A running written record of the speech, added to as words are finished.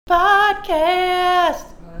Podcast.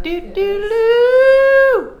 Do Podcast. do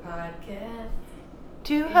do. Podcast.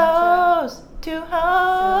 Two Intro. hoes. Two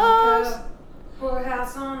hoes.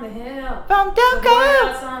 Whorehouse on the hill. From The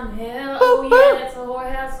whorehouse Delco. on the hill. Boo, Oh boo. yeah, it's a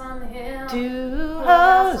whorehouse on the hill. Two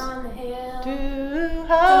Whorehouse hoes. on the hill. Two Don't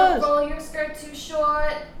hoes. roll your skirt too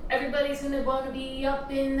short. Everybody's gonna wanna be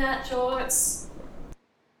up in that shorts.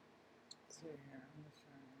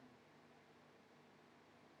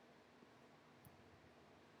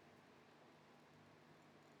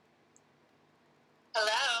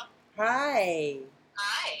 Hello. Hi.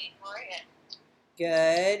 Hi. How are you?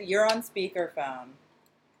 Good. You're on speakerphone.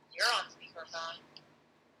 You're on speakerphone.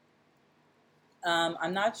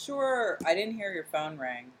 I'm not sure. I didn't hear your phone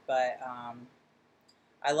ring, but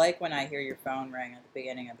I like when I hear your phone ring at the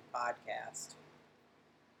beginning of the podcast.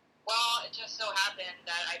 Well, it just so happened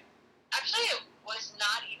that it was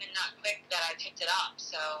not even that quick that I picked it up,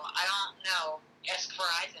 so I don't know. Ask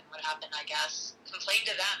Verizon what happened, I guess. Complain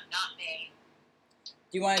to them, not me.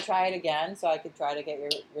 Do you want to try it again so I could try to get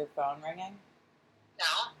your phone ringing?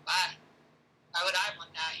 No? Why would I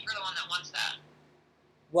want that? You're the one that wants that.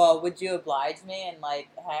 Well, would you oblige me and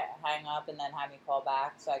hang up and then have me call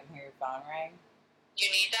back so I can hear your phone ring? You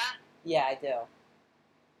need that? Yeah, I do.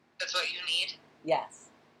 That's what you need? Yes.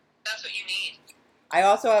 That's what you need. I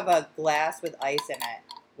also have a glass with ice in it,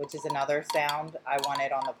 which is another sound I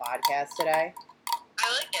wanted on the podcast today.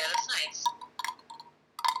 I like it. That's nice.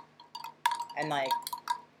 And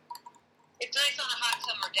It's nice on a hot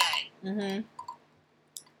summer day. mm-hmm.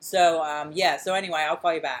 So, yeah, so anyway, I'll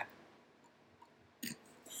call you back.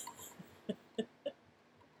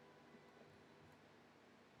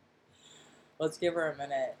 Let's give her a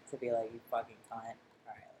minute to be like, you fucking cunt.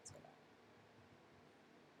 Alright, let's go back.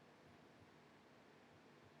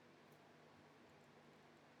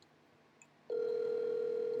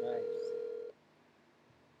 Nice.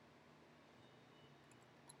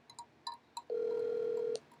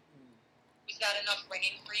 We've got enough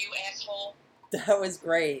ringing for you, asshole. That was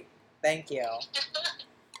great. Thank you.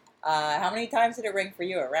 How many times did it ring for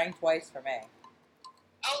you? It rang twice for me.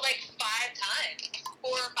 Oh, like 5 times.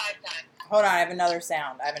 4 or 5 times. Hold on, I have another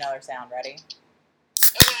sound. Ready?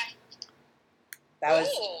 Okay. That was,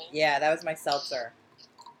 Cool. yeah, that was my seltzer.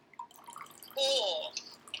 Cool.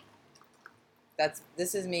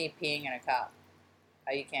 This is me peeing in a cup.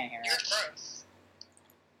 Oh, you can't hear You're it. gross.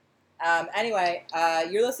 Anyway,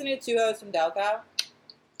 you're listening to Two Hoes from Delco.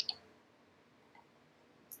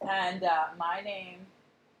 And my name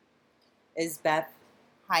is Beth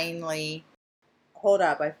Heinley. Hold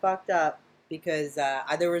up, I fucked up because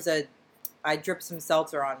I dripped some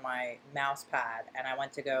seltzer on my mouse pad and I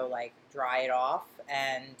went to go dry it off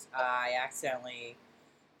and I accidentally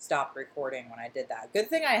stopped recording when I did that. Good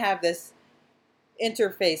thing I have this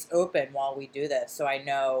interface open while we do this so I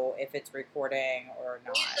know if it's recording or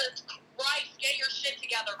not. Jesus Christ, get your shit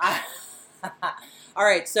together. All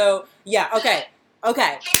right, so yeah, okay.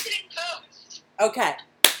 Fix it in post. Okay.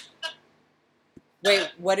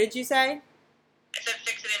 Wait, what did you say? I said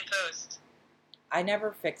fix it in post. I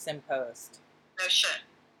never fix in post. No shit.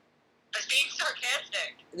 I was being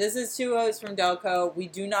sarcastic. This is Two Hoes from Delco. We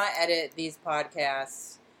do not edit these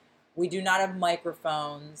podcasts. We do not have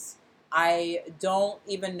microphones. I don't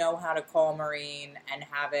even know how to call Maureen and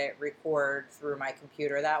have it record through my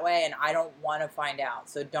computer that way, and I don't want to find out.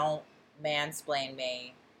 So don't mansplain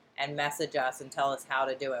me and message us and tell us how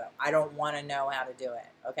to do it. I don't want to know how to do it,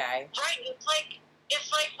 okay? Right, it's like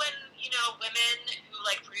when, women who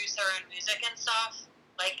produce their own music and stuff,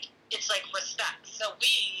 it's respect. So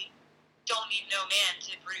we don't need no man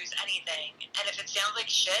to produce anything. And if it sounds like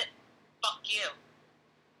shit, fuck you.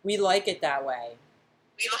 We like it that way.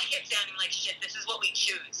 We like it sounding like shit. This is what we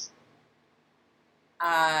choose.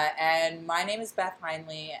 And my name is Beth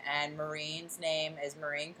Heinley, and Maureen's name is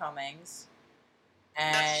Maureen Cummings.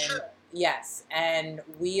 And That's true. yes, and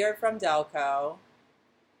we are from Delco.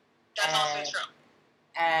 That's also true.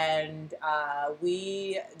 And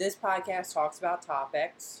this podcast talks about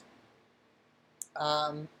topics.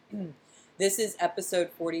 This is episode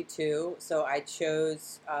 42, so I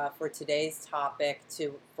chose for today's topic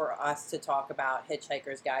for us to talk about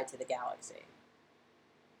Hitchhiker's Guide to the Galaxy.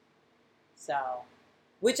 So,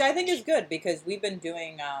 which I think is good because we've been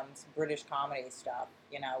doing some British comedy stuff.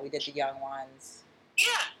 We did The Young Ones.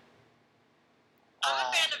 Yeah. I'm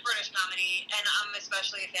a fan of British comedy, and I'm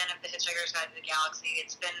especially a fan of The Hitchhiker's Guide to the Galaxy.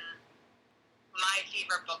 It's been my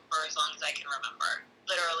favorite book for as long as I can remember.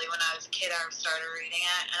 Literally, when I was a kid, I started reading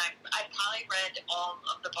it, and I probably read all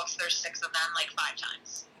of the books. There's 6 of them, 5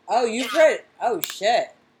 times. Oh, you've read... Oh,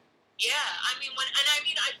 shit. Yeah, I mean,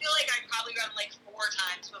 I feel like I probably read them like 4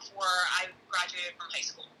 times before I graduated from high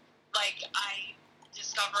school. Like, I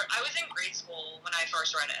was in grade school when I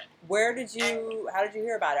first read it. How did you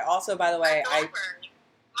hear about it? Also, by the way, At the library.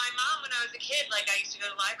 My mom, when I was a kid, like, I used to go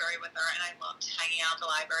to the library with her, and I loved hanging out at the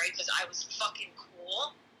library because I was fucking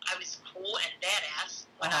cool. I was cool and badass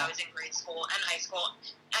when I was in grade school and high school.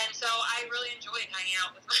 And so I really enjoyed hanging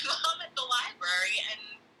out with my mom at the library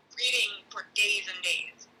and reading for days and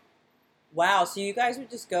days. Wow, so you guys would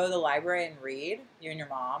just go to the library and read? You and your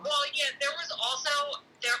mom? Well, yeah, there was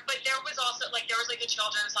like a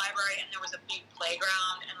children's library, and there was a big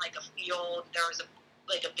playground and like a field. There was a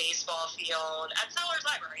baseball field at Sellers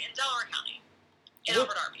Library in Delaware County, in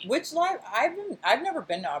Upper Darby. Which library? I've never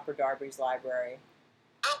been to Upper Darby's library.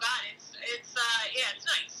 Oh God, it's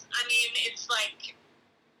nice. I mean, it's like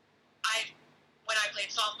when I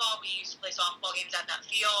played softball, we used to play softball games at that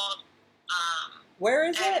field. Where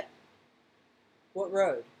is it? What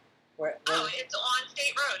road? It's on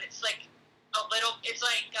State Road. It's like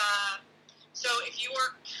so if you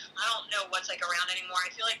work, I don't know what's like around anymore.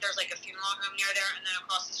 I feel like there's like a funeral home near there, and then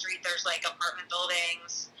across the street there's like apartment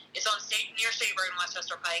buildings. It's near State Road in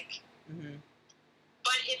Westchester Pike. Mm-hmm.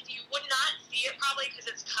 But if you would not see it probably because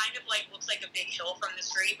it's kind of like looks like a big hill from the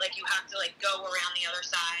street. Like you have to like go around the other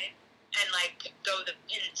side and like go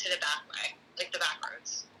into the back way, like the back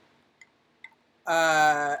roads.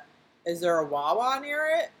 Is there a Wawa near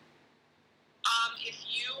it? If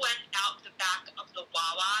you went out the back of the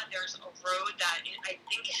Wawa, there's a road that I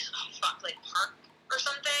think like Park or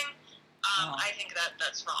something. I think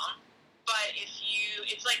that's wrong. But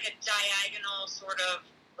it's like a diagonal sort of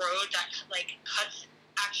road that like cuts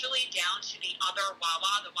actually down to the other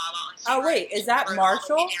Wawa, the Wawa on State Oh wait, is that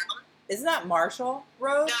Marshall? Isn't that Marshall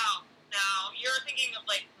Road? No, you're thinking of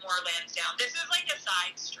like more Lansdowne. This is like a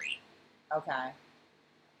side street. Okay.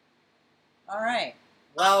 All right.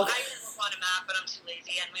 Well, I can look on a map, but I'm too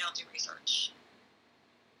lazy, and we don't do research.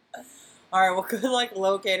 All right. Well, good luck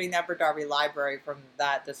locating the Upper Darby Library from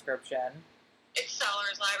that description. It's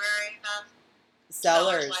Sellers Library, Beth.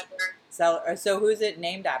 Sellers. Library. So who's it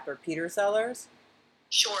named after? Peter Sellers?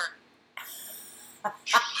 Sure.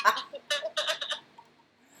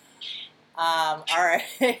 All right.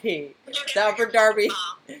 The Upper Darby.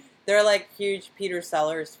 They're like huge Peter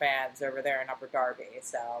Sellers fans over there in Upper Darby.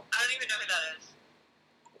 So I don't even know who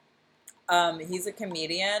that is. He's a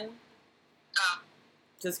comedian. Oh.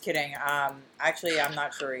 Just kidding. Actually, I'm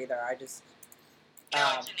not sure either. I just. You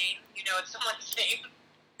know it's a name. You know it's someone's name.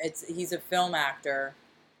 He's a film actor.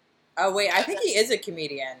 Oh wait, I think he is a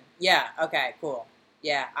comedian. Yeah. Okay. Cool.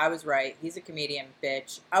 Yeah, I was right. He's a comedian,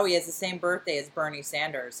 bitch. Oh, he has the same birthday as Bernie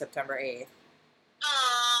Sanders, September 8th.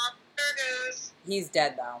 Aw, there goes. He's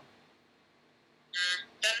dead though.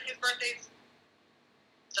 Then his birthday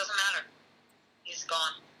doesn't matter. He's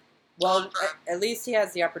gone. Well, at least he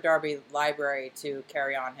has the Upper Darby Library to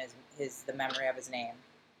carry on the memory of his name.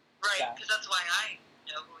 Right, because that's why I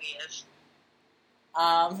know who he is.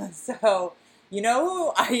 So, you know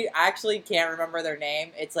who I actually can't remember their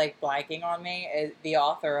name? It's like blanking on me. Is the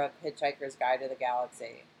author of Hitchhiker's Guide to the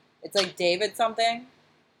Galaxy. It's like David something.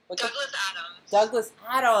 Douglas Adams. Douglas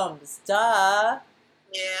Adams, duh.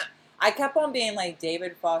 Yeah. I kept on being like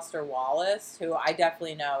David Foster Wallace, who I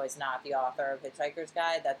definitely know is not the author of Hitchhiker's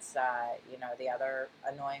Guide. That's, the other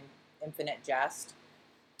annoying Infinite Jest.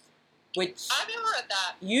 Which I've never read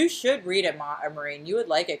that. You should read it, Maureen. You would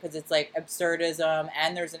like it because it's like absurdism,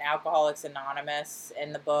 and there's an Alcoholics Anonymous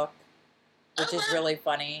in the book, which is really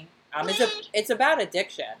funny. It's about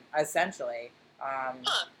addiction, essentially.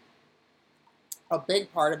 A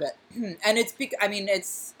big part of it, and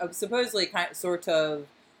it's supposedly sort of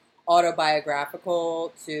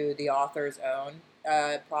autobiographical to the author's own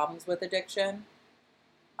problems with addiction.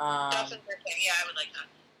 That's interesting. Yeah, I would like that.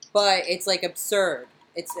 But it's like absurd.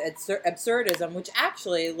 It's absurdism, which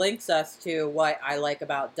actually links us to what I like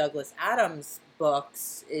about Douglas Adams'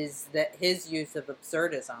 books is that his use of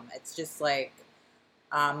absurdism. It's just like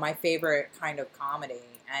my favorite kind of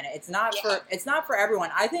comedy, and it's not for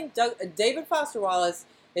everyone. I think David Foster Wallace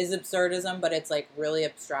is absurdism, but it's like really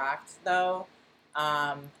abstract though.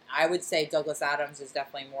 I would say Douglas Adams is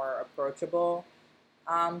definitely more approachable,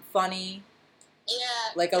 funny.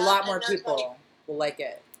 Yeah. Like a lot more people will like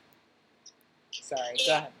it. Sorry,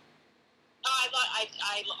 go ahead.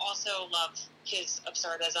 I also love his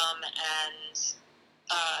absurdism, and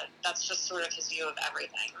that's just sort of his view of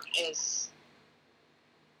everything is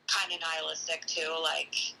kind of nihilistic too.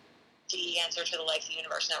 Like the answer to the life, the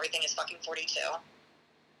universe, and everything is fucking 42.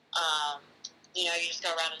 You just go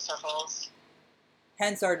around in circles.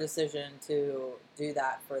 hence our decision to do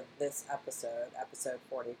that for this episode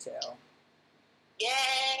 42. Yay!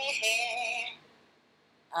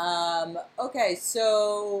 Okay,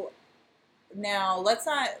 so now let's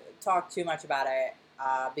not talk too much about it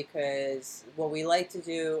because what we like to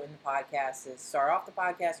do in the podcast is start off the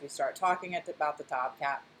podcast. We start talking about the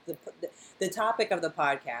topic of the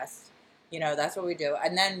podcast. You know, that's what we do.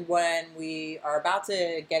 And then when we are about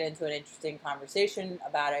to get into an interesting conversation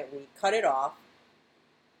about it, we cut it off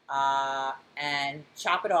and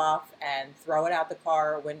chop it off and throw it out the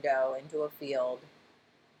car window into a field.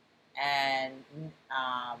 And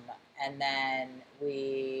then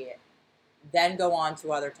we then go on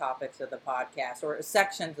to other topics of the podcast or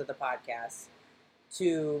sections of the podcast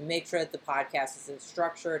to make sure that the podcast is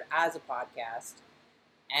structured as a podcast,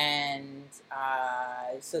 and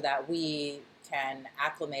so that we can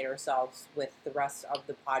acclimate ourselves with the rest of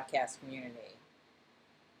the podcast community.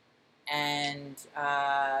 And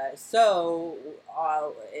so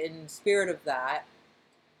in spirit of that,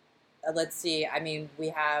 let's see, I mean, we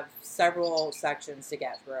have several sections to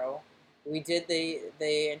get through. We did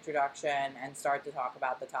the introduction and start to talk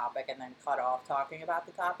about the topic and then cut off talking about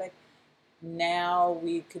the topic. Now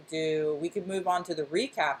we could move on to the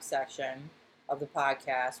recap section of the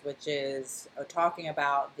podcast, which is talking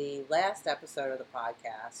about the last episode of the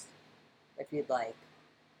podcast, if you'd like.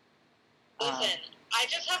 Listen, I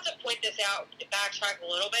just have to point this out, to backtrack a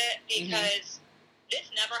little bit, because this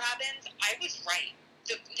never happens. I was right.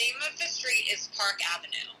 The name of the street is Park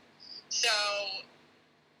Avenue. So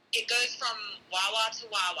it goes from Wawa to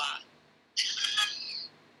Wawa.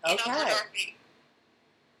 Okay.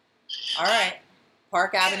 All right.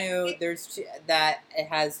 Park Avenue, it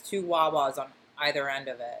has two Wawas on either end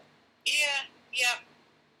of it. Yeah.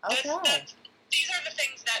 Okay. These are the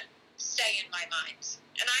things that stay in my mind.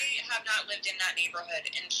 And I have not lived in that neighborhood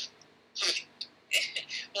in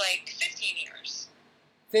like 15 years.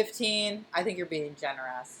 15? I think you're being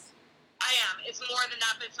generous. I am. It's more than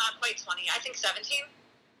that, but it's not quite 20. I think 17.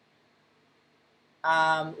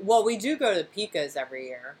 Well, we do go to Pika's every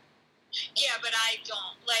year. Yeah, but I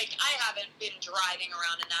haven't been driving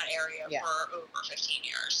around in that area for over 15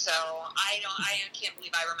 years. So I can't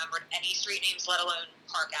believe I remembered any street names, let alone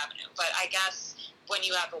Park Avenue. But I guess when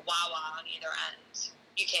you have a Wawa on either end,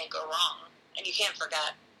 you can't go wrong. And you can't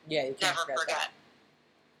forget. Yeah, you can't forget.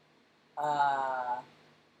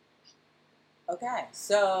 Okay,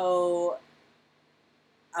 so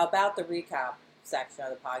about the recap section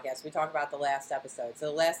of the podcast, we talked about the last episode. So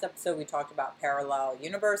the last episode, we talked about parallel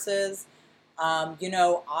universes.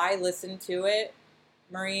 I listened to it,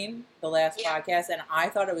 Maureen, the last podcast, and I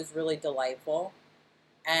thought it was really delightful.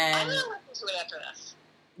 And I'm going to listen to it after this.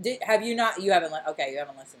 Have you not? You haven't. Okay, you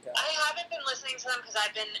haven't listened to it. I haven't been listening to them because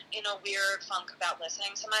I've been in a weird funk about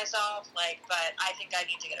listening to myself. But I think I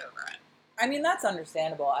need to get over it. I mean, that's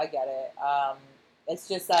understandable. I get it. It's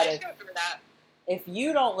just that if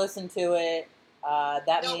you don't listen to it,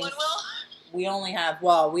 that means one will. We only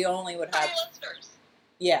would have 3 listeners.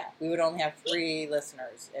 Yeah, we would only have 3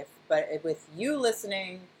 listeners. But with you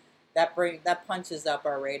listening, that punches up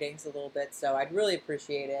our ratings a little bit. So I'd really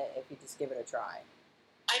appreciate it if you just give it a try.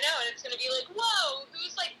 I know, and it's going to be like, whoa,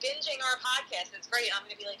 who's like binging our podcast? It's great. I'm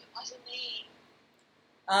going to be like, it wasn't me.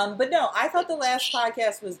 But no, I thought the last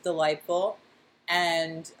podcast was delightful,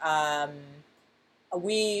 and it's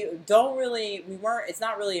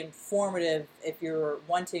not really informative if you're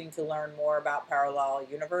wanting to learn more about parallel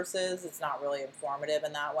universes. It's not really informative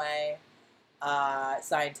in that way,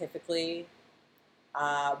 scientifically.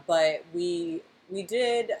 But we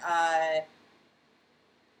did, I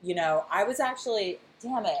was actually,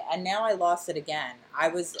 damn it, and now I lost it again.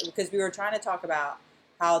 Because we were trying to talk about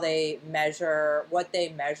how what they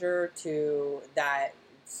measure to that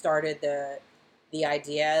started the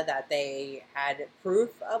idea that they had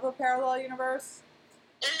proof of a parallel universe.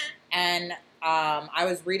 And I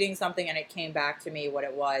was reading something and it came back to me what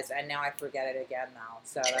it was, and now I forget it again now.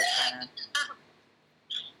 So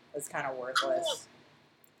that's kind of worthless.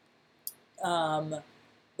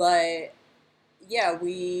 But yeah,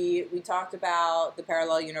 we talked about the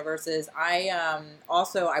parallel universes.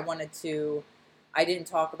 I didn't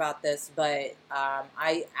talk about this, but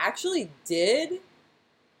I actually did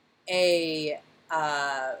a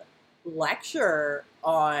lecture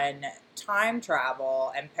on time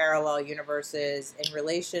travel and parallel universes in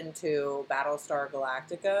relation to Battlestar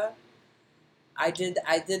Galactica. I did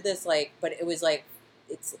this but it was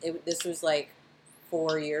this was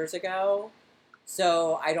 4 years ago,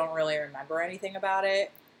 so I don't really remember anything about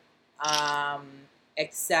it,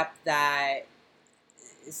 except that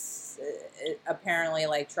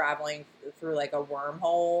apparently traveling through a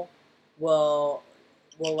wormhole will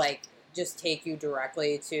will like just take you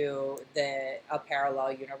directly to a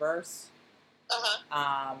parallel universe.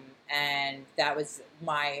 And that was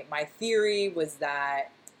my theory was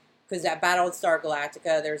that because at Battlestar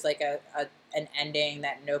Galactica there's like an ending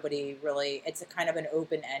that nobody really, it's a kind of an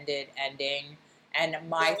open-ended ending, and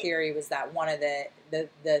my theory was that one of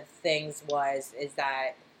the things is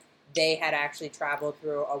that they had actually traveled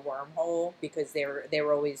through a wormhole because they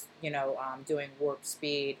were always doing warp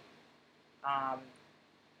speed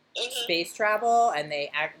space travel, and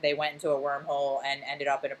they went into a wormhole and ended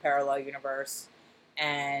up in a parallel universe,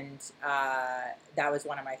 and that was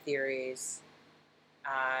one of my theories,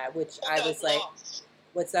 which I was like, Lost.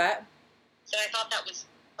 What's that? So I thought that was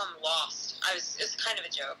from Lost. It's kind of a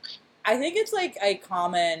joke. I think it's like a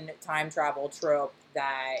common time travel trope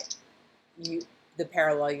that the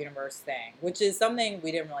parallel universe thing, which is something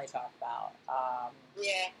we didn't really talk about.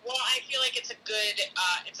 Yeah, well, I feel like it's a good.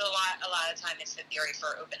 It's a lot of time. It's the theory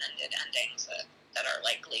for open-ended endings that are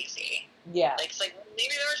like lazy. Yeah. Like it's like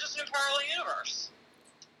maybe there's just a parallel universe.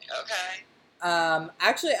 Okay.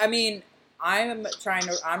 Actually, I mean, I'm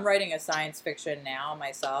writing a science fiction now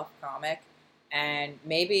myself, comic, and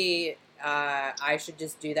maybe I should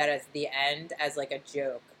just do that as the end, as like a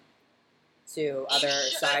joke to other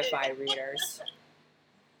sci-fi readers.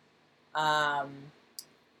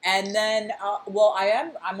 And then,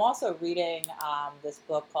 I'm also reading this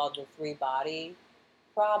book called The Three Body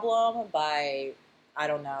Problem by, I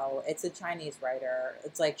don't know, it's a Chinese writer.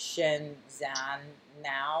 It's like Xin Zhan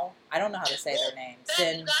Now. I don't know how to say their name.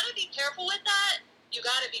 You gotta be careful with that. You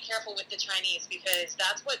gotta be careful with the Chinese because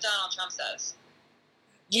that's what Donald Trump says.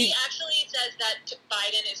 He actually says that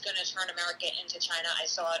Biden is going to turn America into China. I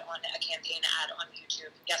saw it on a campaign ad on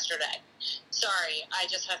YouTube yesterday. Sorry, I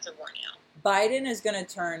just have to warn you. Biden's going to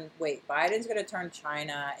turn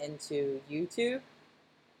China into YouTube?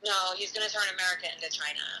 No, he's going to turn America into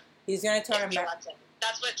China. He's going to turn America.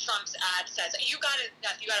 That's what Trump's ad says. You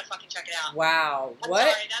gotta fucking check it out. Wow. I'm what?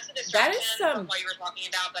 Sorry, that's a distraction that is some, from what you were talking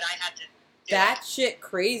about, but I had to do that shit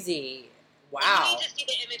crazy. Wow. You need to see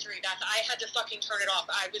the imagery, Beth. I had to fucking turn it off.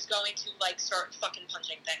 I was going to, start fucking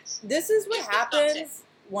punching things. This is what happens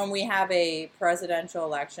when we have a presidential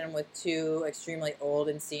election with two extremely old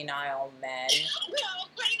and senile men. No,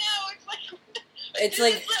 I know. It's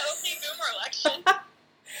like... This is the OK Boomer election.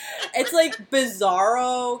 It's like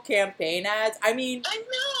bizarro campaign ads. I mean... I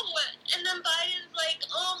know. And then Biden's like,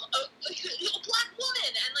 a black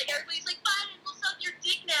woman. And, everybody's like, Biden, we'll suck your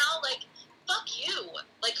dick now. Fuck you.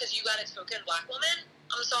 Because you got a token black woman?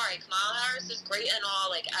 I'm sorry, Kamala Harris is great and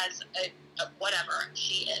all, as a whatever.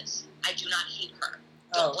 She is. I do not hate her.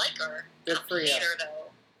 Don't like her. Good for you. I hate her,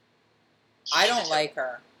 though. I don't like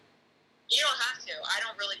her. You don't have to. I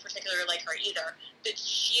don't really particularly like her either. But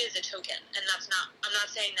she is a token. And I'm not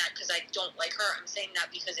saying that because I don't like her. I'm saying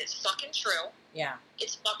that because it's fucking true. Yeah.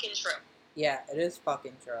 It's fucking true. Yeah, it is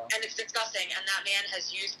fucking true. And it's disgusting. And that man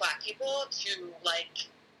has used black people to,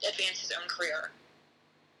 advance his own career.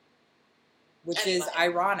 Which is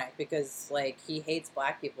ironic because, he hates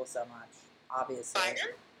black people so much, obviously.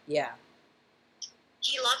 Biden? Yeah.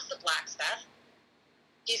 He loves the blacks, Beth.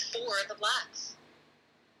 He's for the blacks.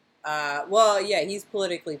 Well, yeah, he's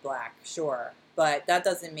politically black, sure. But that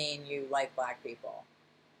doesn't mean you like black people.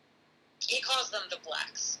 He calls them the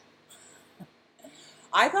blacks.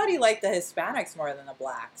 I thought he liked the Hispanics more than the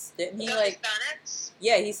blacks. Didn't he, Hispanics?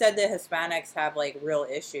 Yeah, he said the Hispanics have, real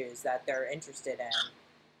issues that they're interested in.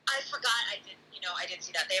 I forgot. I did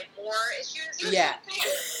see that. They have more issues? Yeah.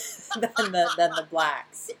 than the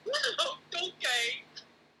blacks. Okay.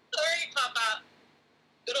 Sorry, Papa.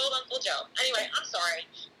 Good old Uncle Joe. Anyway, I'm sorry.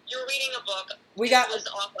 You're reading a book. It was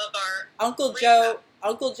off of our... Uncle Joe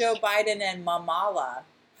Biden and Mamala.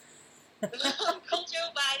 Uncle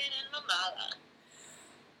Joe Biden and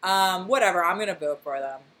Mamala. Whatever. I'm gonna vote for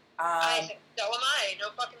them. So am I. No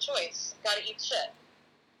fucking choice. Gotta eat shit.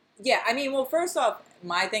 Yeah, I mean, well, first off,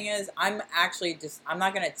 my thing is, I'm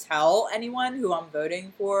not gonna tell anyone who I'm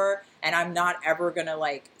voting for, and I'm not ever gonna,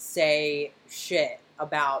 say shit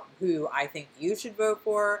about who I think you should vote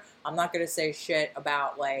for. I'm not gonna say shit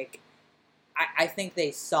about, I think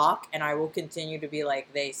they suck, and I will continue to be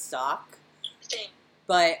they suck. Same.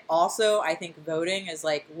 But also, I think voting is,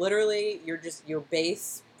 literally, your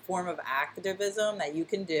base form of activism that you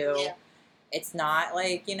can do. Yeah. It's not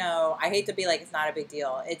I hate to be it's not a big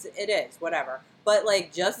deal. It is, whatever. But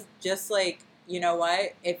just you know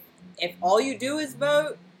what? If all you do is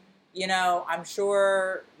vote, I'm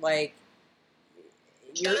sure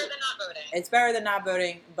it's better than not voting. It's better than not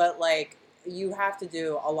voting, but you have to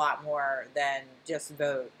do a lot more than just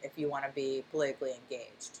vote if you want to be politically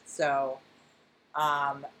engaged. So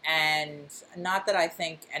And not that I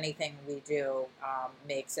think anything we do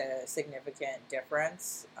makes a significant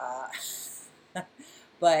difference.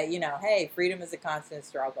 But, you know, hey, freedom is a constant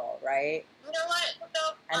struggle, right? You know what?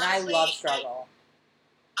 So, And honestly, I love struggle.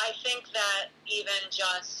 I think that even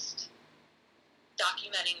just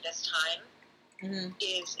documenting this time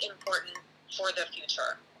is important for the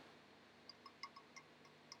future.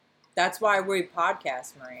 That's why we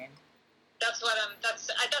podcast, Marine. That's what I was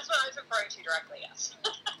referring to directly. Yes.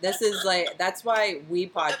 This is like, that's why we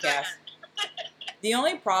podcast. The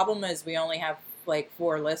only problem is we only have like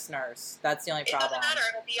 4 listeners. That's the only problem. It doesn't matter.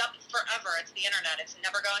 It'll be up forever. It's the internet. It's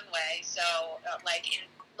never going away. So,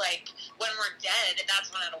 when we're dead,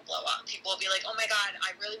 that's when it'll blow up. People will be like, "Oh my God,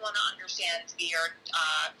 I really want to understand the year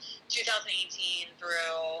 2018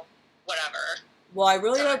 through whatever." Well,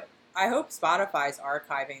 I hope Spotify's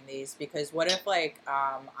archiving these, because what if I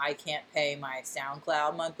can't pay my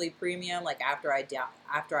SoundCloud monthly premium after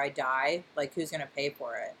I die? Like, who's gonna pay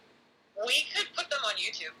for it? We could put them on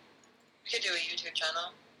YouTube. We could do a YouTube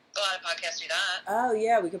channel. A lot of podcasts do that. Oh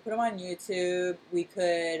yeah, we could put them on YouTube. We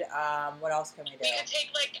could. What else can we do?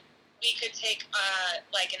 We could take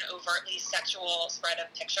an overtly sexual spread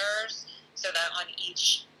of pictures, so that on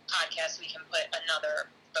each podcast we can put another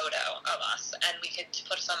photo of us, and we could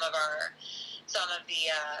put some of the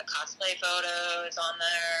cosplay photos on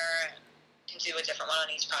there. And do a different one on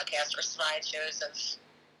each podcast, or slideshows of.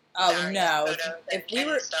 Oh no! If we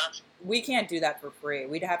were stuff. We can't do that for free.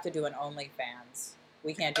 We'd have to do an OnlyFans.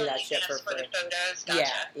 We can't do that shit for free. The photos?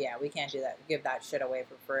 Gotcha. Yeah, we can't do that. Give that shit away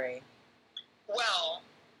for free. Well,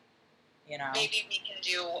 you know, maybe we can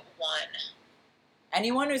do one.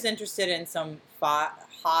 Anyone who's interested in some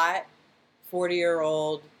hot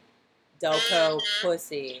 40-year-old Delco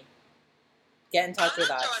pussy, get in touch with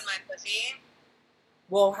us. I'm not showing my pussy.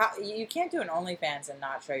 Well, you can't do an OnlyFans and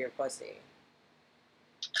not show your pussy.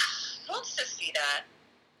 Who wants to see that?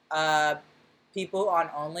 People on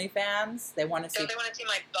OnlyFans, they want to see. So they want to see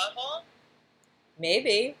my butthole?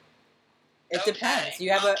 Maybe. It depends.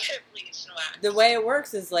 You have the way it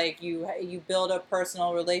works is you build a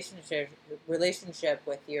personal relationship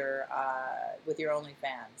with your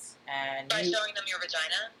OnlyFans, and by showing them your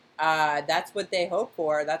vagina. That's what they hope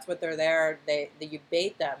for. That's what they're there. You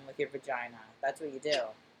bait them with your vagina. That's what you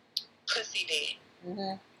do. Pussy bait.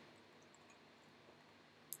 Mm-hmm.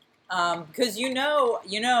 Because you know,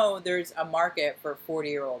 there's a market for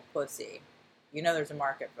 40-year-old pussy. You know, there's a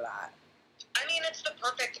market for that. I mean, it's the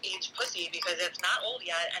perfect age pussy because it's not old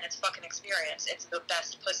yet and it's fucking experience. It's the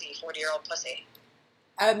best pussy, 40-year-old pussy.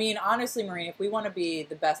 I mean, honestly, Marine, if we want to be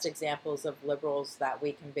the best examples of liberals that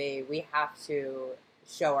we can be, we have to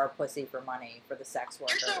show our pussy for money for the sex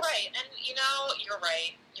workers. You're so right, and you're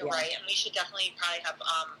right. You're right, and we should definitely probably have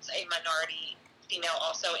a minority female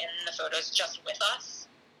also in the photos, just with us.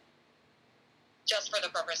 Just for the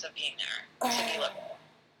purpose of being there, to be liberal.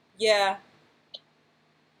 Yeah.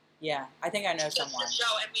 Yeah, I think I know just someone. Just to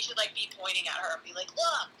show, and we should be pointing at her and be like,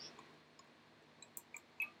 "Look."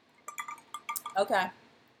 Okay.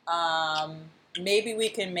 Maybe we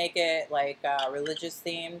can make it religious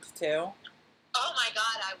themed too. Oh my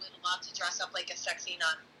God, I would love to dress up like a sexy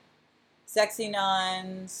nun. Sexy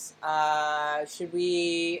nuns. Should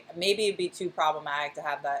we? Maybe it'd be too problematic to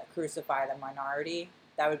have that crucify the minority.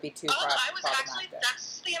 That would be too problematic.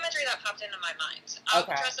 That's the imagery that popped into my mind. I'll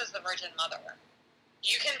dress as the Virgin Mother.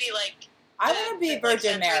 You can be I want to be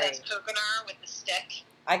Virgin Mary. That's poking her with the stick.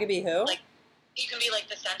 I could be who? You can be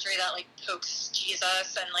the century that pokes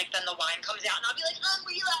Jesus, and then the wine comes out, and I'll be like, "Oh,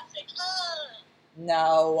 were you at it?"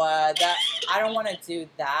 No, that I don't want to do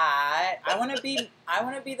that. I want to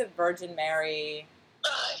be the Virgin Mary,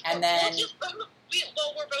 and then.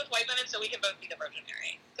 We're both white women, so we can both be the Virgin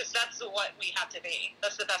Mary. Because that's what we have to be.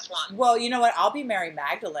 That's the best one. Well, you know what? I'll be Mary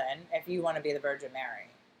Magdalene if you want to be the Virgin Mary.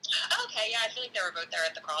 Okay, yeah, I feel like they were both there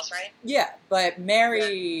at the cross, right? Yeah, but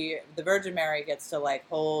Mary, the Virgin Mary, gets to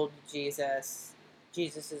hold Jesus's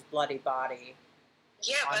bloody body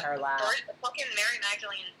on her lap. The fucking Mary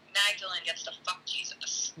Magdalene gets to fuck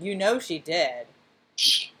Jesus. You know she did.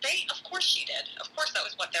 Of course she did. Of course that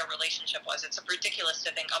was what their relationship was. It's ridiculous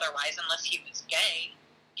to think otherwise unless he was gay.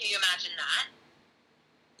 Can you imagine that?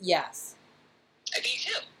 Yes. Me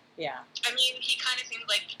too. Yeah. I mean, he kind of seems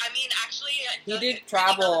actually... He did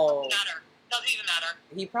travel... Doesn't even matter.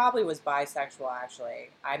 He probably was bisexual, actually.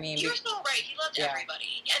 I mean... You're so right. He loved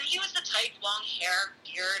everybody. And he was the type, long hair,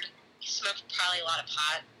 beard. He smoked probably a lot of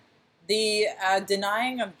pot. The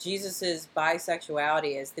denying of Jesus'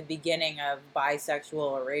 bisexuality is the beginning of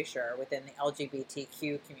bisexual erasure within the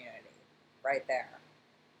LGBTQ community. Right there.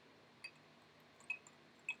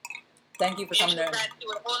 Thank you for coming to... that to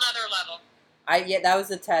a whole other level. That was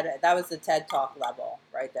the TED Talk level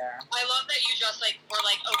right there. I love that you just like were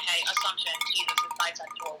like, okay, assumption, Jesus is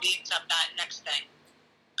bisexual. We accept that. Next thing.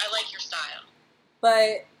 I like your style.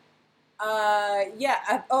 But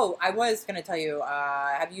I was gonna tell you.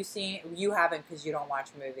 Have you seen? You haven't because you don't watch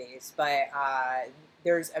movies. But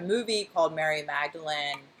there's a movie called Mary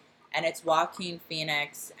Magdalene, and it's Joaquin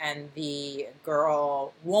Phoenix and the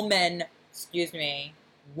woman.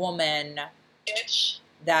 Bitch.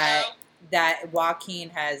 That No. that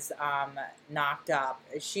Joaquin has knocked up.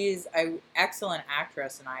 She's an excellent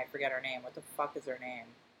actress, and I forget her name. What the fuck is her name?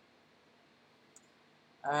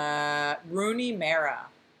 Rooney Mara.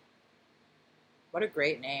 What a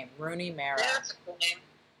great name, Rooney Mara. Yeah, that's a cool name.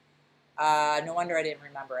 No wonder I didn't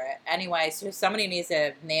remember it. Anyway, so somebody needs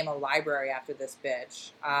to name a library after this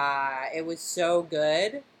bitch. It was so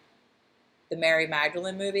good. The Mary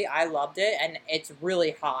Magdalene movie, I loved it, and it's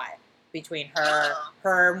really hot between her. Oh.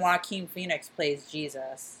 Her and Joaquin Phoenix plays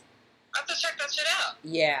Jesus. I have to check that shit out.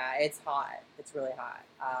 Yeah, it's hot. It's really hot.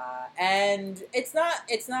 And it's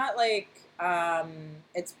not like,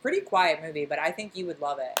 it's a pretty quiet movie, but I think you would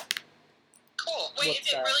love it. Cool. Wait,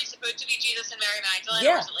 is it really supposed to be Jesus and Mary Magdalene?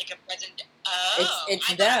 Yeah. Or is it like a present? Oh,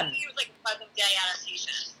 it's I them. thought it was like a present day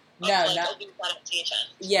adaptation. No, like not. a loose adaptation.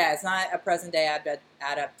 Yeah, it's not a present day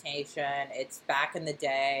adaptation. It's back in the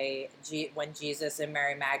day when Jesus and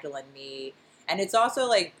Mary Magdalene meet. And it's also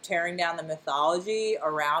like tearing down the mythology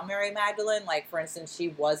around Mary Magdalene. Like, for instance, she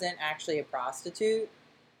wasn't actually a prostitute.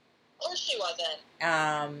 Of course she wasn't.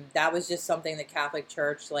 That was just something the Catholic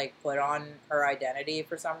Church like put on her identity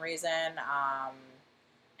for some reason.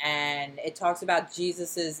 And it talks about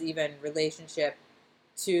Jesus's even relationship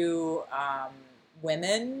to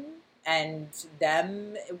women and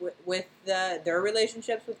them with their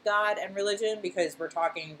relationships with God and religion, because we're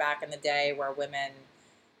talking back in the day where women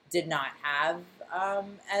did not have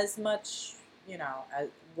as much,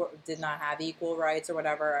 did not have equal rights or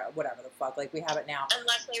whatever the fuck, like we have it now.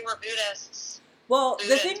 Unless they were Buddhists. Well,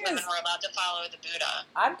 Buddhist the thing women is, were allowed to follow the Buddha.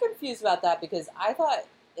 I'm confused about that because I thought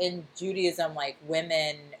in Judaism, like,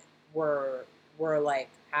 women were like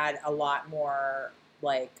had a lot more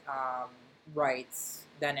like rights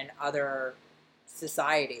than in other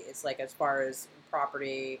societies, like as far as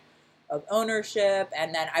property of ownership.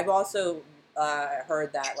 And then I've also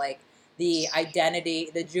heard that like the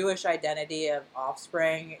Jewish identity of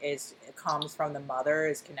offspring comes from the mother,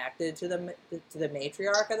 is connected to the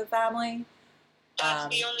matriarch of the family.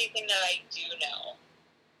 That's the only thing that I do know.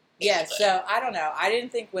 Yeah, so I don't know. I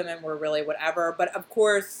didn't think women were really whatever, but of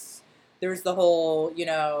course there's the whole, you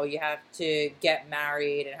have to get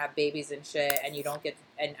married and have babies and shit, and you don't get,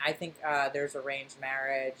 and I think there's arranged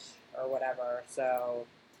marriage or whatever. So,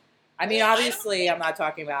 I mean, obviously I'm not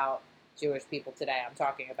talking about Jewish people today. I'm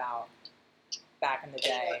talking about back in the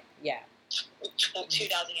day. Yeah.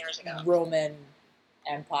 2,000 years ago. Roman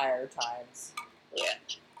Empire times. Yeah.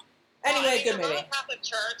 Anyway, good movie. The Roman Catholic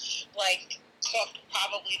Church, like, took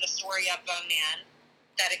probably the story of a man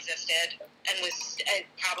that existed and was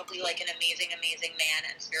probably like an amazing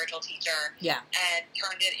man and spiritual teacher. Yeah. And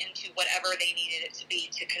turned it into whatever they needed it to be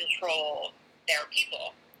to control their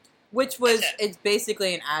people. Which was, it's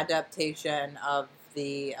basically an adaptation of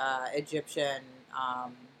the Egyptian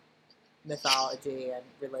mythology and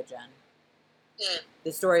religion. Mm.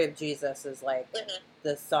 The story of Jesus is like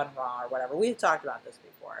the Sun Ra or whatever. We've talked about this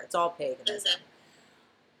before. It's all paganism.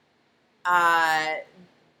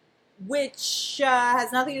 Which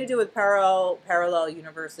has nothing to do with parallel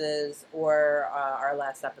universes or our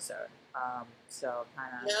last episode. So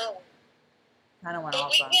kind of went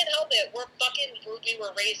off. But we can't help it. We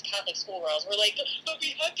were raised Catholic schoolgirls. We're like, but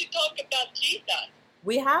we have to talk about Jesus.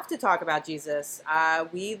 We have to talk about Jesus.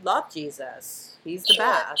 We love Jesus. He's the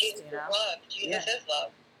best. Jesus is love. Jesus is love.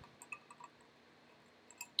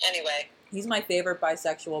 Anyway. He's my favorite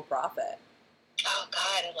bisexual prophet. Oh,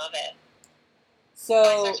 God, I love it. So,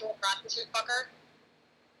 bisexual prostitute fucker?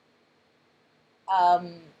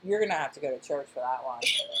 You're going to have to go to church for that one.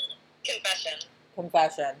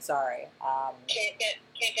 Confession, sorry. Can't get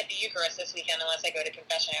the Eucharist this weekend unless I go to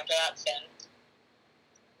confession after that sin.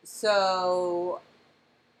 So,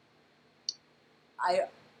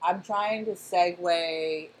 I'm trying to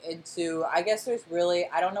segue into, I guess there's really,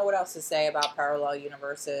 I don't know what else to say about parallel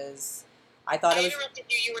universes. I interrupted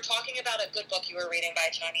you. You were talking about a good book you were reading by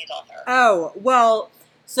a Chinese author. Oh, well,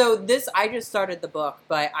 so I just started the book,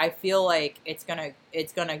 but I feel like it's gonna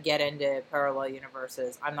get into parallel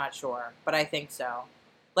universes. I'm not sure, but I think so.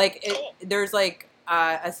 Like, there's like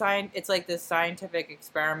it's like this scientific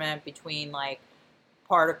experiment between like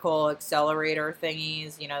particle accelerator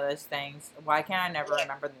thingies, those things. Why can't I never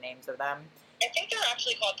remember the names of them? I think they're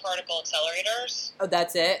actually called particle accelerators. Oh,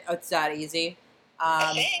 that's it? Oh, it's that easy?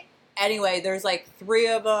 I think. Anyway, there's like 3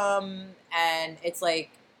 of them, and it's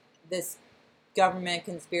like this government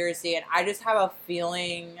conspiracy, and I just have a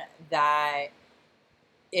feeling that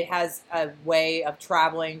it has a way of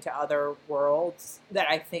traveling to other worlds that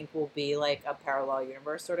I think will be like a parallel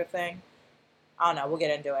universe sort of thing. I don't know. We'll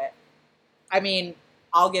get into it. I mean,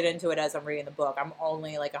 I'll get into it as I'm reading the book. I'm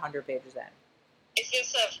only like 100 pages in. Is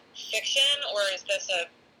this a fiction or is this a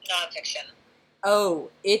nonfiction? Oh,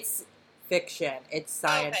 it's fiction. It's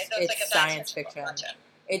science. Okay, so it's like a science fiction. Gotcha.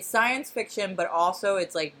 It's science fiction, but also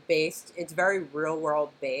it's like based. It's very real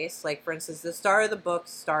world based. Like for instance, the start of the book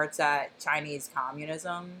starts at Chinese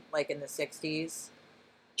communism, like in the 60s.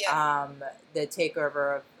 Yeah. The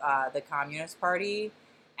takeover of the Communist Party,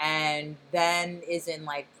 and then is in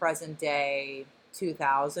like present day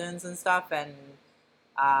 2000s and stuff, and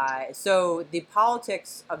so the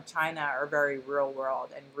politics of China are very real world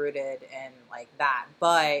and rooted in like that,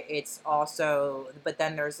 but it's also, but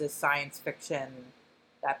then there's this science fiction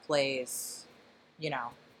that plays, you know,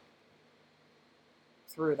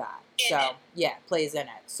 through that. So yeah, plays in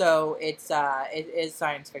it. So it is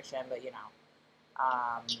science fiction, but you know,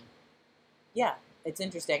 yeah, it's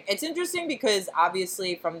interesting. It's interesting because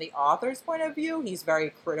obviously, from the author's point of view, he's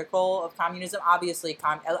very critical of communism. Obviously,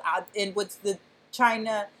 and what's the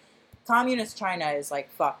communist China is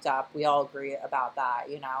like fucked up. We all agree about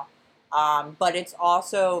that, you know. But it's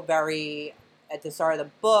also very, at the start of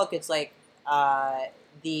the book, it's like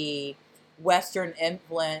the Western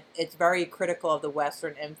influence. It's very critical of the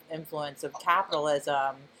Western influence of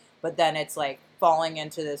capitalism, but then it's like falling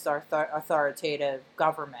into this authoritative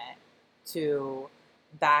government to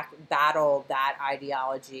battle that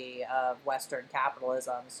ideology of Western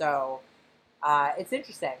capitalism. So it's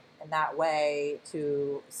interesting in that way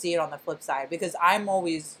to see it on the flip side, because I'm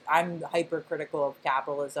hypercritical of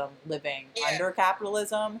capitalism, living under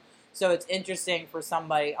capitalism. So it's interesting for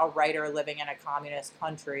somebody, a writer living in a communist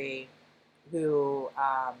country, who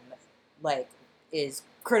like is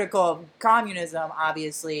critical of communism,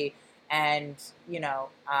 obviously, and you know,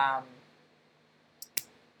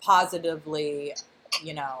 positively,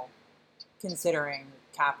 you know, considering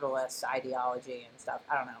capitalist ideology and stuff.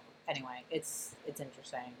 I don't know. Anyway, it's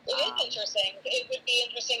interesting. It is interesting. It would be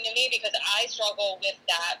interesting to me because I struggle with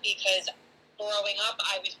that, because growing up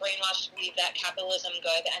I was brainwashed to believe that capitalism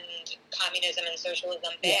good and communism and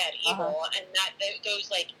socialism bad, evil, and that those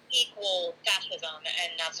like equal fascism,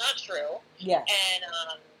 and that's not true. Yeah.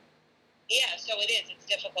 And yeah, so it is. It's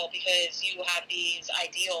difficult because you have these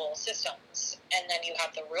ideal systems, and then you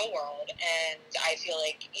have the real world. And I feel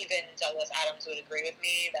like even Douglas Adams would agree with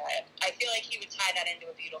me that I feel like he would tie that into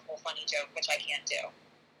a beautiful, funny joke, which I can't do.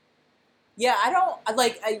 Yeah, I don't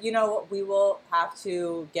like. You know, we will have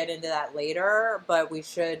to get into that later, but we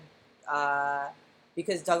should,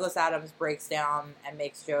 because Douglas Adams breaks down and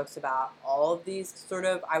makes jokes about all of these sort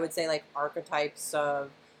of, I would say, like archetypes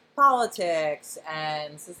of politics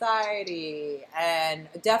and society, and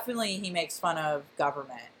definitely he makes fun of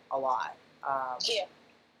government a lot. Yeah.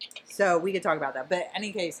 So we could talk about that, but in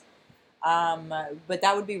any case, but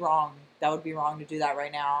that would be wrong. That would be wrong to do that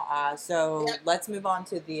right now. So let's move on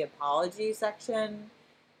to the apology section.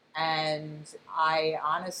 And I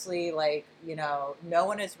honestly, like, you know, no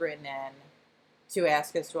one has written in to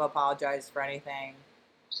ask us to apologize for anything.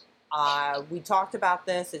 We talked about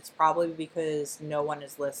this. It's probably because no one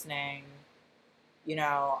is listening. You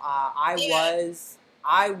know, I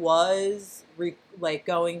was like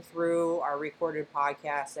going through our recorded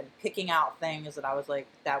podcast and picking out things that I was like,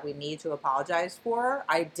 that we need to apologize for.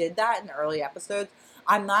 I did that in the early episodes.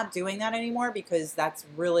 I'm not doing that anymore because that's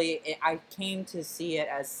really, I came to see it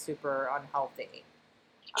as super unhealthy.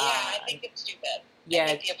 Yeah, I think it's stupid. Yeah. I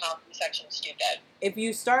think the apology section is stupid. If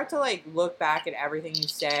you start to like look back at everything you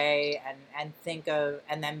say and think of,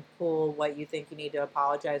 and then pull what you think you need to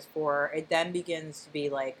apologize for, it then begins to be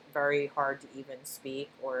like very hard to even speak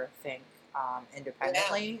or think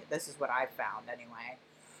independently. Yeah. This is what I've found anyway.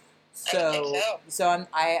 So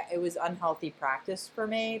it was unhealthy practice for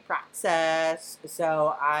me,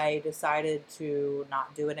 So I decided to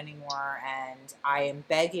not do it anymore, and I am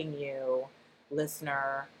begging you,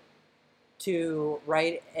 listener, to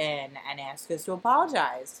write in and ask us to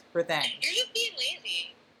apologize for things. You're just being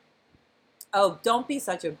lazy. Oh, don't be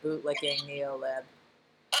such a bootlicking neolib.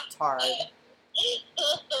 Tard. You're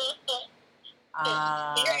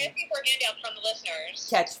asking for handouts from the listeners.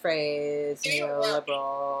 Catchphrase,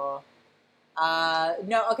 neoliberal.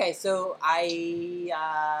 No, okay, so I'm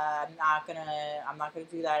not gonna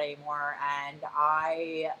do that anymore, and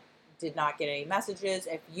I did not get any messages.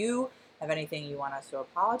 If you have anything you want us to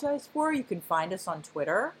apologize for, you can find us on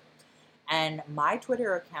Twitter. And my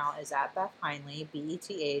Twitter account is at Beth Heinley,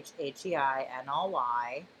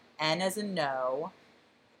 BethHeinly, N as in no.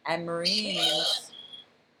 And Marine is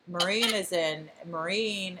Mocum99,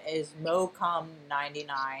 MOCUM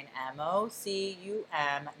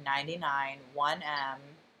 99, 1M.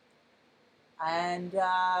 And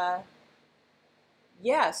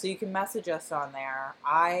yeah, so you can message us on there.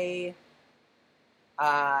 I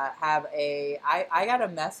got a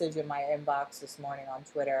message in my inbox this morning on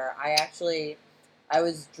Twitter. I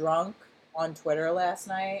was drunk on Twitter last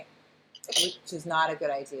night, which is not a good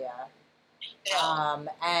idea.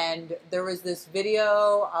 And there was this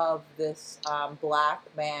video of this black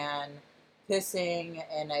man pissing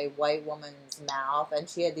in a white woman's mouth, and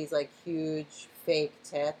she had these like huge fake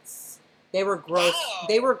tits. They were gross. Wow.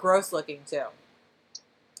 They were gross looking too.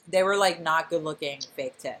 They were like not good looking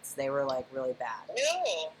fake tits. They were like really bad.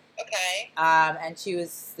 Ew. Okay. And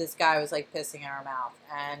this guy was like pissing in her mouth,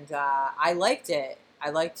 and I liked it. I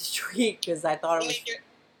liked the tweet because I thought it was. Did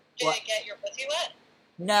it get your pussy wet?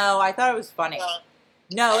 No, I thought it was funny.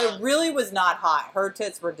 No, Oh. it really was not hot. Her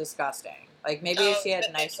tits were disgusting. Like maybe if she had the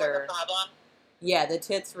tits were nicer. the problem? Yeah, the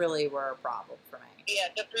tits really were a problem for me. Yeah,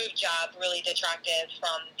 the boob job really detracted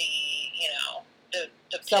from the, the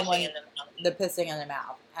Someone- pissing in the mouth. The pissing in the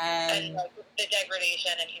mouth, And like, the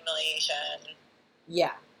degradation and humiliation.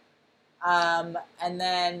 yeah. And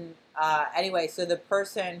then anyway, so the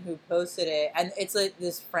person who posted it, and it's like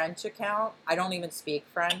this French account. I don't even speak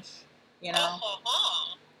French, you know.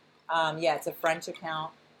 Yeah, it's a French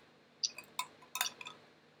account.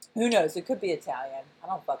 Who knows? It could be Italian. I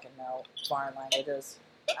don't fucking know foreign languages.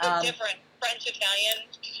 What's the difference? French, Italian,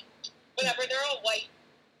 whatever. They're all white.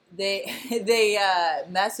 They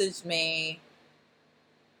messaged me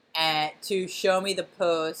to show me the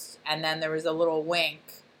post, and then there was a little wink,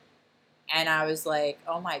 and I was like,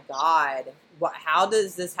 "Oh my god, what? How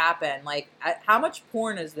does this happen? Like, how much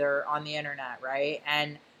porn is there on the internet, right?"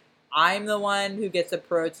 And I'm the one who gets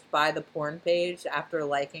approached by the porn page after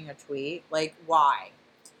liking a tweet. Like, why?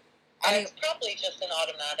 It's probably just an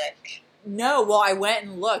automatic. No, well, I went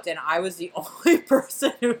and looked, and I was the only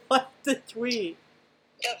person who liked the tweet.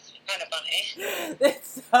 That's kind of funny.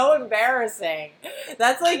 It's so embarrassing.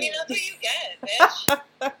 That's like. I mean, that's what you get, bitch.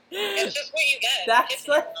 It's just what you get. That's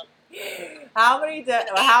like. How many?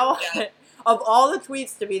 Of all the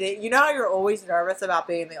tweets to be that, you know how you're always nervous about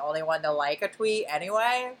being the only one to like a tweet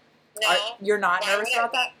anyway. No. You're not Why nervous would I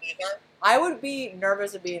about that? be either? I would be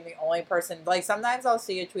nervous of being the only person. Like, sometimes I'll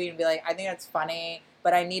see a tweet and be like, I think that's funny,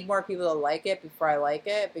 but I need more people to like it before I like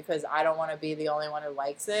it because I don't want to be the only one who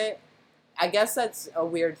likes it. I guess that's a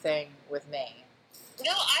weird thing with me.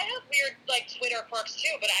 No, I have weird, like, Twitter quirks, too,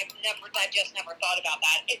 but I've just never thought about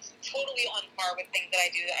that. It's totally on par with things that I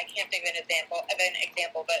do. I can't think of an example,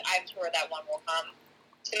 but I'm sure that one will come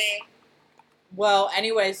to me. Well,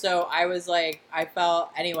 anyway, so I was like,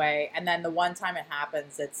 anyway, and then the one time it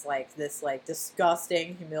happens, it's like this, like,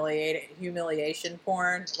 disgusting, humiliation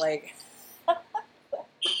porn, like. That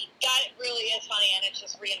really is funny, and it's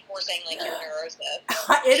just reinforcing, like, your neurosis.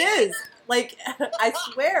 It is. Like, I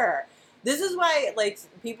swear. This is why, like,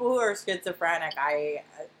 people who are schizophrenic, I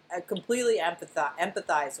completely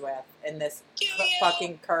empathize with in this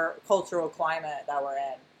fucking cultural climate that we're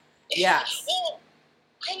in. Yes. Well,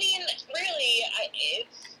 I mean, really,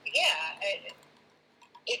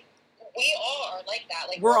 we all are like that.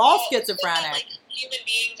 Like, We're all schizophrenic. Like, human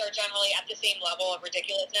beings are generally at the same level of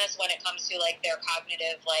ridiculousness when it comes to, like, their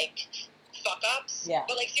cognitive, like, fuck-ups. Yeah.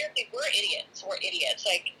 But, like, seriously, we're idiots. We're idiots.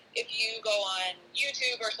 Like, if you go on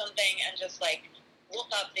YouTube or something and just, like,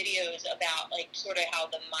 look up videos about, like, sort of how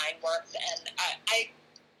the mind works, and I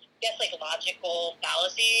guess, like, logical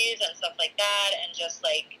fallacies and stuff like that, and just,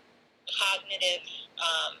 like, cognitive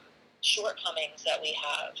shortcomings that we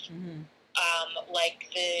have. Mm-hmm. Like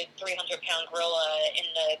the 300-pound gorilla in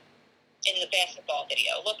the basketball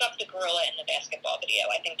video. Look up the gorilla in the basketball video.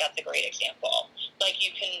 I think that's a great example. Like,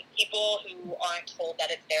 people who aren't told that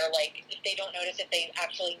it's there, like, if they don't notice it, they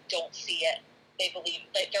actually don't see it. They believe,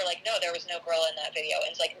 like, they're like, no, there was no gorilla in that video. And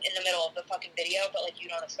it's, like, in the middle of the fucking video, but, like, you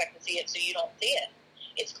don't expect to see it, so you don't see it.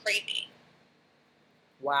 It's crazy.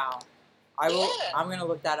 Wow. I'm going to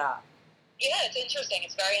look that up. Yeah, it's interesting.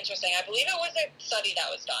 It's very interesting. I believe it was a study that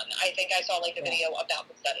was done. I think I saw, like, a video about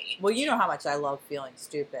the study. Well, you know how much I love feeling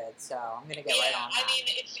stupid, so I'm going to get right on that. I mean,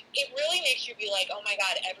 it really makes you be like, oh my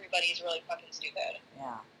god, everybody's really fucking stupid.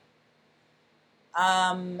 Yeah.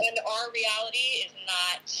 And our reality is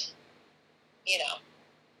not,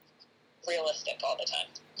 realistic all the time.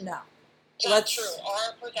 No. It's not true.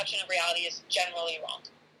 Our perception of reality is generally wrong.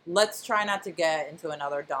 let's try not to get into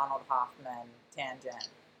another Donald Hoffman tangent.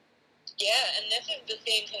 Yeah, and this is the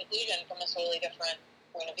same conclusion from a totally different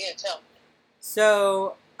point of view, too.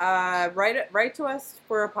 So, write to us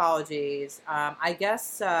for apologies. I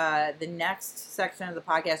guess the next section of the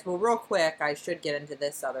podcast. Well, real quick, I should get into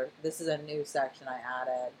this other. This is a new section I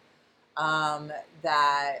added.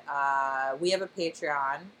 That we have a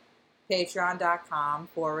Patreon,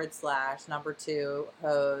 patreon.com/2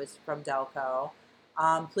 hose from Delco.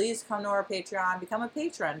 Please come to our Patreon, become a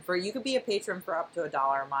patron. You could be a patron for up to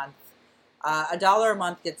 $1 a month. $1 a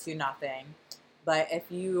month gets you nothing. But if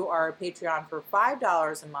you are a Patreon for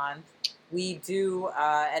 $5 a month, we do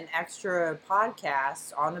an extra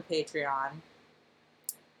podcast on the Patreon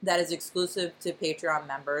that is exclusive to Patreon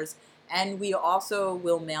members. And we also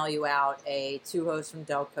will mail you out a Two Hosts from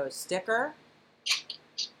Delco sticker.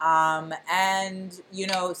 And,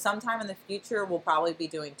 sometime in the future, we'll probably be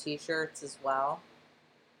doing T-shirts as well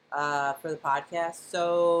for the podcast.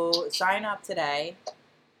 So sign up today.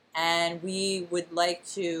 And we would like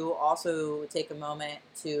to also take a moment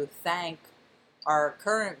to thank our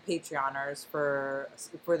current Patreoners for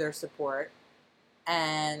their support.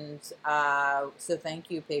 And so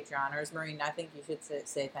thank you, Patreoners. Maureen, I think you should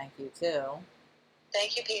say thank you, too.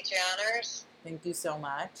 Thank you, Patreoners. Thank you so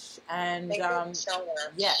much. And thank you so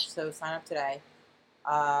much. Yeah, so sign up today.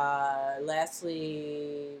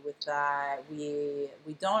 Lastly, with that, we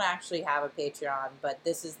don't actually have a Patreon, but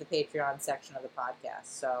this is the Patreon section of the podcast,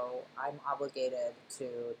 so I'm obligated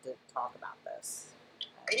to talk about this.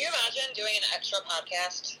 Can you imagine doing an extra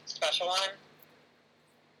podcast, special one?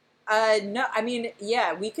 No, I mean,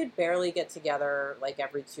 yeah, we could barely get together like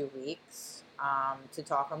every 2 weeks to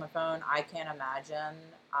talk on the phone. I can't imagine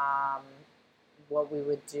what we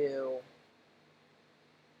would do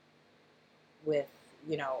with,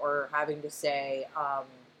 or having to say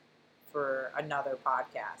for another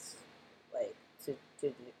podcast, like to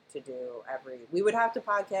do we would have to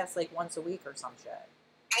podcast like once a week or some shit.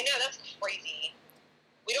 I know, that's crazy.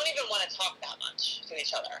 We don't even want to talk that much to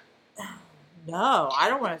each other. No, I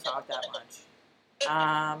don't want to talk that much.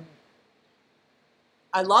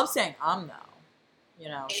 I love saying though,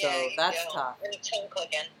 so that's tough. And tongue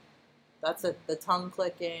clicking. That's the tongue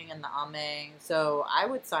clicking and the umming. So I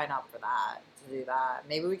would sign up for that, to do that.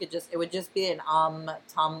 Maybe we could it would just be an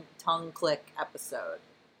tongue click episode.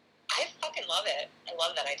 I fucking love it. I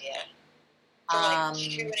love that idea. For like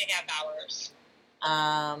 2.5 hours.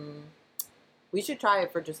 We should try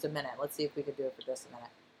it for just a minute. Let's see if we could do it for just a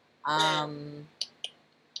minute.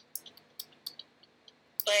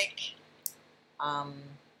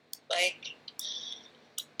 Like.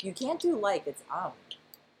 You can't do like, it's I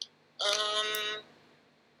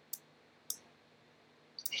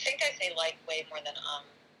think I say like way more than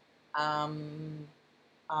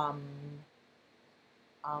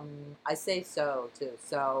I say so too.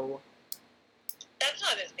 So. That's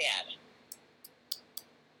not as bad.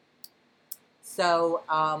 So,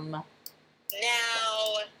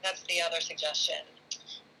 Now, that's the other suggestion.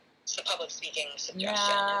 It's the public speaking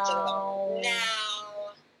suggestion. Now.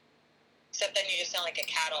 Except then you just sound like a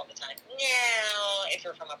cat all the time. Now, if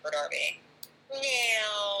you're from Upper Darby.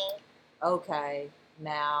 Now. Okay,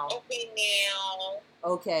 now. Okay, now.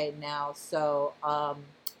 Okay, now. So,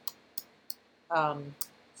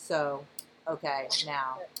 okay,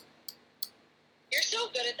 now. You're so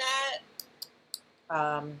good at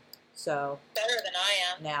that. So. Better than I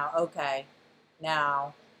am. Now, okay.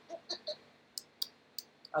 Now.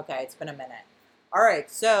 Okay, it's been a minute. All right,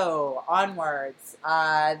 so onwards.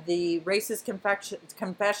 The racist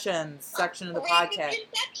confessions section of the podcast.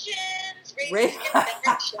 Racist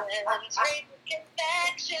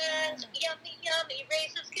confections. Yummy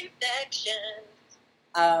racist confections.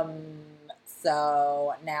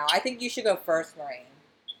 So now I think you should go first, Maureen.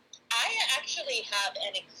 I actually have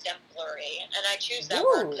an exemplary, and I choose that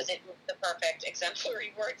word because it's the perfect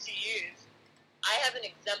exemplary word to use. I have an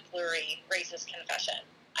exemplary racist confession.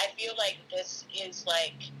 I feel like this is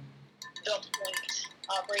like the point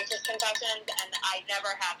of racist confessions, and I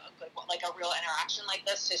never have a good one, like a real interaction like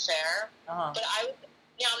this to share. Uh-huh. But I'm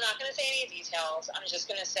not going to say any details. I'm just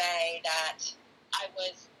going to say that I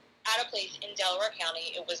was at a place in Delaware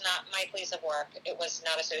County. It was not my place of work. It was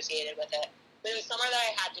not associated with it. But it was somewhere that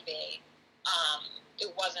I had to be.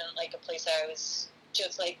 It wasn't like a place I was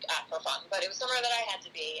just like at for fun, but it was somewhere that I had to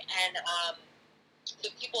be. And the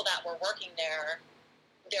people that were working there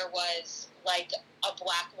was like a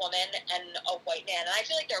black woman and a white man, and I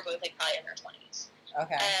feel like they were both like probably in their 20s.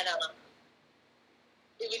 Okay. And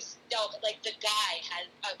it was like the guy had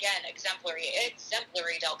again exemplary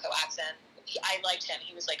Delco accent. I liked him.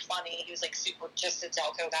 He was like funny. He was like super just a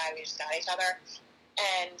Delco guy. We just got each other.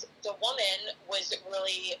 And the woman was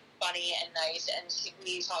really funny and nice, and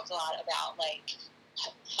we talked a lot about, like,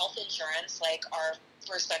 health insurance, like, our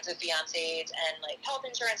respective fiancés, and, like, health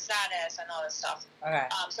insurance status and all this stuff. Okay.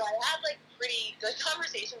 So I had, like, pretty good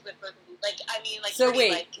conversations with both of them. Like, I mean, like, So pretty,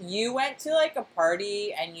 wait, like, you went to like a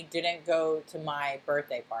party and you didn't go to my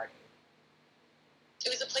birthday party? it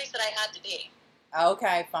was a place that I had to be.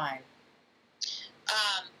 Okay, fine.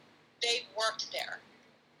 They worked there.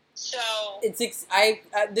 So It's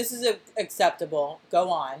this is acceptable. Go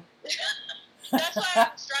on. that's why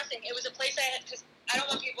I'm stressing. It was a place I had, because I don't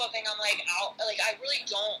want people to think I'm like out. Like, I really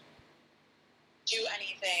don't do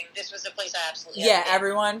anything. This was a place I absolutely Yeah, had to be.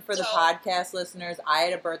 everyone, for the So- podcast listeners, I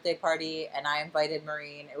had a birthday party and I invited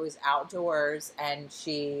Maureen. It was outdoors and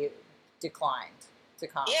she declined to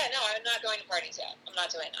come. Yeah, no, I'm not going to parties yet. I'm not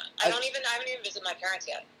doing that. I haven't even visited my parents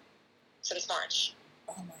yet since March.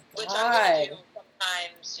 Oh my Which god. I'm going to do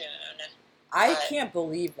sometime soon. I but- can't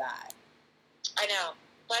believe that. I know.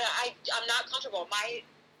 But I'm not comfortable. I'm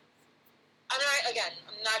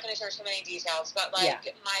not going to share too many details, but,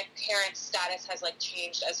 like, my parents' status has, like,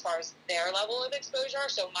 changed as far as their level of exposure.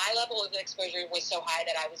 So my level of exposure was so high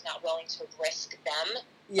that I was not willing to risk them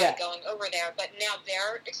by going over there. But now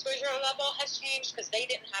their exposure level has changed because they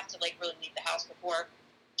didn't have to, like, really leave the house before.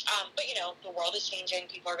 But, you know, the world is changing.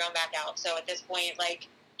 People are going back out. So at this point, like,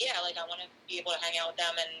 yeah, like, I want to be able to hang out with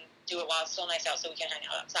them and do it while it's still nice out so we can hang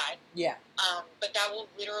out outside. Yeah. But that will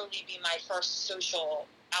literally be my first social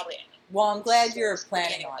outing. Well, I'm glad you're Since the planning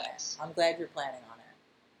beginning on of it. this. I'm glad you're planning on it.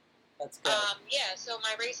 That's good. Yeah, so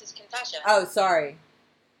my racist confession. Oh, sorry.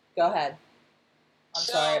 Go ahead. I'm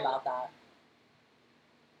So- sorry about that.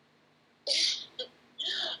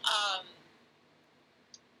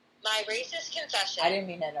 My racist confession. I didn't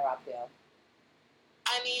mean to interrupt you.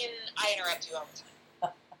 I mean, I interrupt you all the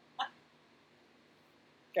time.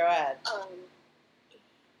 Go ahead.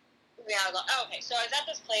 Okay, so I was at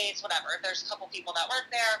this place, whatever. There's a couple people that work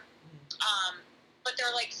there. But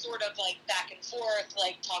they're, like, sort of, like, back and forth,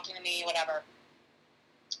 like, talking to me, whatever.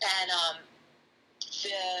 And,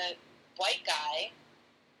 the white guy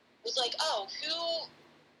was like, oh, who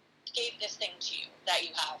gave this thing to you that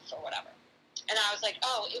you have or whatever? And I was like,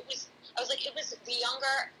 it was the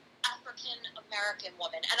younger African-American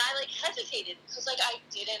woman. And I, like, hesitated because, like, I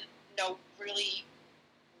didn't know really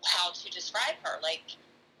how to describe her, like,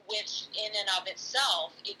 which in and of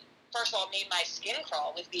itself, first of all, made my skin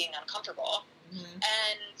crawl with being uncomfortable. Mm-hmm.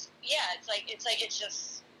 And yeah, it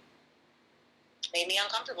just made me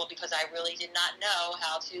uncomfortable because I really did not know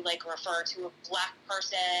how to, like, refer to a black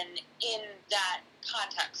person in that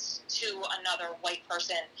context to another white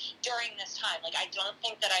person during this time. Like, I don't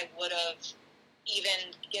think that I would have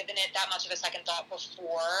even given it that much of a second thought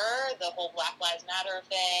before the whole Black Lives Matter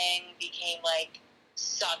thing became, like,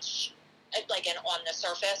 such, like, an on the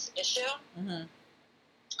surface issue. Mm-hmm.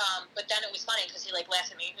 But then it was funny because he, like, laughed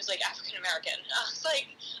at me. He was like, African American. I was like,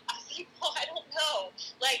 well, I don't know.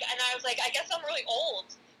 Like, and I was like, I guess I'm really old.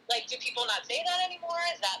 Like, do people not say that anymore?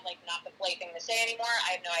 Is that, like, not the polite thing to say anymore?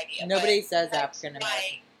 I have no idea. Nobody But says that's African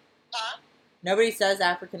American. Huh? Nobody says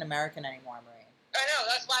African American anymore, Maureen. I know,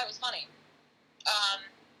 that's why it was funny.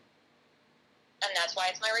 And that's why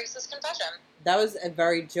it's my racist confession. That was a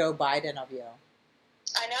very Joe Biden of you.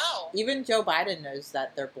 I know. Even Joe Biden knows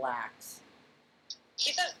that they're blacks.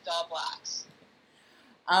 He says the blacks.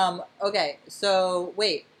 Okay, so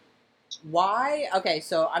wait. Why? Okay,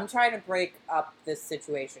 so I'm trying to break up this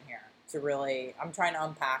situation here I'm trying to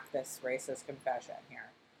unpack this racist confession here.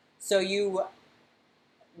 So you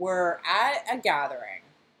were at a gathering.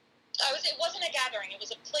 It wasn't a gathering. It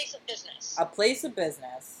was a place of business. A place of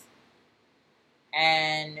business.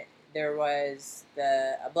 And there was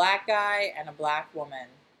a black guy and a black woman.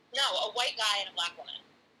 No, a white guy and a black woman.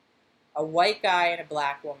 A white guy and a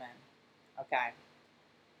black woman. Okay.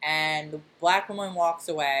 And the black woman walks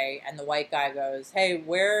away, and the white guy goes, hey,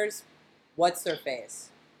 what's their face?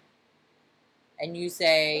 And you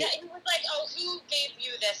say... Yeah, he was like, oh, who gave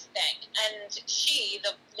you this thing? And she,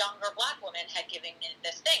 the younger black woman, had given me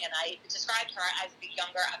this thing, and I described her as the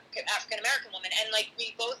younger African-American woman, and, like,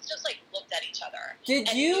 we both just, like, looked at each other. Did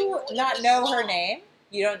And you it not was know her wrong. name?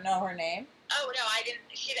 You don't know her name? Oh, no, I didn't.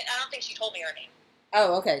 I don't think she told me her name.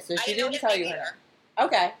 Oh, okay, so I she know didn't his tell name you her either. name.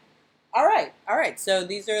 Okay. All right. So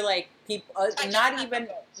these are, like, people, I just not met even them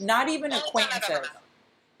both. not even Only time I've ever acquaintances. met them.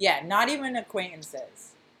 Yeah, not even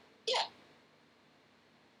acquaintances. Yeah.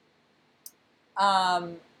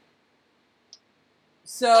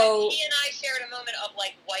 So, But he and I shared a moment of,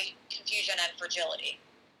 like, white confusion and fragility.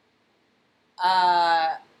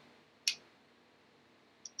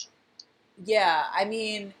 yeah, I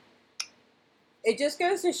mean, It just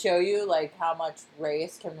goes to show you, like, how much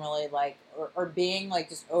race can really, like, or being, like,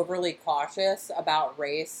 just overly cautious about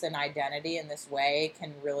race and identity in this way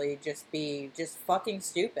can really just be just fucking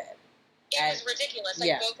stupid. It was ridiculous. Like,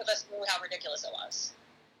 yeah. both of us knew how ridiculous it was.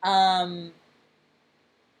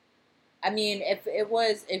 I mean,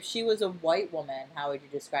 if she was a white woman, how would you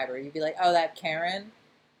describe her? You'd be like, oh, that Karen?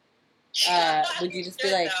 Would you just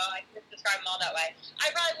be like... No, I couldn't describe them all that way. I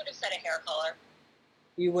probably would have said a hair color.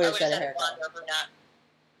 You would have said a hair blonde color. or brunette.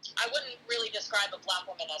 I wouldn't really describe a black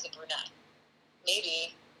woman as a brunette.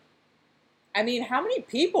 Maybe. I mean, how many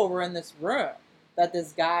people were in this room that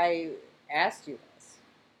this guy asked you this?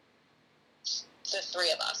 The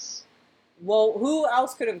three of us. Well, who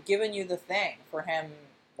else could have given you the thing for him?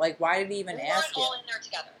 Like, why did he even ask you? We weren't all in there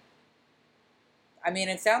together. I mean,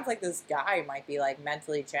 it sounds like this guy might be, like,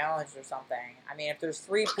 mentally challenged or something. I mean, if there's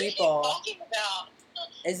three What people... What are you talking about?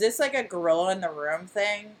 Is this like a gorilla in the room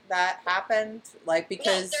thing that happened? Like,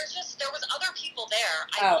 because... No, there was other people there.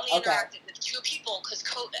 I only interacted with two people because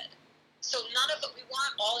COVID. So none of it, we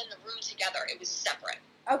weren't all in the room together. It was separate.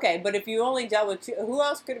 Okay, but if you only dealt with two, who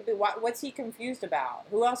else could it be? What's he confused about?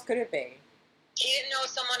 Who else could it be? He didn't know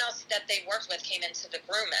someone else that they worked with came into the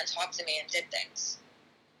room and talked to me and did things.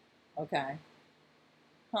 Okay.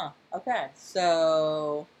 Huh. Okay.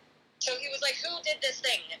 So he was like, who did this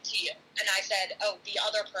thing to you? And I said, oh, the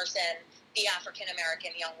other person, the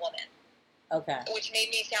African-American young woman. Okay. Which made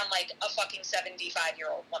me sound like a fucking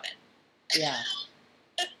 75-year-old woman. Yeah.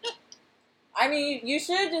 I mean, you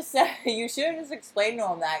should have just said, you should have just explained to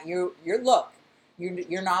him that you're not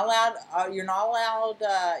allowed,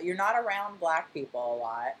 you're not around black people a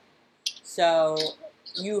lot. So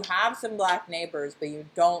you have some black neighbors, but you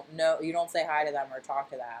don't say hi to them or talk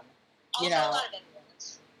to them. Also, a lot of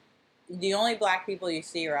Indians. The only black people you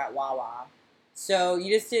see are at Wawa. So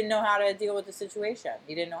you just didn't know how to deal with the situation.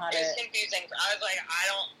 You didn't know how to... It was confusing. I was like,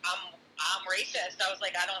 I'm racist. I was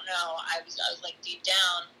like, I don't know. I was like, deep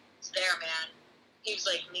down, it's there, man. He was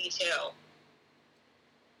like, me too.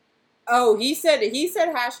 Oh, he said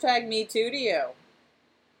hashtag me too to you.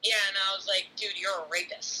 Yeah, and I was like, dude, you're a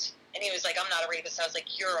rapist. And he was like, I'm not a rapist. I was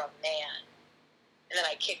like, you're a man. And then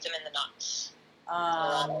I kicked him in the nuts.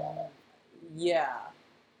 Yeah.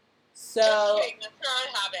 So... Just kidding. That's not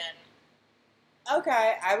what happened.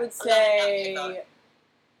 Okay, I would say...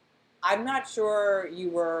 I'm not sure you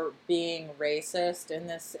were being racist in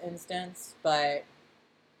this instance, but...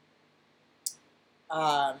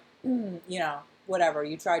 you know, whatever.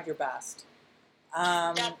 You tried your best.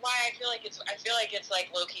 That's why I feel like it's like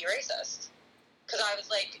low key racist. Because I was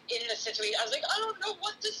like in the situation, I was like, I don't know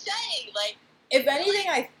what to say. Like, if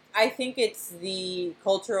anything, I think it's the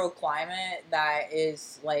cultural climate that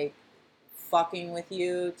is like fucking with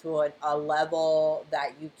you to a level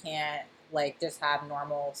that you can't like just have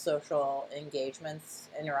normal social engagements,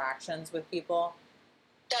 interactions with people.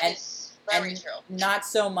 That is very true. Not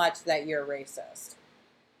so much that you're racist.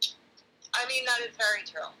 I mean, that is very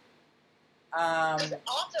true. Because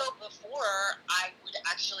also before, I would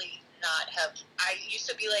actually not have... I used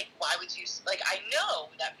to be like, why would you... Like, I know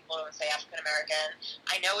that people don't say African American.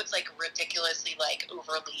 I know it's, like, ridiculously, like,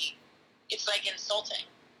 overly... It's, like, insulting.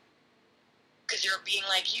 Because you're being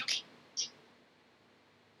like, you can...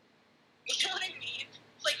 You know what I mean?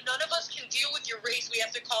 It's like, none of us can deal with your race. We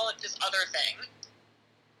have to call it this other thing.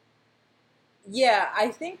 Yeah, I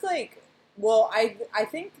think, like... Well, I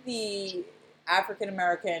think the African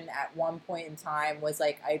American at one point in time was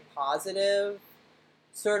like a positive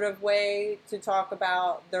sort of way to talk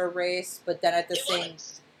about their race, but then at the same,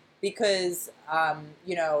 because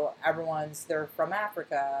you know, they're from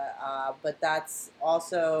Africa, but that's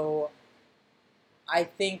also, I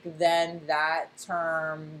think then that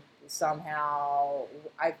term somehow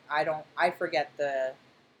I forget the.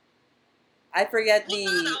 Not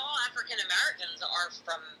all African Americans are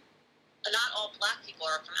from. Not all black people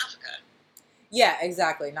are from Africa. Yeah,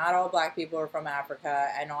 exactly. Not all black people are from Africa,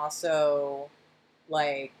 and also,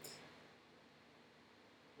 like,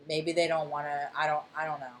 maybe they don't want to. I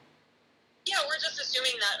don't know. Yeah, we're just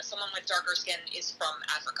assuming that someone with darker skin is from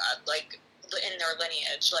Africa, like in their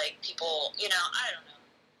lineage. Like people, you know, I don't know.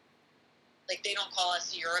 Like they don't call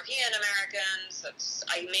us European Americans. That's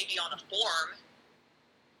maybe on a form.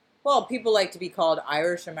 Well, people like to be called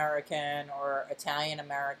Irish American or Italian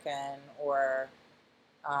American or,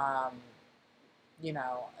 you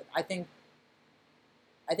know, I think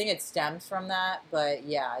it stems from that, but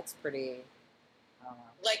yeah, it's pretty, I don't know.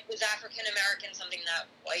 Like, was African American something that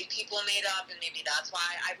white people made up and maybe that's why?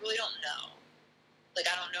 I really don't know. Like,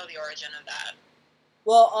 I don't know the origin of that.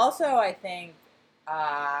 Well, also, I think,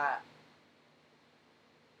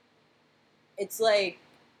 it's like,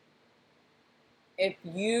 if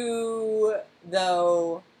you,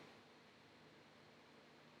 though,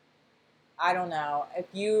 I don't know, if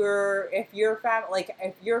your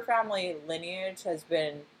family lineage has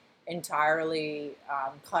been entirely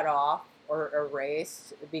cut off or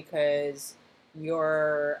erased because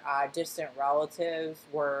your distant relatives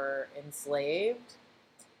were enslaved,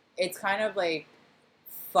 it's kind of like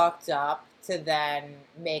fucked up to then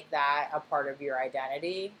make that a part of your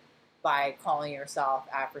identity by calling yourself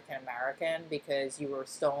African American because you were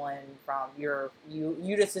stolen from you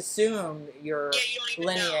just assumed your Yeah, you don't even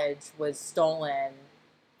know. lineage was stolen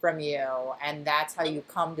from you, and that's how you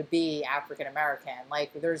come to be African American.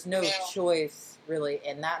 Like there's no Yeah. choice really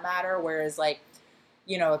in that matter. Whereas like,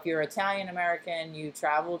 you know, if you're Italian American, you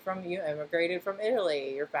immigrated from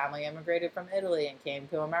Italy, your family immigrated from Italy and came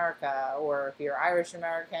to America. Or if you're Irish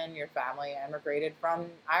American, your family immigrated from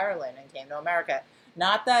Ireland and came to America.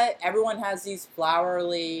 Not that everyone has these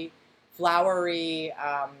flowery,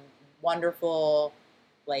 wonderful,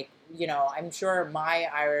 like, you know, I'm sure my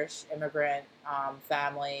Irish immigrant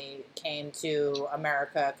family came to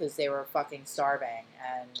America because they were fucking starving.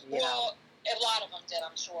 And, you know. A lot of them did,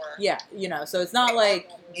 I'm sure. Yeah, you know, so it's not like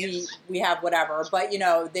we have whatever, but you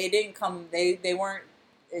know, they didn't come, they weren't,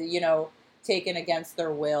 you know, taken against their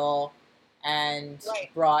will and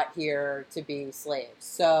brought here to be slaves.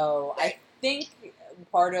 So I think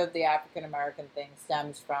part of the African American thing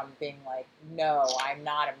stems from being like, no, I'm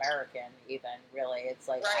not American even, really. It's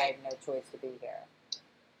like I have no choice to be here.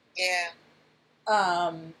 Yeah.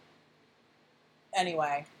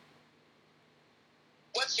 Anyway.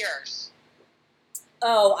 What's yours?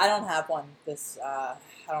 Oh, I don't have one. I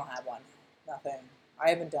don't have one. Nothing. I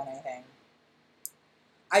haven't done anything.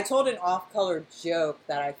 I told an off-color joke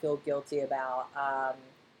that I feel guilty about.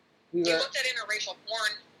 You looked at interracial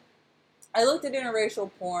porn. I looked at interracial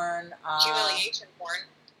porn. Humiliation porn.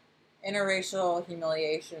 Interracial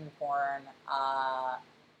humiliation porn.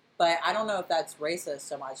 But I don't know if that's racist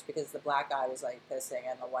so much because the black guy was like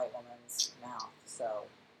pissing in the white woman's mouth. So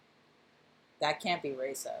that can't be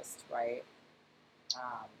racist, right?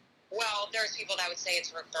 Well, there's people that would say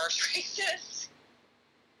it's reverse racist.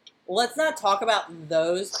 Let's not talk about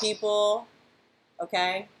those people,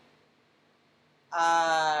 okay?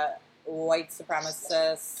 White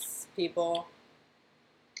supremacist people.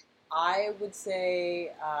 I would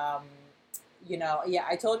say, you know, yeah,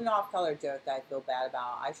 I told an off-color joke that I feel bad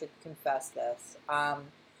about. I should confess this.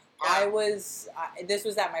 This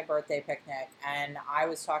was at my birthday picnic, and I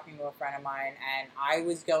was talking to a friend of mine, and I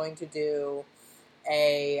was going to do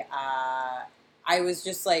I was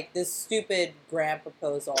just like, this stupid grant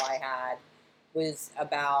proposal I had was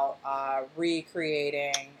about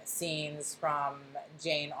recreating scenes from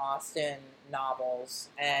Jane Austen novels,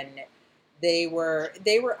 and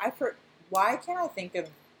why can't I think of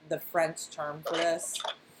the French term for this?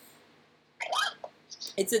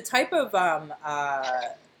 It's a type of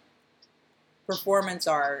performance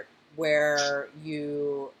art where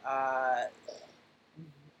you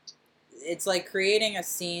it's like creating a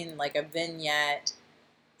scene, like a vignette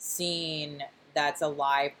scene that's a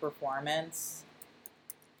live performance.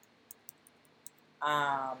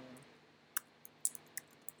 Let's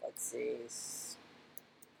see,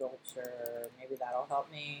 sculpture. Maybe that'll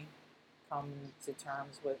help me come to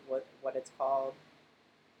terms with what it's called.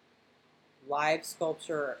 Live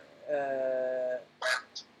sculpture.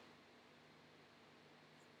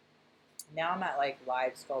 Now I'm at like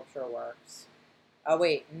Live Sculpture Works. Oh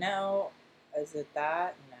wait, no. Is it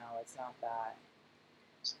that? No, it's not that.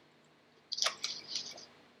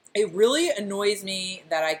 It really annoys me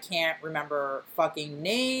that I can't remember fucking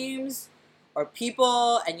names or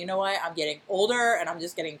people, and you know what? I'm getting older and I'm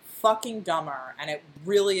just getting fucking dumber, and it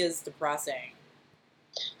really is depressing.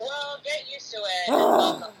 Well, get used to it.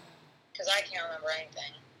 Because I can't remember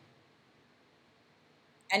anything.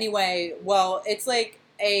 Anyway, well, it's like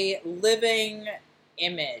a living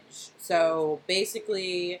image. So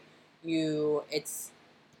basically, it's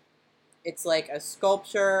like a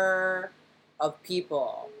sculpture of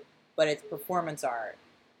people, but it's performance art.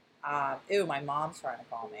 Ew, my mom's trying to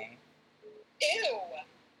call me. Ew.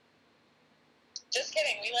 Just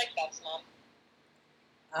kidding. We like Beth's mom.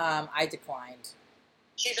 I declined.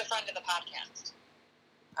 She's a friend of the podcast.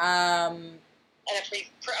 And a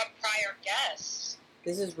prior guest.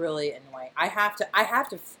 This is really annoying. I have to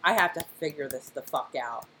figure this the fuck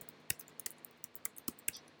out.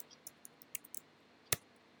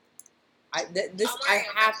 I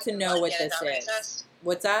have to know what this is. Racist?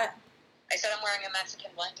 What's that? I said I'm wearing a Mexican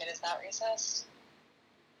blanket. Is that racist?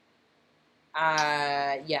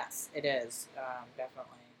 Yes, it is.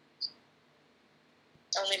 Definitely.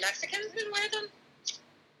 Only Mexicans can wear them?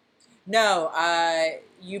 No,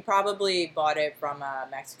 you probably bought it from a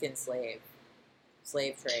Mexican slave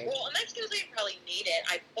trade. Well, a Mexican slave probably made it.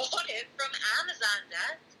 I bought it from Amazon,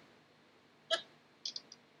 Dad.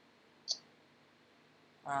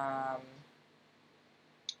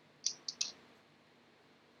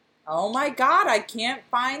 Oh my god, I can't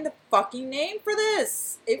find the fucking name for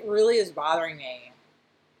this. It really is bothering me.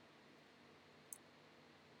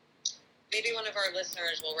 Maybe one of our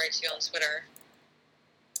listeners will write to you on Twitter.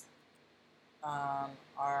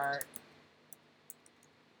 Art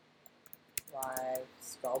live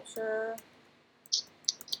sculpture.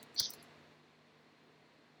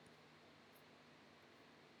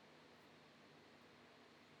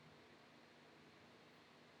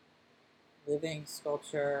 Living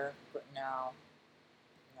sculpture, but no.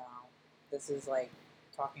 This is like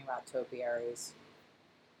talking about topiaries.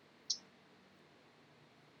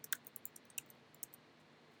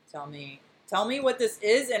 Tell me what this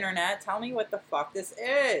is, internet. Tell me what the fuck this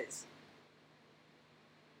is.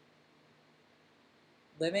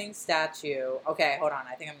 Living statue. Okay, hold on.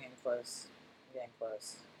 I think I'm getting close.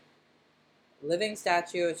 Living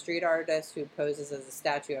statue, a street artist who poses as a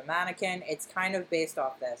statue, a mannequin. It's kind of based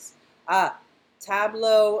off this.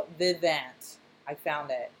 Tableau vivant. I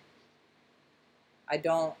found it.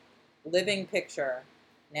 Living picture.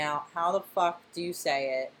 Now, how the fuck do you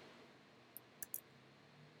say it?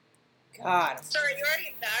 God. Sorry, you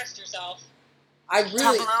already embarrassed yourself. I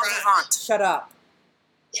really... Tableau vivant. Shut up.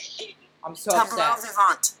 I'm so upset. Tableau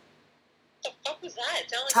vivant. What the fuck was that?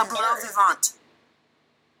 It sounded like Tableau vivant.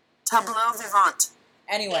 Tableau vivant.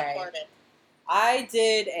 Anyway, I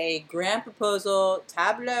did a grant proposal,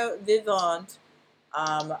 tableau vivant,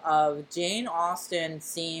 of Jane Austen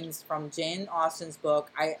scenes from Jane Austen's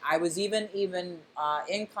book. I was even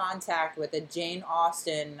in contact with a Jane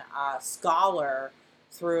Austen scholar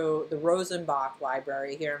through the Rosenbach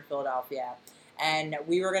Library here in Philadelphia. And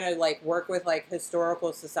we were gonna like work with like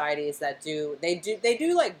historical societies that do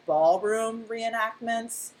like ballroom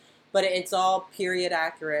reenactments, but it's all period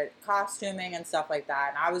accurate costuming and stuff like that.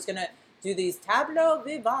 And I was gonna do these tableaux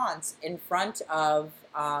vivants in front of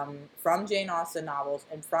from Jane Austen novels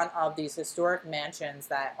in front of these historic mansions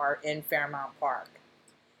that are in Fairmount Park.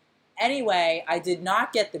 Anyway, I did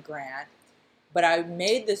not get the grant, but I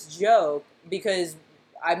made this joke because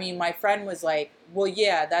I mean, my friend was like, well,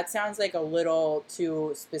 yeah, that sounds like a little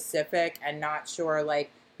too specific and not sure,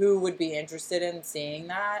 like, who would be interested in seeing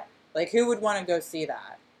that? Like, who would want to go see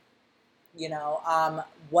that? You know,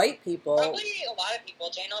 white people. Probably a lot of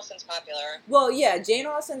people. Jane Austen's popular. Well, yeah, Jane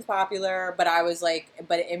Austen's popular, but I was like,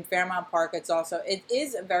 but in Fairmount Park, it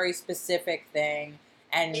is a very specific thing.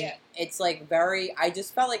 And it's like I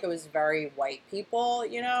just felt like it was very white people,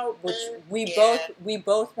 you know, which we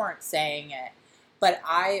both weren't saying it.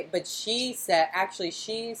 But she said,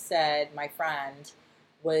 my friend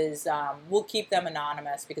was, we'll keep them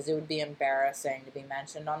anonymous because it would be embarrassing to be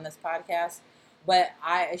mentioned on this podcast. But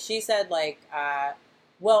she said like,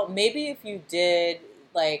 well, maybe if you did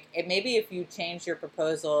like, maybe if you changed your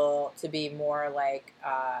proposal to be more like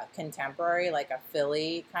contemporary, like a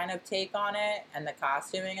Philly kind of take on it and the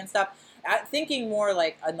costuming and stuff. Thinking more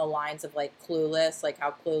like on the lines of like Clueless, like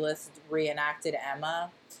how Clueless reenacted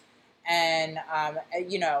Emma. And,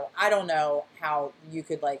 you know, I don't know how you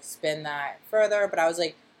could, like, spin that further, but I was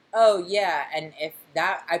like, oh, yeah, and if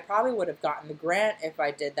that, I probably would have gotten the grant if I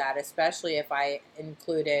did that, especially if I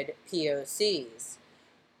included POCs,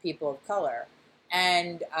 people of color.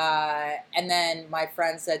 And then my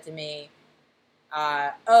friend said to me,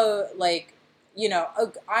 oh, like, you know,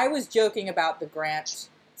 I was joking about the grant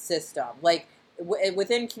system. Like,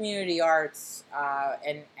 within community arts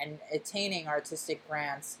and attaining artistic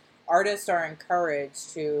grants, artists are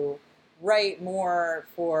encouraged to write more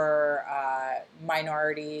for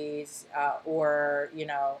minorities or, you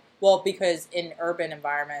know, well, because in urban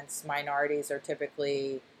environments, the minority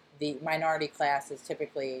class is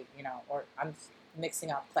typically, you know, or I'm mixing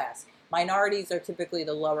up class. Minorities are typically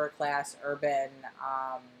the lower class urban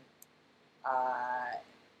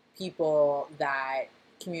people that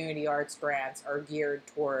community arts grants are geared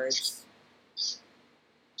towards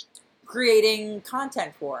creating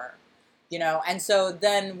content for. You know, and so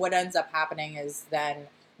then what ends up happening is then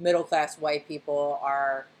middle-class white people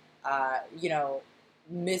are, you know,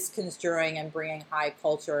 misconstruing and bringing high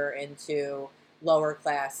culture into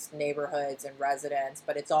lower-class neighborhoods and residents,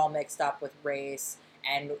 but it's all mixed up with race,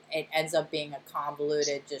 and it ends up being a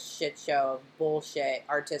convoluted just shit show of bullshit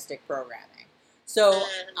artistic programming. So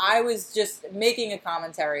I was just making a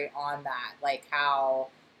commentary on that, like how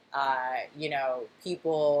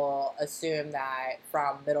People assume that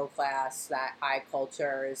from middle class that high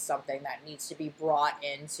culture is something that needs to be brought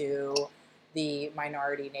into the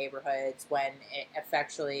minority neighborhoods when it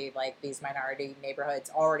effectually, like, these minority neighborhoods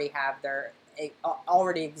already have their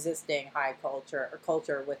already existing high culture or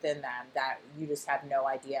culture within them that you just have no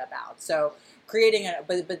idea about. So creating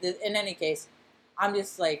in any case, I'm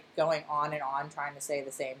just like going on and on trying to say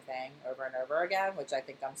the same thing over and over again, which I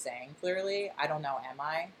think I'm saying clearly. I don't know, am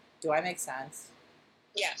I? Do I make sense?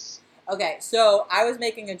 Yes. Okay, so I was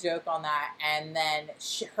making a joke on that, and then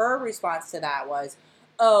her response to that was,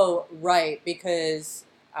 "Oh, right, because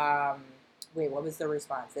wait, what was the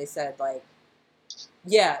response? They said like,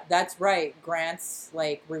 yeah, that's right. Grants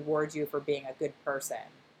like reward you for being a good person.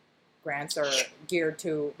 Grants are geared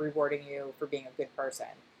to rewarding you for being a good person."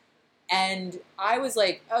 And I was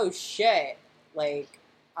like, "Oh shit!" Like,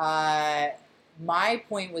 my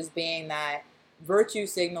point was being that virtue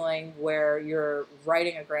signaling, where you're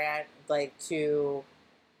writing a grant like to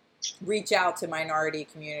reach out to minority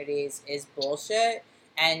communities, is bullshit.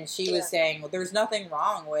 And she was saying, well, there's nothing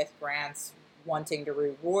wrong with grants wanting to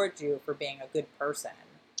reward you for being a good person,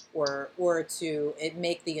 or to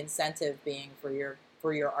make the incentive being for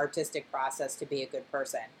your artistic process to be a good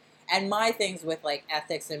person. And my things with like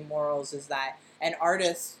ethics and morals is that an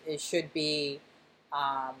artist should be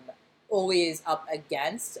always up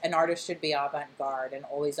against, an artist should be avant-garde and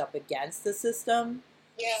always up against the system.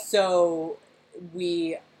 Yeah. So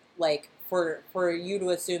we, like, for you to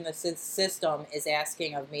assume the system is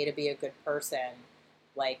asking of me to be a good person,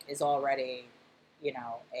 like, is already,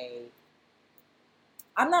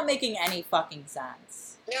 I'm not making any fucking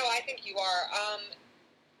sense. No, I think you are.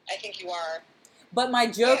 I think you are. But my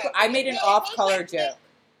joke, Yeah, I made an off-color joke.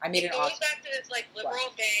 It goes back to this, like,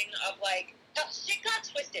 liberal thing of, like, shit got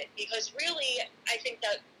twisted. Because really, I think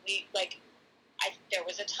that there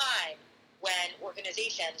was a time when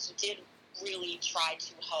organizations did really try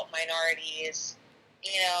to help minorities.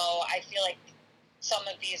 I feel like some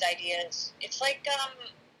of these ideas, it's like,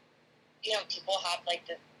 people have, like,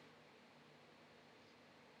 the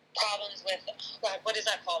problems with, what is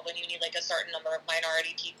that called when you need like a certain number of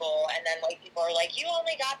minority people, and then like people are like, you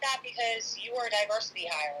only got that because you were a diversity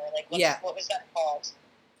hire, like what was that called?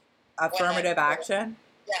 Affirmative action?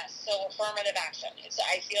 Yes, so affirmative action.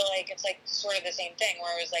 I feel like it's like sort of the same thing,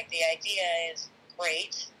 where it was like the idea is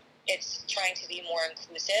great, it's trying to be more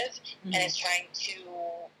inclusive, and it's trying to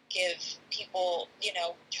give people,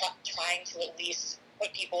 trying to at least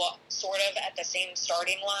put people sort of at the same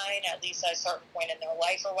starting line, at least at a certain point in their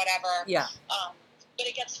life or whatever. Yeah. But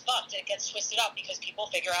it gets fucked. It gets twisted up because people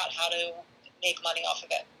figure out how to make money off of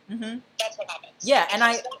it. Mm-hmm. That's what happens. Yeah, and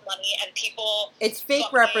money, and people. It's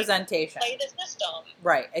fake representation. Play the system.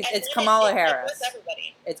 Right. It's Kamala Harris. It's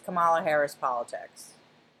everybody. It's Kamala Harris politics.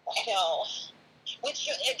 I know. Which,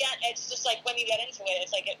 again, it's just like when you get into it,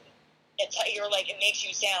 it's like you're like, it makes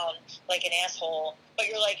you sound like an asshole, but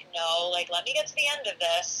you're like, no, like, let me get to the end of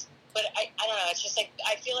this. But I don't know, it's just like,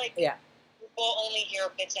 I feel like people only hear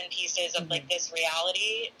bits and pieces of like this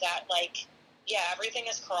reality that, like, yeah, everything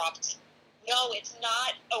is corrupt. No, it's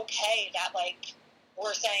not okay that, like,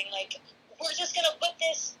 we're saying, like, we're just gonna put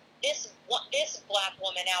this black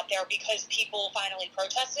woman out there because people finally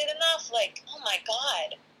protested enough. Like, oh my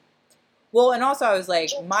god. Well, and also I was like,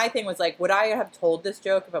 my thing was like, would I have told this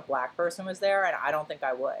joke if a black person was there? And I don't think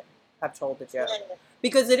I would have told the joke.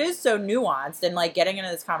 Because it is so nuanced, and like getting into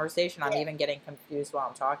this conversation, I'm even getting confused while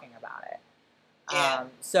I'm talking about it. Yeah.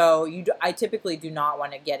 So I typically do not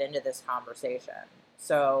want to get into this conversation.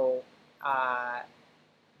 So,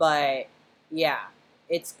 but yeah,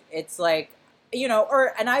 it's like,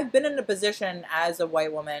 and I've been in a position as a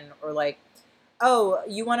white woman, or like, oh,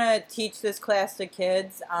 you want to teach this class to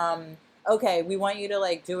kids? Okay, we want you to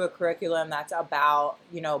like do a curriculum that's about,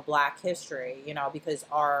 Black history, because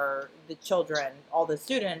the children, all the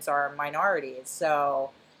students are minorities.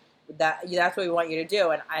 So that's what we want you to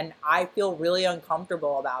do. And I feel really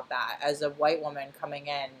uncomfortable about that as a white woman coming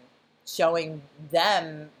in, showing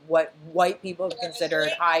them what white people have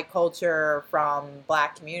considered high culture from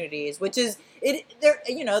Black communities, which is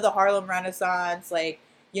the Harlem Renaissance, like,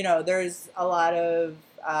 there's a lot of,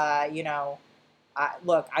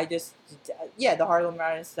 the Harlem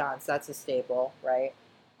Renaissance, that's a staple, right?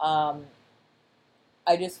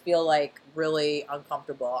 I just feel like really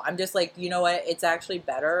uncomfortable. I'm just like, you know what? It's actually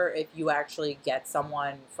better if you actually get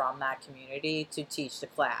someone from that community to teach the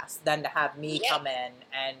class than to have me come in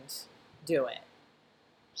and do it.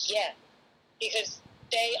 Yeah, because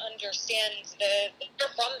they understand they're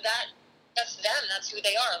from that. That's them. That's who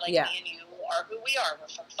they are. Like me and you are who we are. We're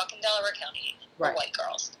from fucking Delaware County. We're white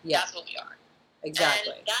girls. Yeah. That's what we are.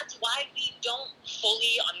 Exactly. And that's why we don't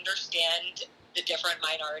fully understand the different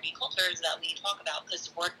minority cultures that we talk about, because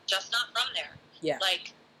we're just not from there. Yeah.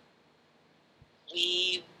 Like,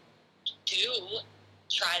 we do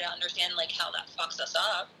try to understand, like, how that fucks us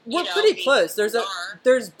up. We're pretty close.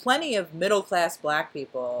 There's plenty of middle class black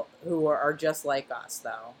people who are just like us,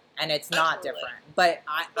 though, and it's not Absolutely. different. But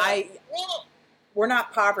we're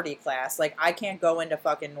not poverty class. Like, I can't go into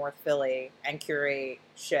fucking North Philly and curate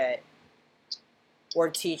shit or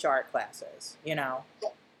teach art classes. You know.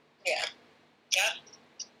 Yeah. Yeah.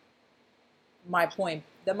 My point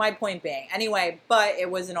being, anyway, but it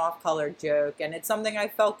was an off-color joke, and it's something I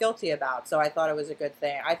felt guilty about, so I thought it was a good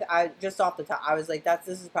thing. I just off the top, I was like,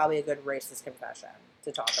 this is probably a good racist confession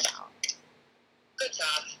to talk about. Good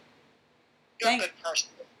job. You're a good person.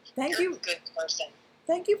 Thank You're you. a good person.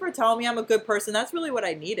 Thank you for telling me I'm a good person. That's really what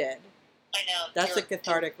I needed. I know. That's the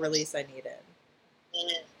cathartic release I needed.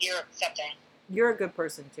 You're accepting. You're a good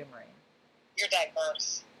person too, Maureen. You're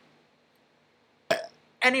diverse.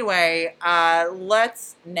 Anyway,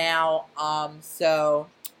 let's now, so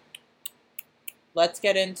let's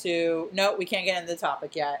get into, no, we can't get into the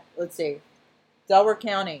topic yet. Let's see. Delaware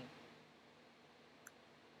County.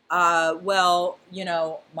 Well, you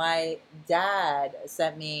know, my dad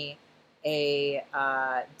sent me a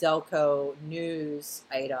Delco news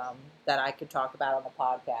item that I could talk about on the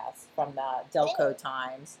podcast from the Delco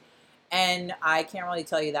Times. And I can't really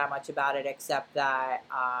tell you that much about it, except that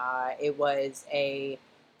it was a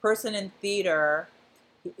person in theater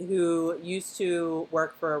who used to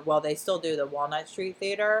work for, well, they still do, the Walnut Street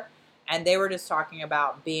Theater. And they were just talking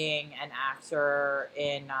about being an actor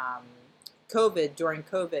in COVID, during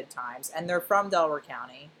COVID times. And they're from Delaware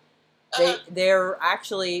County. They're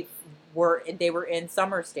actually they were in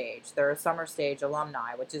Summer Stage. They're a Summer Stage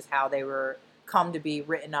alumni, which is how they were come to be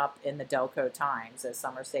written up in the Delco Times as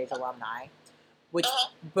Summer Stage alumni, which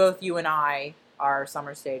both you and I are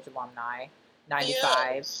Summer Stage alumni.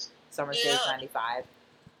 95, Summer Stage 95.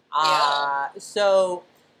 So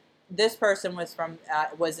this person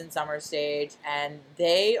was in Summer Stage, and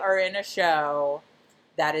they are in a show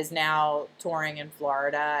that is now touring in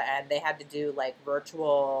Florida, and they had to do like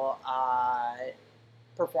virtual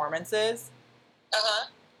performances,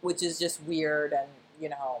 which is just weird and, you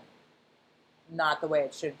know, not the way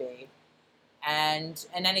it should be. And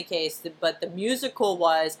in any case, but the musical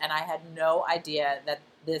was, and I had no idea that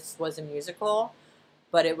this was a musical,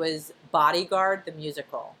 but it was Bodyguard the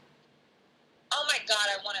musical. Oh my god,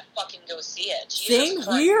 I want to fucking go see it. Same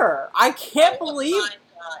here. I can't believe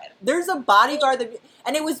there's a Bodyguard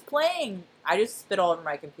and it was playing. I just spit all over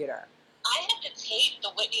my computer. I had to tape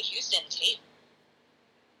the Whitney Houston tape.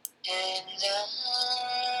 And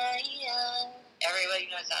everybody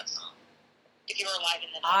knows that song. If you were alive in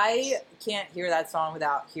the 90s. I can't hear that song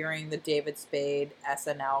without hearing the David Spade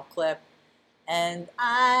SNL clip. And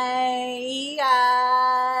I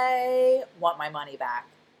want my money back.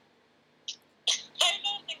 I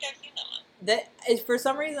don't think I've seen that one. For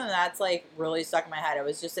some reason, that's like really stuck in my head. It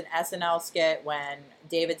was just an SNL skit when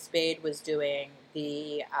David Spade was doing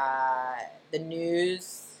the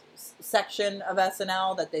news section of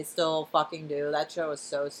SNL that they still fucking do. That show is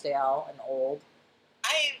so stale and old.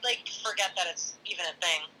 I like forget that it's even a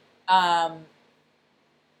thing.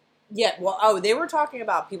 Yeah. Well, they were talking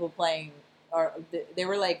about people playing, or they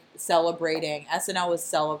were like celebrating. SNL was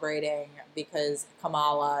celebrating because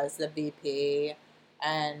Kamala is the VP.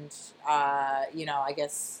 And, you know, I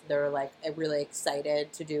guess they're, like, really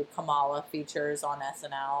excited to do Kamala features on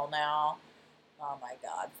SNL now. Oh, my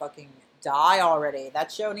God. Fucking die already.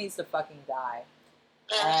 That show needs to fucking die.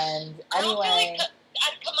 And anyway...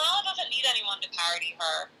 Kamala doesn't need anyone to parody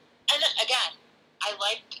her. And, again, I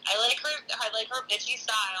like her bitchy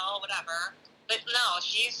style, whatever. But, no,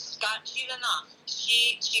 she's enough.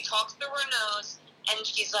 She talks through her nose, and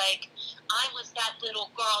she's like, I was that little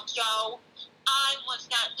girl, Joe. I was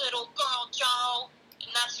that little girl, Joe.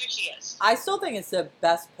 And that's who she is. I still think it's the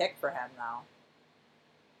best pick for him, though.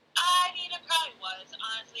 I mean, it probably was.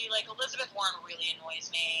 Honestly, like, Elizabeth Warren really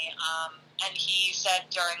annoys me. And he said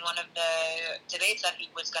during one of the debates that he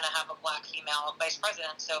was going to have a black female vice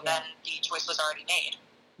president, so then the choice was already made.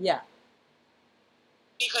 Yeah.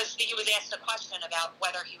 Because he was asked a question about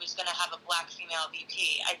whether he was going to have a black female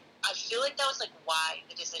VP. I feel like that was, like, why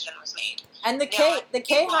the decision was made. And the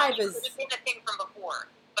K-Hive is... It could have been a thing from before.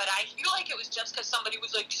 But I feel like it was just because somebody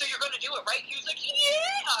was like, so you're going to do it, right? He was like,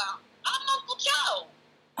 yeah, I'm Uncle Joe.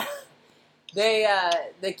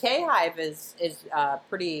 The K-Hive is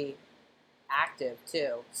pretty active,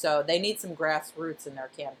 too. So they need some grassroots in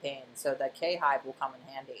their campaign. So the K-Hive will come in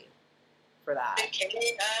handy for that. The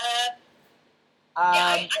K-Hive.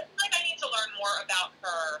 I feel like I need to learn more about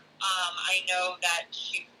her. I know that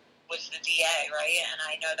she was the DA, right? And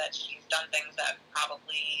I know that she's done things that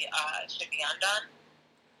probably should be undone.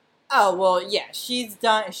 Oh well, yeah, she's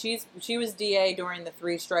done. She was DA during the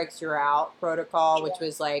 3 strikes you're out protocol, which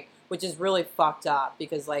was like, which is really fucked up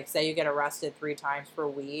because, like, say you get arrested 3 times for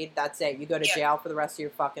weed, that's it. You go to jail for the rest of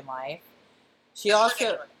your fucking life. She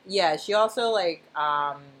also, yeah, she also like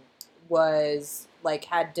was like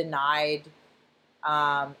had denied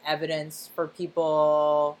evidence for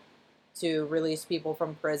people to release people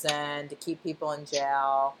from prison, to keep people in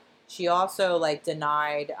jail. She also like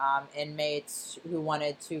denied inmates who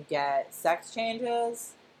wanted to get sex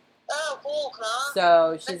changes. Oh, cool, huh?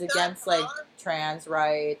 So she's against like trans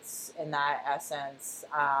rights in that essence.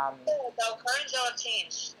 So her and Joe have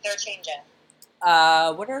changed. They're changing.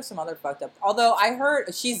 What are some other fucked up? Although I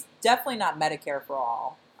heard she's definitely not Medicare for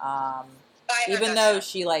all. Even though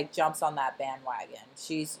she like jumps on that bandwagon,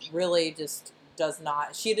 she's really just does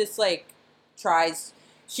not. She just like tries.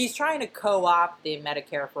 She's trying to co-opt the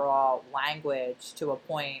Medicare for all language to a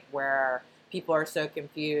point where people are so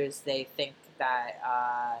confused they think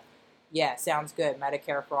that yeah, sounds good.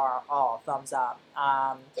 Medicare for all, thumbs up.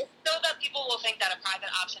 So that people will think that a private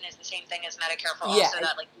option is the same thing as Medicare for all, so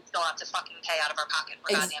that like we still have to fucking pay out of our pocket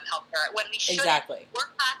for goddamn healthcare when we shouldn't. Exactly. We're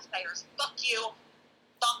taxpayers. Fuck you.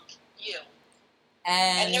 Fuck you.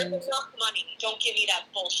 And there's enough money. Don't give me that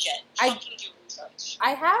bullshit. Fucking do research.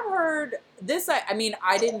 I have heard this. I mean,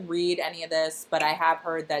 I didn't read any of this, but I have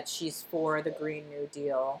heard that she's for the Green New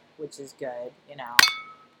Deal, which is good. You know.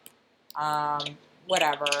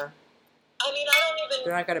 Whatever. I mean, I don't even.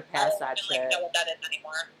 They're not gonna pass that shit. Like, know what that is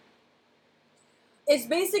anymore. It's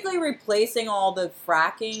basically replacing all the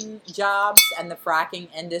fracking jobs and the fracking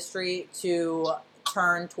industry to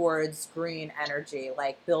turn towards green energy,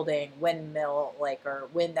 like building windmill, like, or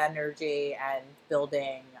wind energy, and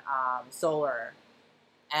building solar,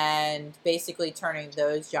 and basically turning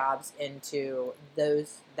those jobs into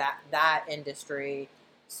that industry.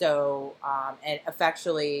 So and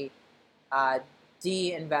effectually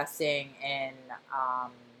de-investing in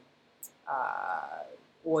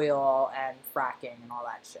oil and fracking and all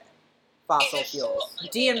that shit, fossil fuels.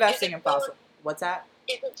 De-investing in fossil. What's that?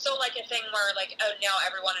 Is it still like a thing where, like, oh, now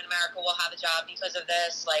everyone in America will have a job because of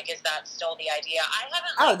this? Like, is that still the idea? I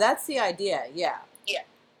haven't. Like, that's the idea. Yeah. Yeah.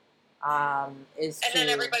 Then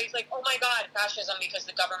everybody's like, oh my god, fascism, because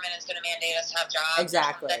the government is going to mandate us to have jobs.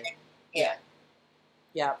 Exactly. Yeah.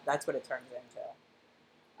 Yeah, that's what it turns into.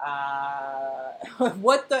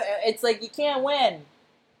 What the? It's like you can't win.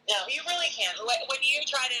 No, you really can't. When you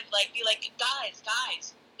try to like be like, guys,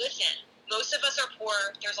 listen. Most of us are poor.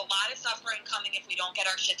 There's a lot of suffering coming if we don't get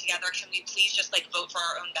our shit together. Can we please just like vote for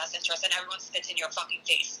our own best interest? And everyone spits in your fucking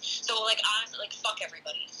face. So like honestly, like fuck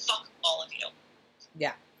everybody. Fuck all of you.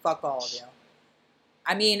 Yeah, fuck all of you.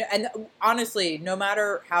 I mean, and honestly, no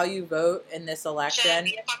matter how you vote in this election,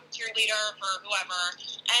 be a fucking cheerleader for whoever,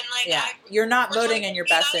 and like, yeah, you're not voting in your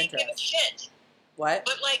best interest. Give a shit. What?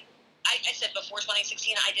 But like I said before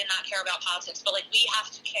 2016, I did not care about politics. But like, we have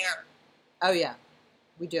to care. Oh yeah.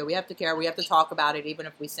 We do. We have to care. We have to talk about it, even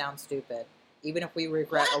if we sound stupid, even if we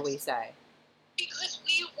regret what we say. Because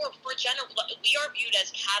we are viewed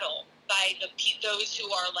as cattle by those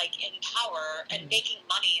who are like in power and making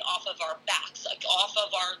money off of our backs, like off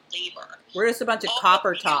of our labor. We're just a bunch of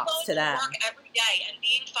copper tops to them. Work every day and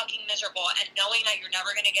being fucking miserable and knowing that you're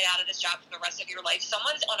never going to get out of this job for the rest of your life.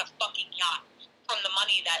 Someone's on a fucking yacht from the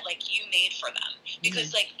money that like you made for them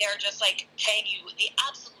because like they're just like paying you the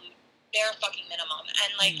absolute bare fucking minimum,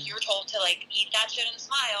 and like you're told to like eat that shit and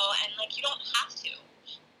smile, and like you don't have to,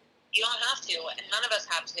 and none of us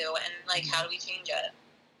have to, and like how do we change it?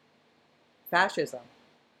 Fascism.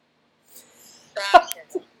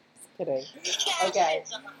 Kidding. Okay.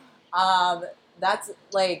 That's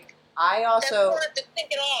like I also. To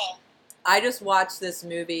think it all. I just watched this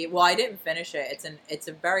movie. Well, I didn't finish it. It's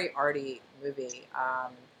a very arty movie.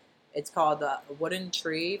 It's called The Wooden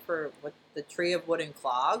Tree the Tree of Wooden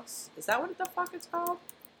Clogs. Is that what the fuck it's called?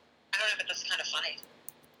 I don't know, but that's kind of funny.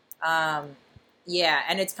 Yeah,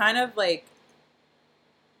 and it's kind of like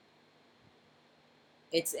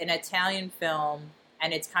it's an Italian film,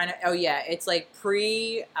 and it's kind of it's like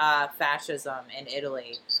pre-fascism in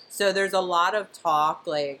Italy. So there's a lot of talk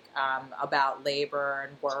like about labor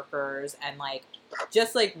and workers and like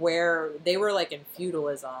just like where they were like in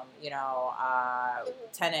feudalism,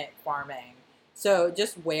 tenant farming. So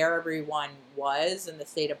just where everyone was and the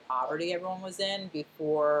state of poverty everyone was in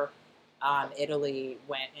before Italy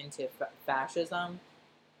went into fascism.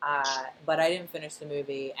 But I didn't finish the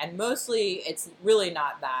movie, and mostly it's really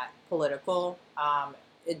not that political.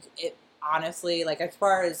 honestly, like as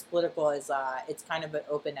far as political is, it's kind of an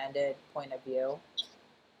open-ended point of view.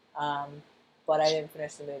 But I didn't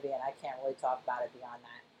finish the movie, and I can't really talk about it beyond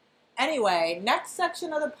that. Anyway, next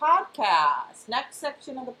section of the podcast.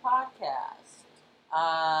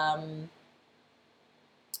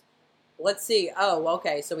 Let's see. Oh,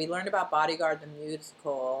 okay. So we learned about Bodyguard the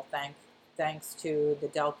musical. Thanks to the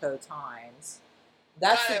Delco Times.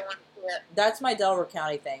 That's my Delaware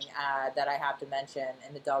County thing that I have to mention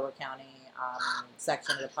in the Delaware County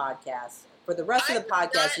section of the podcast. For the rest of the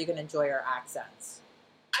podcast, you can enjoy our accents.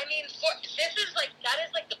 I mean, that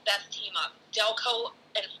is like the best team up. Delco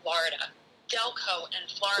and Florida.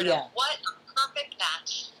 Yeah. What a perfect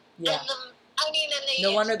match. Yeah. And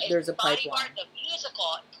No wonder there's a pipeline. Bodyguard the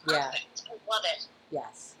musical. Perfect. Yeah. I love it.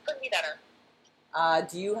 Yes. Couldn't be better.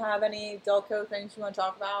 Do you have any Delco things you want to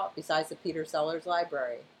talk about besides the Peter Sellers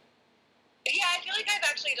Library? Yeah, I feel like I've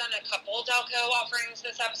actually done a couple Delco offerings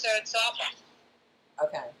this episode, so I'll pass.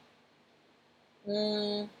 Okay.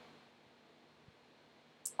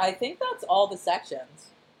 I think that's all the sections.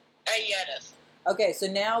 Yeah, it is. Okay, so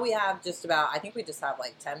now we have I think we just have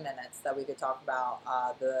like 10 minutes that we could talk about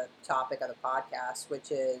the topic of the podcast, which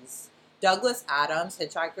is Douglas Adams'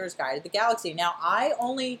 Hitchhiker's Guide to the Galaxy. Now, I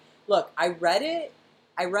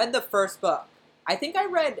read the first book. I think I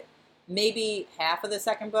read maybe half of the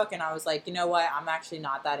second book, and I was like, you know what, I'm actually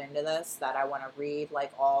not that into this, that I want to read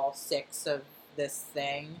like all 6 of this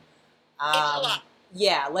thing. It's a lot.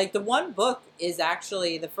 Yeah, like the one book is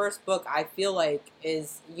actually, the first book I feel like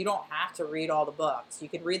is, you don't have to read all the books. You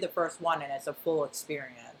can read the first one and it's a full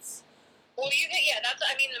experience. Well, the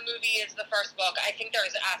movie is the first book. I think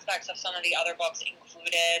there's aspects of some of the other books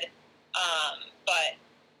included, but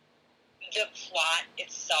the plot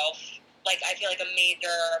itself, like, I feel like a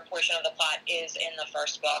major portion of the plot is in the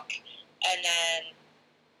first book. And then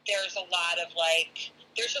there's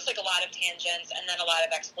there's just, like, a lot of tangents and then a lot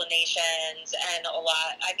of explanations and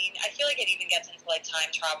I feel like it even gets into, like,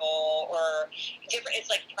 time travel or it's,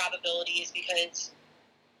 like, probabilities because,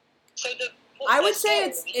 I would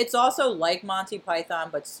say it's also like Monty Python,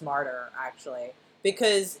 but smarter, actually,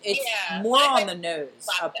 because it's more on the nose.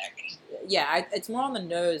 It's more on the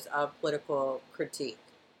nose of political critique,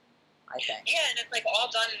 I think. Yeah, and it's, like, all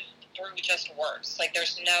done through just words. Like,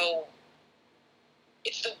 there's no...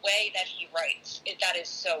 It's the way that he writes that is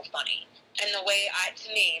so funny. And the way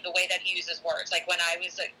that he uses words. Like, when I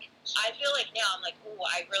was, like... I feel like now I'm like, ooh,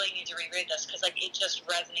 I really need to reread this because, like, it just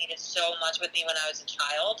resonated so much with me when I was a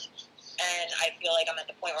child. And I feel like I'm at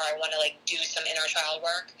the point where I want to, like, do some inner child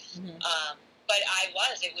work. Mm-hmm. But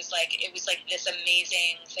it was like this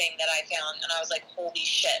amazing thing that I found. And I was like, holy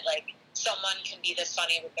shit, like, someone can be this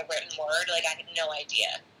funny with the written word. Like, I had no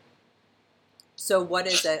idea. So what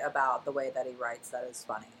is it about the way that he writes that is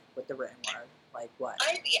funny with the written word? Like what?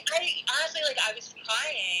 I honestly, like, I was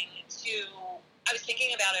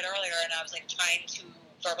thinking about it earlier and I was, like, trying to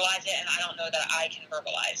verbalize it and I don't know that I can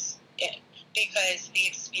verbalize it because the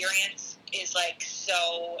experience is, like,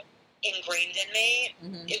 so ingrained in me.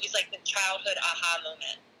 Mm-hmm. It was, like, the childhood aha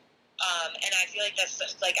moment. And I feel like that's,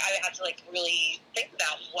 like, I had to, like, really think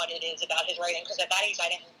about what it is about his writing because at that age I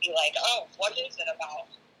didn't be like, oh, what is it about?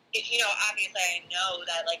 Obviously I know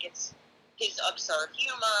that, like, it's his absurd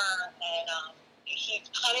humor, and he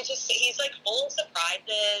kind of he's, like, full of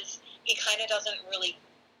surprises. He kind of doesn't really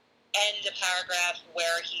end a paragraph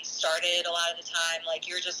where he started a lot of the time. Like,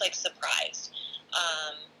 you're just, like, surprised.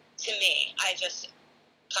 To me, I just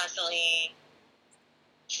constantly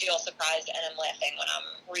feel surprised and I'm laughing when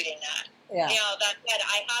I'm reading that. Yeah. That said,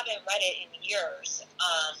 I haven't read it in years.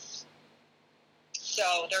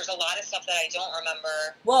 So there's a lot of stuff that I don't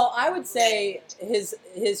remember. Well, I would say his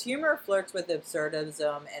humor flirts with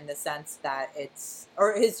absurdism in the sense that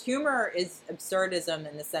his humor is absurdism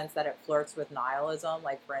in the sense that it flirts with nihilism.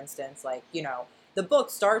 Like, for instance, like, the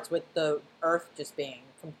book starts with the Earth just being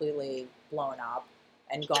completely blown up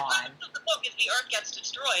and gone. The premise of the book is the Earth gets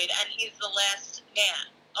destroyed and he's the last man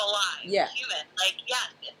alive, human. Like, yeah,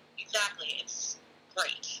 exactly. It's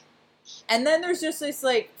great. And then there's just this,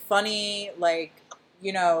 like, funny, like,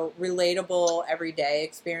 relatable everyday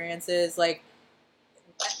experiences, like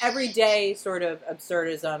everyday sort of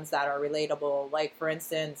absurdisms that are relatable. Like, for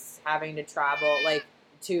instance, having to travel,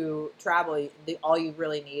 all you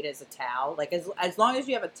really need is a towel. Like, as long as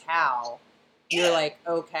you have a towel, you're like,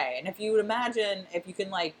 okay. And if you would imagine, if you can,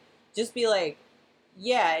 like, just be like,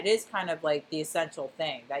 yeah, it is kind of like the essential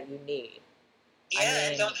thing that you need. Yeah,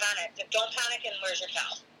 and don't panic. Don't panic and where's your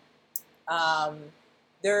towel?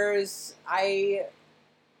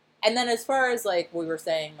 And then as far as, like, we were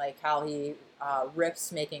saying, like, how he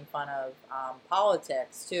rips making fun of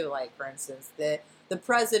politics, too. Like, for instance, the the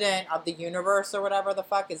president of the universe or whatever the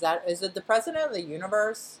fuck is it the president of the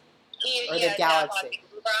universe or the galaxy?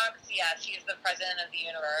 Yes, he's the president of the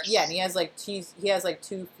universe. Yeah, and he has like he's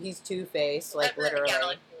two-faced, like President of the literally.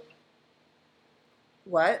 galaxy.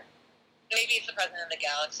 What? Maybe it's the president of the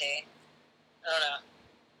galaxy. I don't know.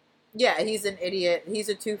 Yeah, he's an idiot. He's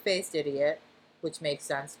a two-faced idiot, which makes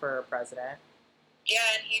sense for a president. Yeah,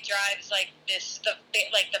 and he drives like the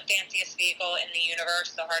fanciest vehicle in the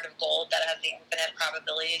universe, the Heart of Gold, that has the infinite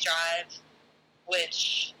probability drive,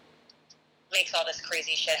 which makes all this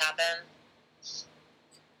crazy shit happen.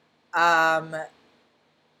 And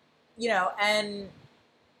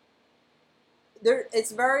there,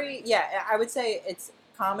 it's very, I would say it's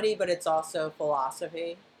comedy, but it's also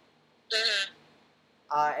philosophy. Mm-hmm.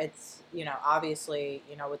 It's, obviously,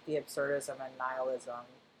 with the absurdism and nihilism.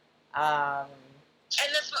 And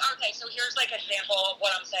this, okay, so here's like an example of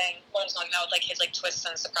what I'm saying, what I'm talking about with like his like twists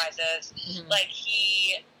and surprises. Mm-hmm. Like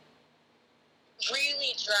he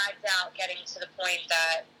really dragged out getting to the point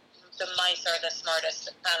that the mice are the smartest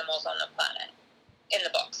animals on the planet in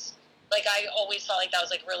the books. Like I always felt like that was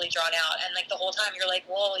like really drawn out, and like the whole time you're like,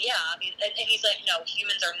 well, yeah, I mean, and he's like, no,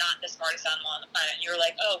 humans are not the smartest animal on the planet. And you're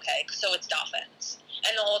like, oh, okay, so it's dolphins,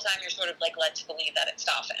 and the whole time you're sort of like led to believe that it's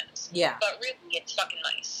dolphins. Yeah. But really, it's fucking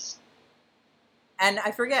mice. And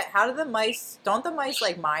I forget, don't the mice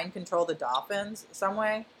like mind control the dolphins some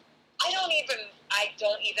way? I don't even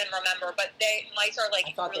remember, but mice are like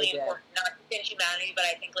really important, not in humanity, but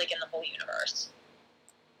I think like in the whole universe.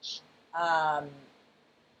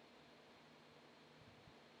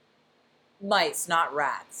 Mice, not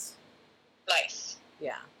rats. Mice.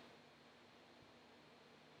 Yeah.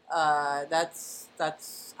 That's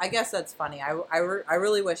I guess that's funny. I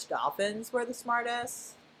really wish dolphins were the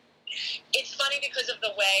smartest. It's funny because of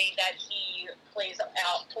the way that he plays it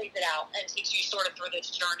out, and takes you sort of through this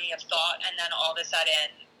journey of thought, and then all of a sudden,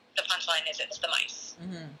 the punchline is it's the mice.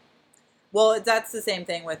 Mm-hmm. Well, that's the same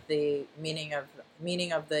thing with the meaning of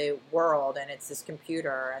the world, and it's this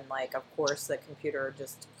computer, and like, of course, the computer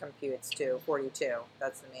just computes to 42.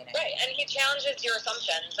 That's the meaning. Right, and he challenges your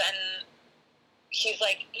assumptions, and he's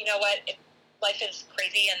like, you know what, life is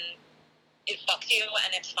crazy, and it fucks you,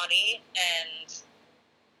 and it's funny, and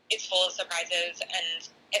it's full of surprises, and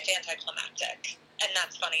it's anticlimactic, and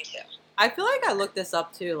that's funny too. I feel like I looked this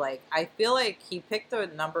up too. Like, I feel like he picked the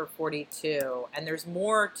number 42, and there's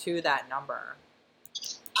more to that number.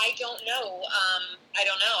 I don't know. I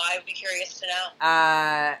don't know. I would be curious to know.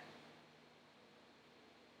 I'm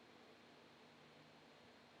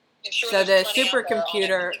sure so the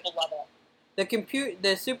supercomputer, the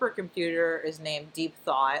supercomputer is named Deep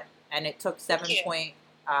Thought, and it took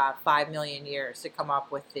 7.5 million years to come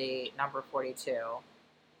up with the number 42.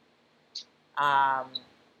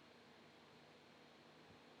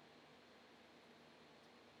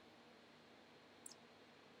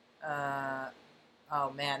 Oh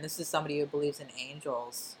man, this is somebody who believes in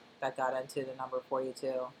angels that got into the number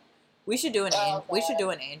 42. We should do an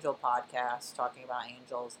angel podcast talking about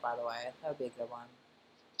angels. By the way, that would be a good one.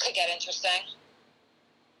 Could get interesting.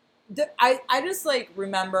 I just like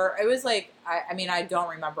remember it was like I don't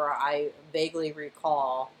remember. I vaguely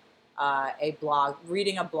recall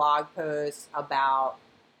reading a blog post about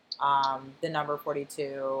the number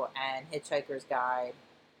 42 and Hitchhiker's Guide,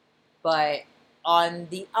 but on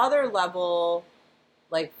the other level,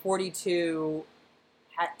 like 42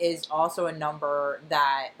 is also a number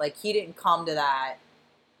that like he didn't come to that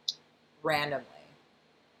randomly.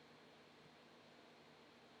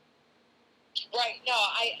 Right. No,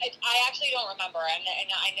 I actually don't remember, and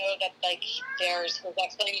I know that like there's his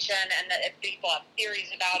explanation, and that if people have theories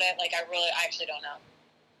about it, like I actually don't know.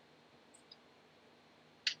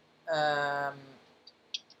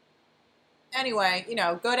 Anyway,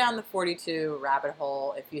 go down the 42 rabbit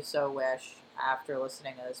hole if you so wish after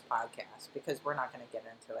listening to this podcast, because we're not going to get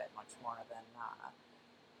into it much more than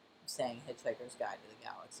saying Hitchhiker's Guide to the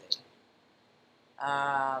Galaxy.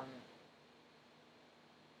 I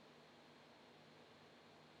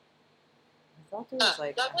thought there was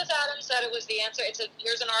like... Douglas Adams said it was the answer.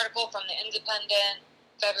 Here's an article from The Independent,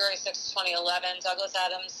 February 6, 2011. Douglas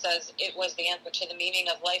Adams says it was the answer to the meaning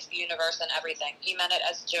of life, the universe, and everything. He meant it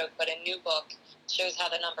as a joke, but a new book shows how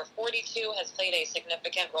the number 42 has played a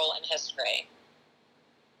significant role in history.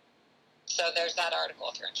 So there's that article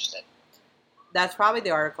if you're interested. That's probably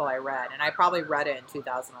the article I read, and I probably read it in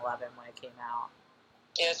 2011 when it came out.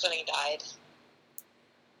 Yeah, that's when he died.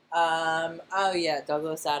 Oh yeah,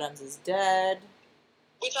 Douglas Adams is dead.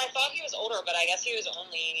 Which I thought he was older, but I guess he was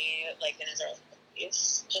only like in his early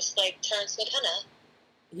 50s, just like Terrence McKenna.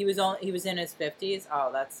 He was in his 50s.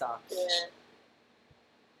 Oh, that sucks.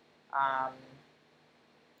 Yeah.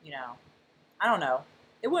 you know, I don't know.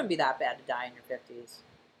 It wouldn't be that bad to die in your 50s.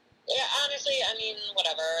 Yeah, honestly, I mean,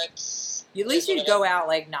 whatever. It's At least you'd go out,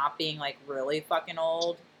 like, not being, like, really fucking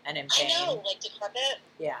old and in pain. I know, like, decrepit.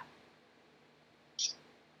 Yeah.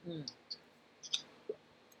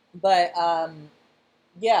 But,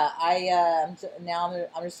 yeah, I'm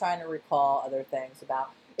just trying to recall other things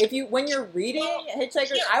about, when you're reading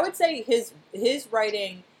Hitchhiker, I would say his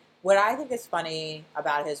writing, what I think is funny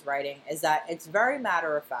about his writing is that it's very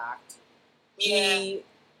matter of fact. Yeah.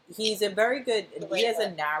 He's a very good, he has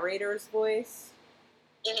a narrator's voice.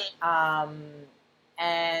 Mm-hmm.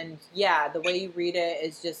 And yeah, the way you read it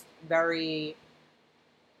is just very,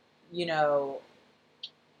 yeah,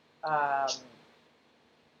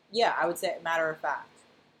 I would say matter of fact.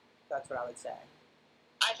 That's what I would say.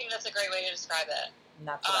 I think that's a great way to describe it. And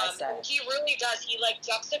that's what I say. He really does. He, like,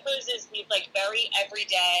 juxtaposes these, like, very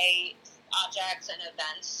everyday objects and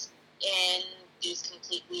events in these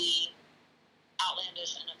completely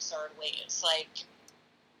outlandish and absurd ways. Like,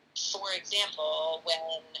 for example,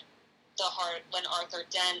 when the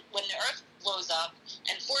Earth blows up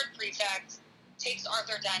and Ford Prefect takes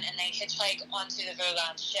Arthur Dent and they hitchhike onto the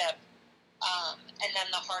Vogon ship, and then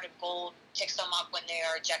the Heart of Gold picks them up when they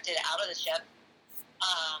are ejected out of the ship.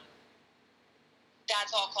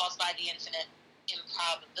 That's all caused by the infinite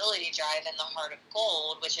improbability drive in the Heart of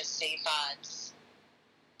Gold, which is Seyfarth's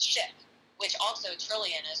ship, which also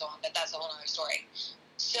Trillian is on, but that's a whole other story.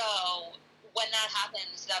 So when that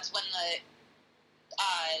happens, that's when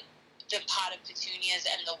the pot of petunias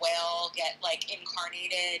and the whale get, like,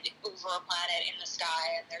 incarnated over a planet in the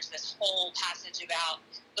sky, and there's this whole passage about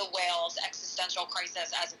the whale's existential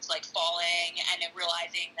crisis as it's, like, falling and it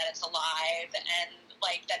realizing that it's alive and,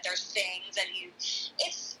 like, that there's things, and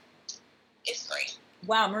it's great.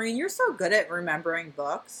 Wow, Maureen, you're so good at remembering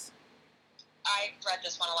books. I've read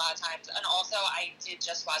this one a lot of times, and also I did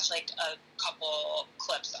just watch, like, a couple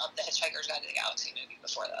clips of the Hitchhiker's Guide to the Galaxy movie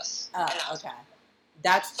before this. Oh, okay.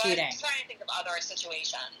 That's cheating. I'm trying to think of other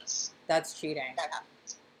situations. That's cheating. That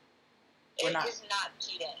happens. It is not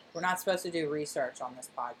cheating. We're not supposed to do research on this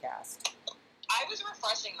podcast. I was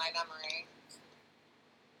refreshing my memory.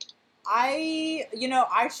 I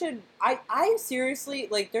seriously,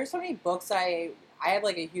 like, there's so many books I have,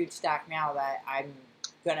 like, a huge stack now that I'm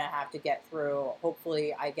gonna have to get through.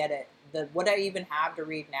 Hopefully I get it. What I even have to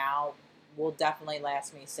read now will definitely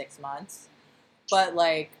last me 6 months. But,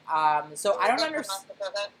 like, so I don't understand.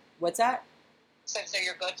 What's that? So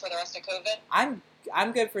you're good for the rest of COVID?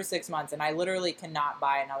 I'm good for 6 months, and I literally cannot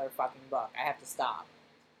buy another fucking book. I have to stop.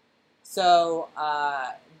 So,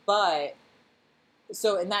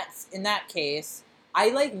 so in that case, I,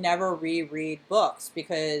 like, never reread books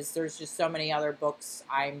because there's just so many other books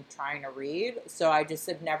I'm trying to read. So I just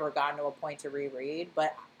have never gotten to a point to reread.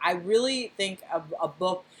 But I really think of a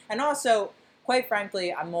book, and also, quite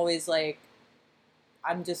frankly, I'm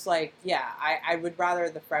just like, yeah, I would rather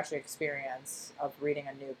the fresh experience of reading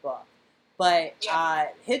a new book. But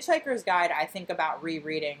Hitchhiker's Guide, I think about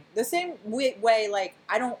rereading the same way, like,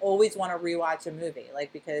 I don't always want to rewatch a movie,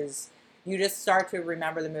 like, because you just start to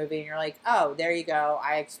remember the movie and you're like, oh, there you go,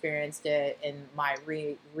 I experienced it in my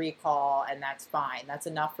recall, and that's fine. That's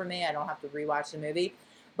enough for me. I don't have to rewatch the movie.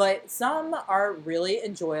 But some are really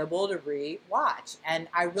enjoyable to re-watch. And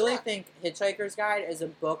I really think Hitchhiker's Guide is a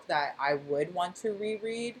book that I would want to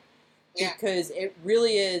reread because it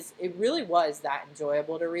really was that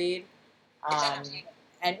enjoyable to read. And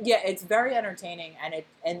yeah, it's very entertaining, and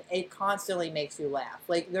it constantly makes you laugh.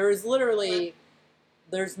 Like, it's packed.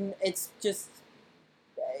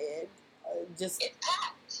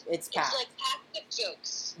 It's like packed with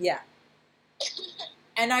jokes. Yeah.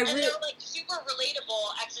 And they're, like, super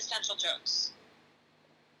relatable existential jokes.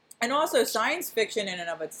 And also, science fiction in and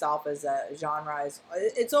of itself as a genre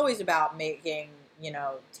it's always about making,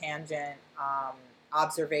 tangent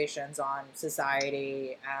observations on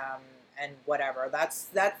society and whatever. That's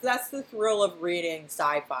the thrill of reading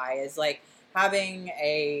sci-fi, is, like, having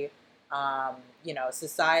a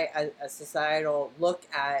societal look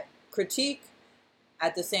at critique.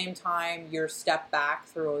 At the same time, you're step back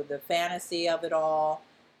through the fantasy of it all,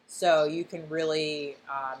 so you can really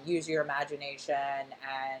use your imagination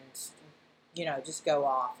and, just go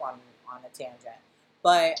off on a tangent.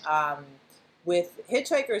 But with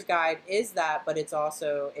Hitchhiker's Guide but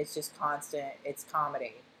it's just constant. It's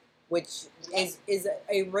comedy, which is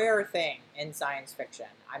a rare thing in science fiction.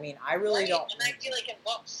 I mean, I really don't. And I feel like in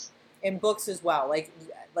books. In books as well, like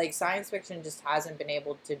science fiction just hasn't been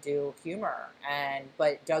able to do humor,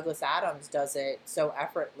 but Douglas Adams does it so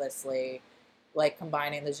effortlessly, like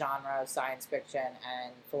combining the genre of science fiction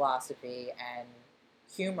and philosophy and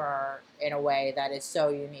humor in a way that is so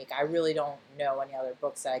unique. I really don't know any other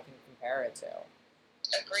books that I can compare it to.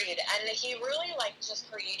 Agreed. And he really like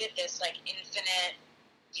just created this like infinite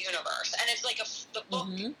universe, and it's like the book.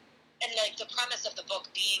 Mm-hmm. And, like, the premise of the book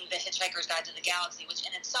being The Hitchhiker's Guide to the Galaxy, which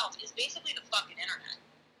in itself is basically the fucking internet.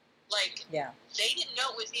 Like, Yeah. they didn't know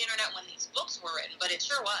it was the internet when these books were written, but it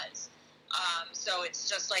sure was. So it's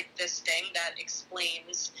just, like, this thing that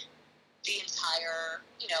explains the entire,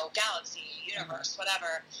 you know, galaxy, universe,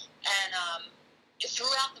 whatever. And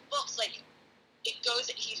throughout the books, like, he goes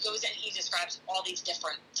and he describes all these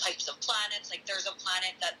different types of planets. Like, there's a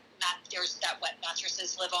planet that wet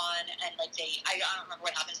mattresses live on, and like I don't remember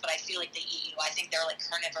what happens, but I feel like they eat you. I think they're like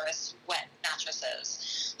carnivorous wet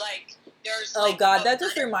mattresses. Like, there's Oh God, that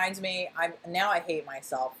just reminds me. I hate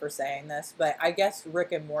myself for saying this, but I guess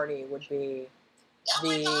Rick and Morty would be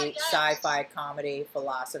the sci-fi comedy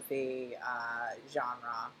philosophy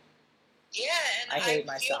genre. Yeah, and I hate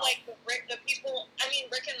feel myself. like the people. I mean,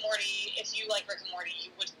 Rick and Morty. If you like Rick and Morty,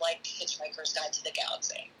 you would like Hitchhiker's Guide to the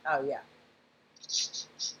Galaxy. Oh yeah.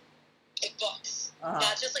 The books, Uh-huh.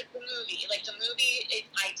 not just like the movie. Like the movie,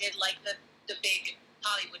 I did like the big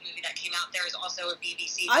Hollywood movie that came out. There is also a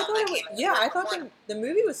BBC. I thought the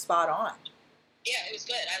movie was spot on. Yeah, it was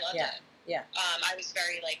good. I loved it. Yeah. I was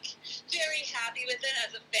very happy with it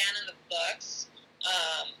as a fan of the books.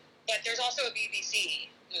 But there's also a BBC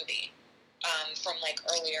movie from like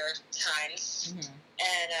earlier times, Mm-hmm.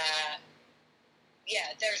 and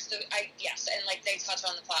yeah, and like they touch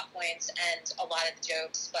on the plot points and a lot of the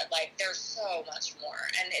jokes, but like there's so much more,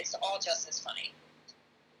 and it's all just as funny.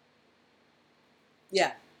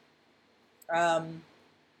 Yeah.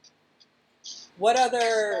 What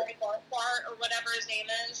other? Bart or whatever his name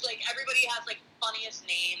is. Like everybody has like funniest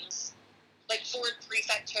names. Like Ford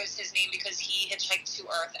Prefect chose his name because he hitchhiked to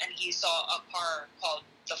Earth and he saw a car called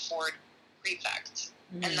the Ford Prefect,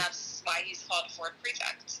 Mm-hmm. and that's why he's called Ford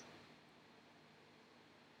Prefect.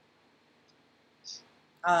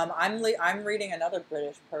 I'm reading another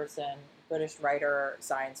British writer,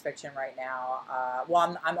 science fiction right now.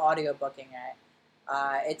 I'm audiobooking it.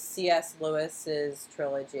 It's C.S. Lewis's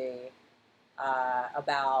trilogy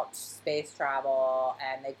about space travel,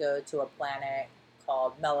 and they go to a planet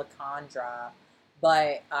called Melicandra.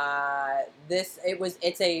 But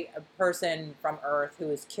it's a person from Earth who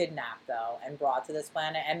was kidnapped though and brought to this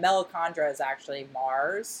planet, and Melicandra is actually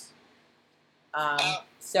Mars.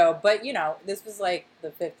 But you know, this was like the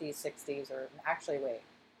 50s, 60s, or actually, wait,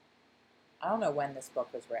 I don't know when this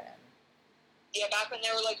book was written. Yeah, back when they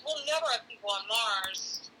were like, we'll never have people on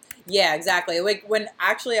Mars. Yeah, exactly. Like when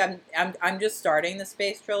actually, I'm just starting the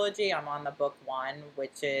space trilogy. I'm on the book 1,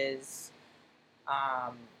 which is,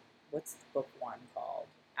 what's book 1 called?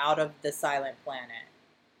 Out of the Silent Planet.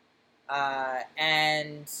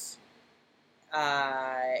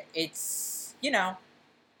 It's, you know,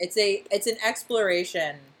 it's an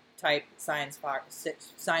exploration type science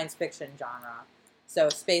fiction genre. So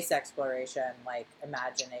space exploration, like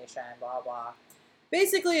imagination, blah blah.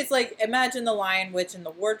 Basically, it's like imagine the Lion, Witch, and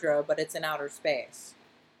the Wardrobe, but it's in outer space.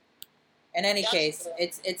 In any case, cool.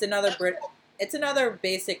 it's another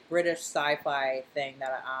basic British sci-fi thing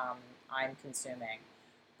that I'm consuming.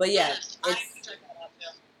 But yeah,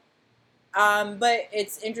 but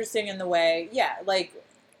it's interesting in the way, yeah, like,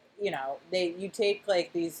 you know, you take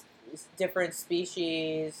like these different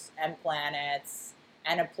species and planets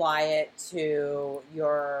and apply it to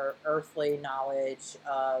your earthly knowledge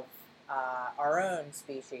of our own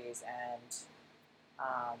species and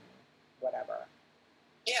whatever.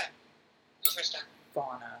 Yeah, interesting.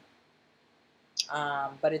 Fauna.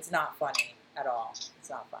 But it's not funny at all. It's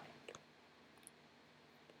not funny.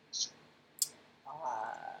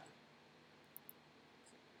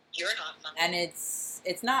 You're not funny. And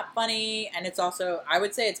it's not funny, and it's also, I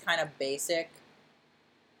would say it's kind of basic.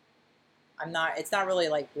 It's not really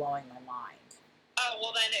like blowing my mind. Oh,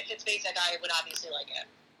 well then if it's basic, I would obviously like it.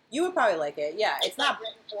 You would probably like it, yeah. It's not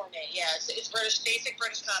written for me. Yeah, it's basic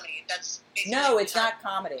British comedy. That's basically No, it's not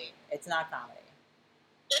comedy. It's not comedy.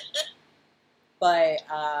 But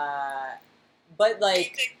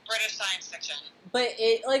like basic British science fiction. But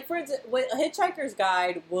it, like, for instance, Hitchhiker's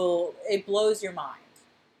Guide it blows your mind.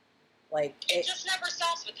 Like it just never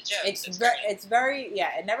stops with the jokes.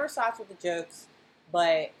 It never stops with the jokes,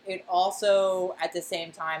 but it also at the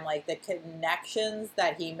same time, like, the connections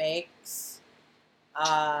that he makes,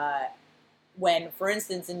 when, for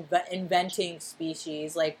instance, inventing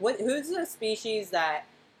species, like who's the species that,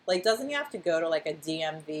 like, doesn't he have to go to like a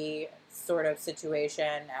DMV sort of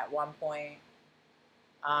situation at one point?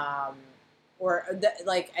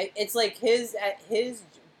 It's like his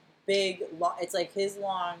big, it's like his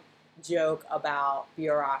long joke about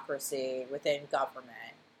bureaucracy within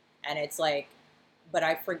government, and it's like, but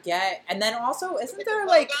I forget. And then also, isn't there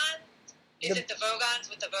like Is it the Vogons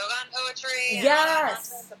with the Vogon poetry? And yes? all that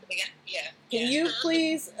nonsense? Yeah. Can you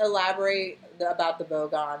please elaborate about the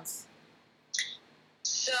Vogons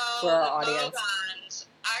So for our the audience? Vogons,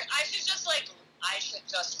 I should just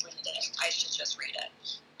read it. I should just read it.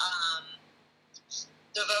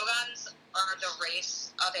 The Vogons are the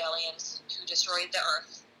race of aliens who destroyed the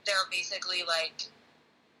Earth. They're basically like,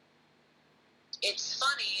 it's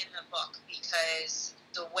funny in the book because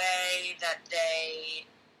the way that they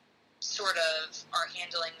sort of are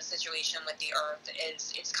handling the situation with the Earth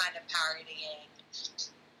is, it's kind of parodying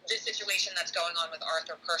the situation that's going on with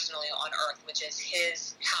Arthur personally on Earth, which is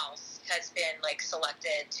his house has been like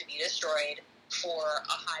selected to be destroyed for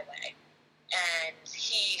a highway. And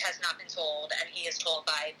he has not been told, and he is told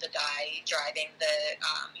by the guy driving the,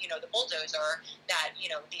 the bulldozer that,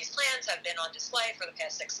 these plans have been on display for the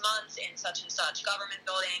past 6 months in such and such government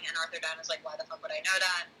building, and Arthur Dent is like, why the fuck would I know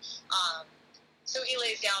that? So he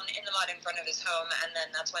lays down in the mud in front of his home, and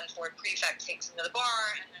then that's when Ford Prefect takes him to the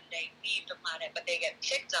bar, and then they leave the planet, but they get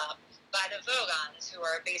picked up by the Vogons, who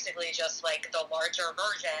are basically just like the larger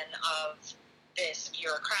version of this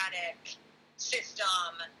bureaucratic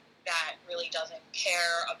system that really doesn't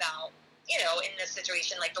care about, in this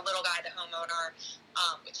situation, like the little guy, the homeowner,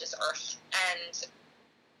 which is Earth, and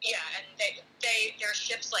their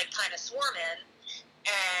ships like kind of swarm in,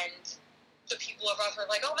 and the people of Earth are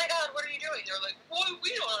like, oh my god, what are you doing? They're like, well,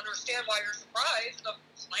 we don't understand why you're surprised. The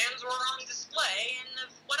plans were on display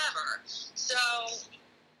and whatever. So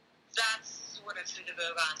that's sort of who the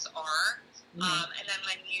Vogons are. Mm-hmm. And then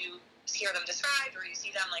when you hear them described, or you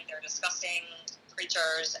see them, like, they're disgusting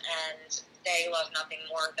creatures, and they love nothing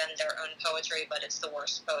more than their own poetry, but it's the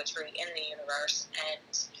worst poetry in the universe,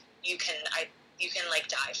 and you can like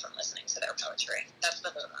die from listening to their poetry. That's the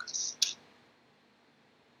Vogons.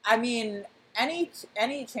 I mean, any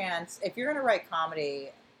chance, if you're going to write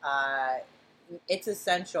comedy, it's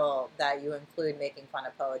essential that you include making fun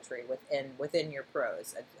of poetry within your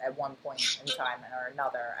prose at one point in time or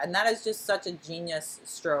another. And that is just such a genius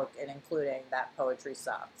stroke in including that poetry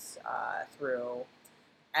sucks through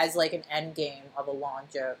as like an end game of a long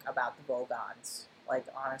joke about the Vogons. Like,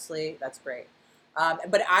 honestly, that's great.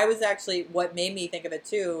 But I was actually, what made me think of it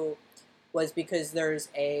too was because there's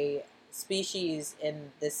a species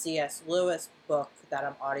in the C.S. Lewis book that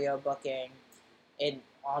I'm audiobooking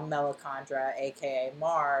on Melochondra, aka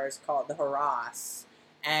Mars, called the Hurras,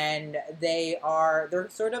 and they're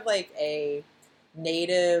sort of like a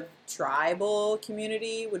native tribal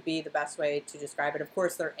community would be the best way to describe it. Of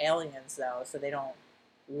course, they're aliens though, so they're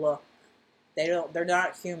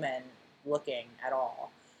not human looking at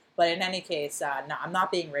all. But in any case, no, I'm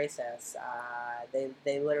not being racist.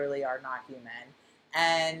 They literally are not human.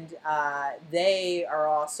 And they are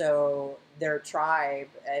also, their tribe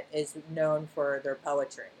is known for their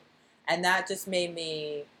poetry. And that just made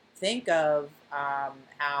me think of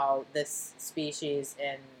how this species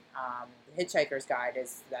in The Hitchhiker's Guide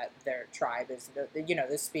is that their tribe is,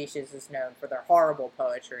 this species is known for their horrible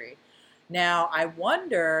poetry. Now, I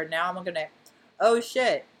wonder, oh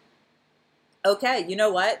shit. Okay, you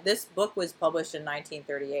know what? This book was published in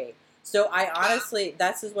 1938. So I honestly,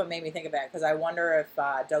 that's just what made me think of it, because I wonder if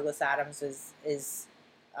Douglas Adams is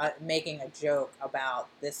making a joke about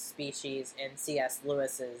this species in C.S.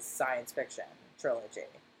 Lewis's science fiction trilogy.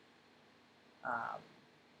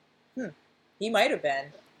 He might have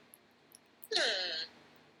been.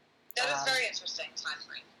 That is very interesting time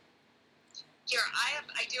frame. Here,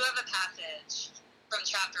 I do have a passage from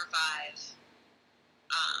chapter 5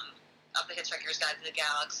 of The Hitchhiker's Guide to the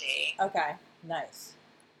Galaxy. Okay, nice.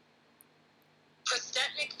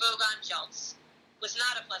 Prostetnik Vogon Jeltz was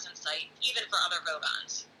not a pleasant sight, even for other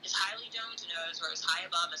Vogons. His highly domed nose rose high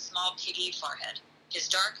above a small piggy forehead.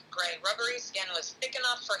 His dark, gray, rubbery skin was thick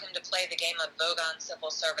enough for him to play the game of Vogon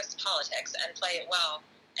civil service politics, and play it well,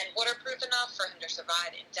 and waterproof enough for him to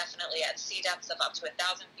survive indefinitely at sea depths of up to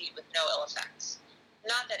 1,000 feet with no ill effects.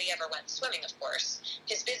 Not that he ever went swimming, of course.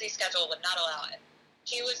 His busy schedule would not allow it.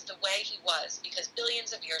 He was the way he was because billions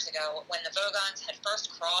of years ago, when the Vogons had first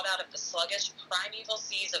crawled out of the sluggish, primeval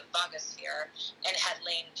seas of Bogosphere and had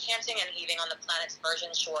lain panting and heaving on the planet's virgin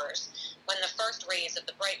shores, when the first rays of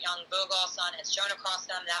the bright young Vogol sun had shone across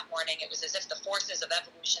them that morning, it was as if the forces of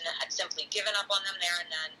evolution had simply given up on them there and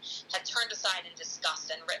then, had turned aside in disgust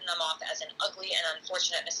and written them off as an ugly and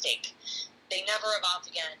unfortunate mistake. They never evolved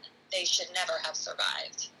again. They should never have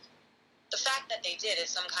survived. The fact that they did is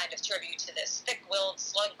some kind of tribute to this thick-willed,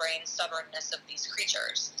 slug-brained stubbornness of these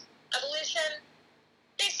creatures. Evolution?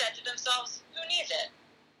 They said to themselves, who needs it?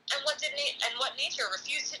 And what nature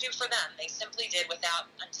refused to do for them, they simply did without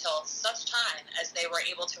until such time as they were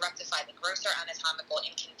able to rectify the grosser anatomical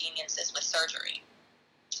inconveniences with surgery.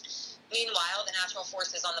 Meanwhile, the natural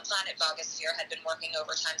forces on the planet Vogosphere had been working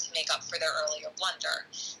overtime to make up for their earlier blunder.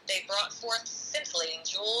 They brought forth scintillating,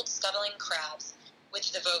 jeweled, scuttling crabs,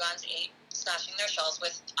 which the Vogons ate, smashing their shells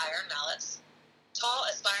with iron mallets. Tall,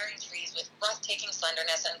 aspiring trees with breathtaking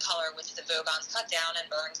slenderness and color, which the Vogons cut down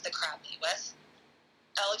and burned the crab meat with.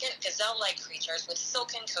 Elegant, gazelle-like creatures with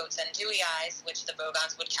silken coats and dewy eyes, which the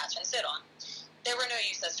Vogons would catch and sit on. They were no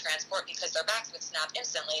use as transport because their backs would snap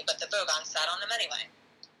instantly, but the Vogons sat on them anyway.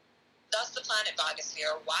 Thus the planet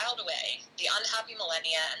Vogosphere whiled away the unhappy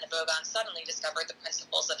millennia, and the Vogons suddenly discovered the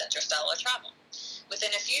principles of interstellar travel.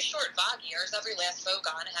 Within a few short Vog years, every last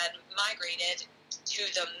Vogon had migrated to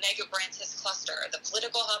the Megabrantis cluster, the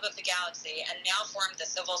political hub of the galaxy, and now formed the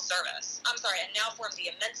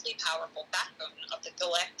immensely powerful backbone of the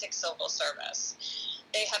galactic civil service.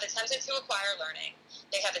 They have attempted to acquire learning.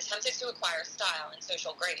 They have attempted to acquire style and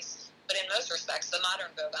social grace, but in most respects, the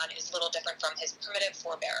modern Vogon is little different from his primitive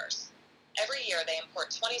forebears. Every year, they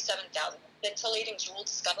import 27,000 scintillating, jeweled,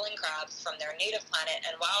 scuttling crabs from their native planet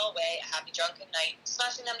and while away a happy drunken night,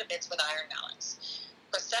 smashing them to bits with iron mallets.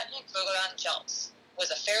 Prosetnik Vogon Jeltz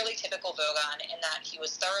was a fairly typical Vogon in that he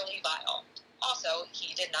was thoroughly vile. Also,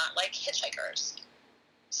 he did not like hitchhikers.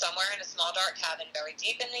 Somewhere in a small dark cabin buried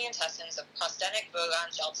deep in the intestines of Prosetnik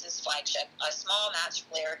Vogon Jeltz's flagship, a small match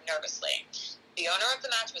flared nervously. The owner of the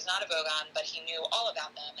match was not a Vogon, but he knew all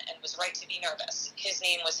about them and was right to be nervous. His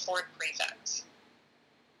name was Ford Prefect.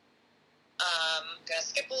 Gonna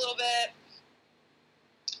skip a little bit.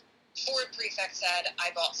 Ford Prefect said,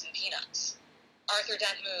 "I bought some peanuts." Arthur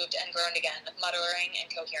Dent moved and groaned again, muttering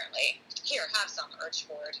incoherently. "Here, have some," urged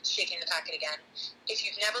Ford, shaking the packet again. "If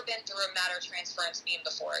you've never been through a matter transference beam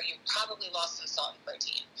before, you've probably lost some salt and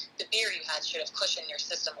protein. The beer you had should have cushioned your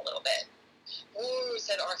system a little bit." "Ooh,"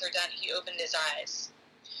 said Arthur Dent. He opened his eyes.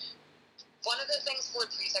 One of the things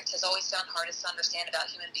Ford Prefect has always found hardest to understand about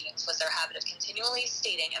human beings was their habit of continually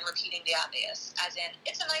stating and repeating the obvious, as in,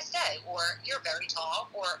 "It's a nice day," or "You're very tall,"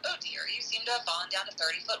 or "Oh dear, you seem to have fallen down a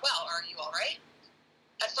 30-foot well. Are you all right?"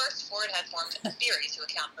 At first, Ford had formed a theory to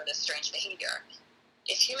account for this strange behavior.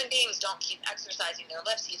 If human beings don't keep exercising their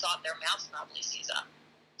lips, he thought their mouths probably seize up.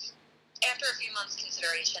 After a few months'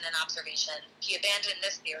 consideration and observation, he abandoned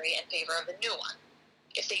this theory in favor of a new one.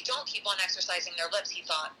 If they don't keep on exercising their lips, he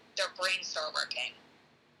thought, their brains start working.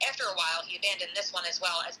 After a while, he abandoned this one as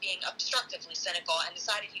well as being obstructively cynical and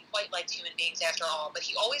decided he quite liked human beings after all, but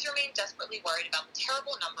he always remained desperately worried about the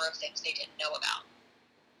terrible number of things they didn't know about.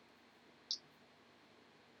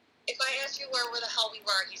 "If I asked you where the hell we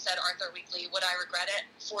were," he said Arthur weakly, "would I regret it?"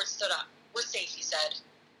 Ford stood up. "We're safe," he said.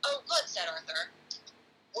 "Oh, good," said Arthur.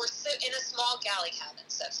 "We're in a small galley cabin,"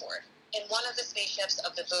 said Ford, "in one of the spaceships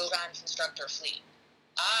of the Vogon constructor fleet."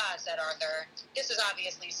 "Ah," said Arthur, "this is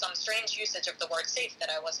obviously some strange usage of the word safe that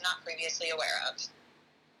I was not previously aware of."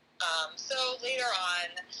 So later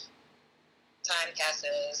on, time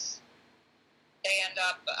passes. They end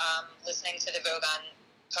up listening to the Vogon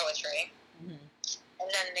poetry. Mm-hmm.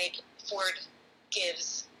 And then Ford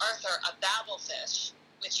gives Arthur a babblefish,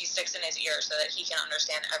 which he sticks in his ear so that he can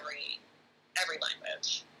understand every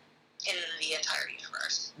language in the entire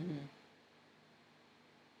universe. Mm-hmm.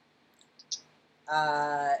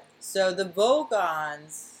 So the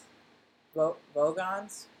Vogons, right?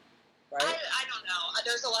 I don't know.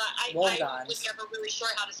 There's a lot. I was never really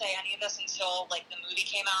sure how to say any of this until like the movie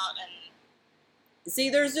came out and.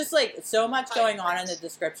 See, there's just like so much going on in the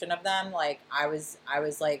description of them. Like I was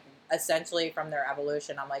like essentially from their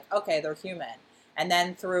evolution, I'm like, okay, they're human, and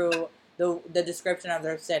then through the description of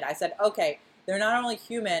their Sid, I said, okay, they're not only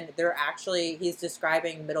human, they're actually he's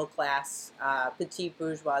describing middle class, petite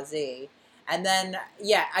bourgeoisie, and then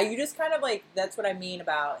you just kind of like that's what I mean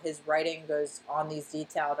about his writing goes on these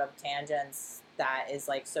detailed of tangents that is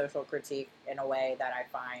like social critique in a way that I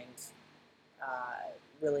find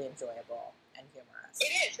really enjoyable.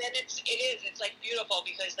 It is, and it's like beautiful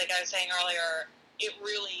because, like I was saying earlier, it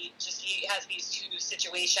really just he has these two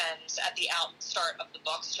situations at the start of the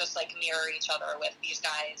books just like mirror each other with these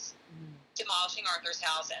guys demolishing Arthur's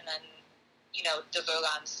house and then the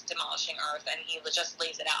Vogons demolishing Earth, and he just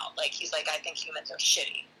lays it out like he's like, I think humans are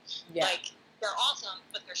shitty. Yeah. Like they're awesome,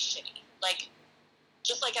 but they're shitty. Like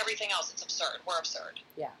just like everything else, it's absurd. We're absurd.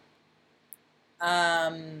 Yeah.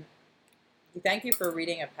 Thank you for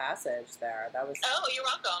reading a passage there. That was. Oh, you're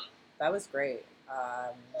welcome. That was great.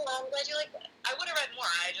 Well, I'm glad you liked it. I would have read more.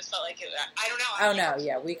 I just felt like it. I don't know. Oh no,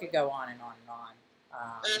 yeah, we could go on and on and on.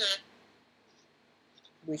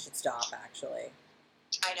 We should stop. Actually.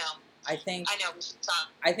 I know. I think I know we should stop.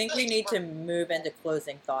 we need to move into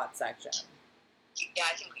closing thought section. Yeah,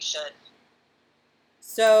 I think we should.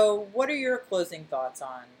 So, what are your closing thoughts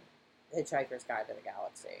on Hitchhiker's Guide to the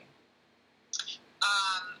Galaxy?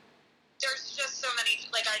 There's just so many.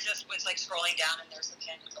 Like, I just was like scrolling down, and there's the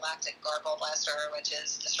Pan-Galactic Gargle Blaster, which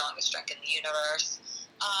is the strongest drink in the universe.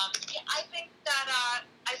 Yeah, I think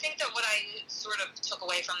that what I sort of took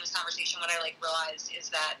away from this conversation, what I like realized, is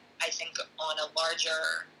that I think on a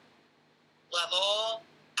larger level,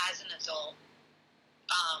 as an adult,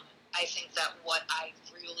 I think that what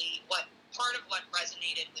part of what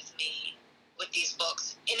resonated with me with these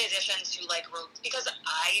books, in addition to like, because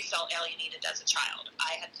I felt alienated as a child.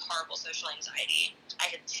 I had horrible social anxiety. I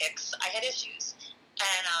had tics. I had issues.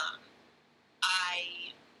 And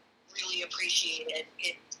I really appreciated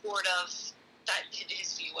it, sort of, that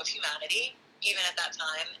his view of humanity, even at that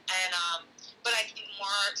time. And, but I think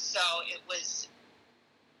more so it was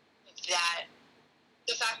that,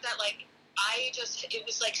 the fact that, like, it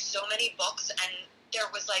was like so many books, and there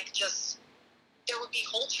was like there would be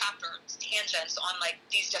whole chapters, tangents on like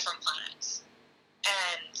these different planets.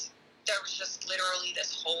 And there was just literally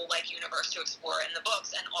this whole like universe to explore in the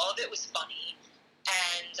books, and all of it was funny.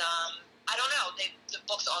 And I don't know, the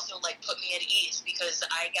books also like put me at ease, because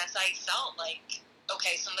I guess I felt like,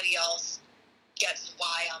 okay, somebody else gets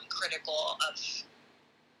why I'm critical of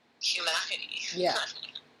humanity. Yeah.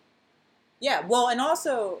 Yeah, well, and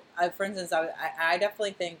also, for instance, I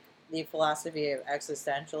definitely think the philosophy of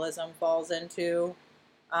existentialism falls into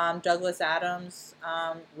Douglas Adams'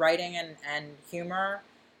 writing and humor.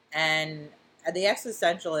 And the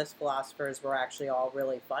existentialist philosophers were actually all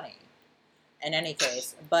really funny in any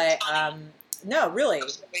case. But, no, really,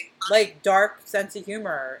 like, dark sense of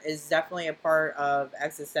humor is definitely a part of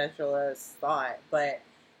existentialist thought. But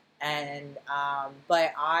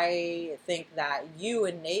I think that you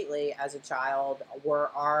innately, as a child,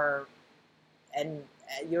 and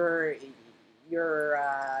your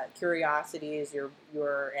curiosities,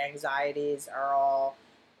 your anxieties are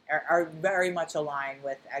very much aligned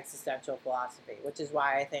with existential philosophy, which is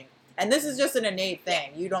why I think. And this is just an innate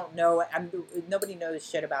thing. You don't know. Nobody knows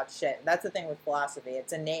shit about shit. That's the thing with philosophy.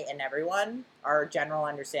 It's innate in everyone, our general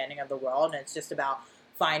understanding of the world, and it's just about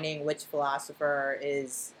finding which philosopher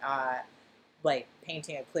is like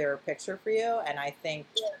painting a clearer picture for you. And I think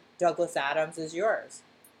Douglas Adams is yours.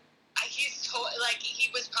 He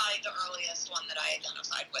was probably the earliest one that I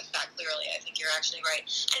identified with that clearly. I think you're actually right.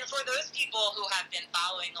 And for those people who have been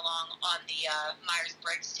following along on the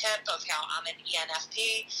Myers-Briggs tip of how I'm an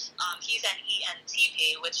ENFP, he's an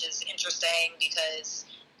ENTP, which is interesting because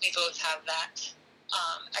we both have that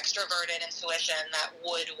extroverted intuition that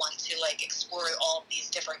would want to like explore all of these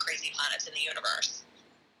different crazy planets in the universe.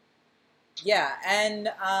 Yeah,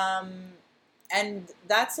 and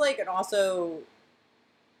that's like an also.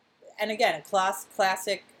 And again,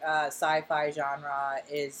 classic sci-fi genre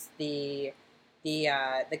is the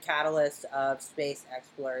catalyst of space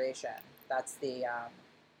exploration. That's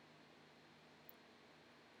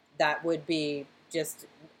that would be just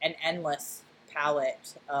an endless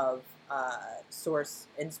palette of source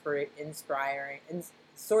of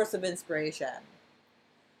inspiration.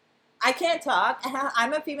 I can't talk.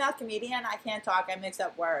 I'm a female comedian. I can't talk. I mix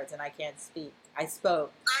up words and I can't speak. I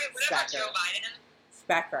spoke. All right, what about Joe Biden?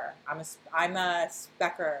 Specker. I'm a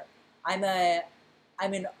specker. I'm an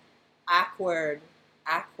awkward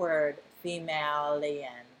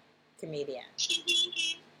female-ian comedian.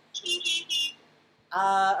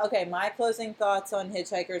 Okay, my closing thoughts on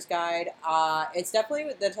Hitchhiker's Guide. It's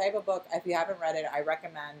definitely the type of book, if you haven't read it, I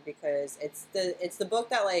recommend, because it's the book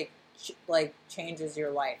that like changes your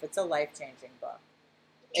life. It's a life-changing book.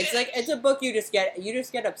 It's a book you just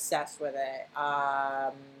get obsessed with it.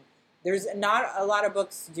 There's not a lot of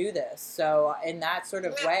books do this, so in that sort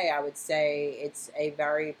of way, I would say it's a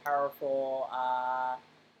very powerful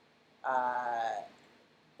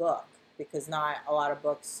book, because not a lot of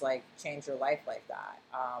books like change your life like that.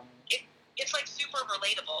 It's like super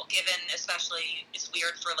relatable, given especially it's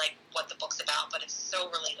weird for like what the book's about, but it's so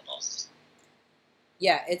relatable.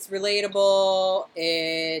 Yeah, it's relatable.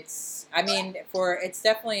 It's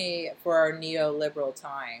definitely for our neoliberal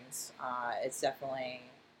times. It's definitely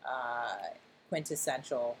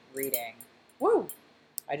quintessential reading. Woo!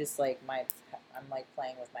 I just I'm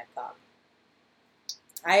playing with my cup.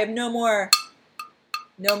 I have no more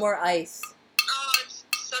ice. Oh, it's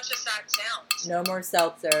such a sad sound. No more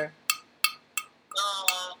seltzer.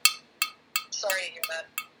 Oh, sorry to hear that.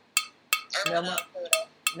 No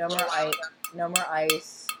more ice. No more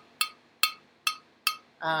ice.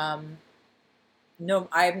 No,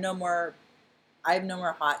 I have no more I have no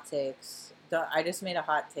more hot takes. I just made a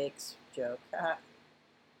hot takes joke. I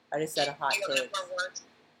just said a hot You have take. no more words.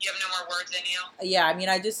 You have no more words in you. Yeah, I mean,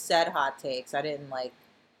 I just said hot takes. I didn't like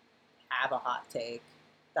have a hot take.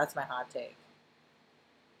 That's my hot take.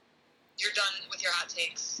 You're done with your hot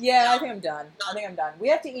takes. Yeah, No. I think I'm done. We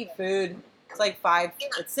have to eat food. It's like 5. Yeah.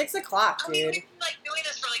 It's 6 o'clock, I mean, dude. we've been like doing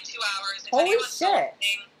this for like 2 hours. If Holy anyone's still shit.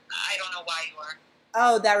 listening, I don't know why you are.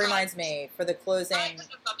 Oh, that reminds me. For the Probably closing, because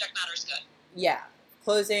the subject matter's good. yeah,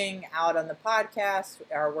 closing out on the podcast,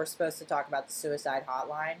 we're supposed to talk about the suicide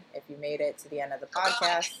hotline. If you made it to the end of the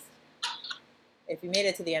podcast,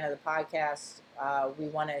 we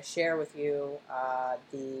want to share with you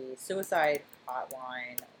the suicide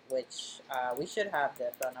hotline, which we should have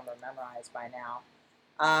the phone number memorized by now.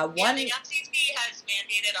 Yeah, the FCC has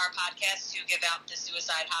mandated our podcast to give out the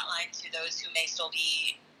suicide hotline to those who may still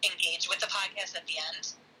be engaged with the podcast at the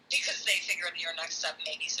end, because they figure your next step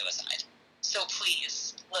may be suicide. So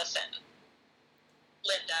please, listen.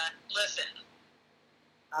 Linda, listen.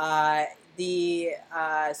 The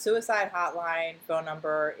suicide hotline phone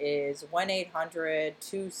number is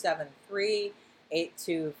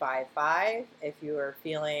 1-800-273-8255. If you are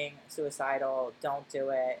feeling suicidal, don't do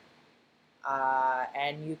it.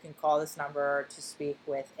 And you can call this number to speak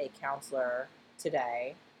with a counselor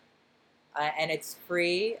today. And it's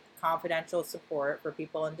free, confidential support for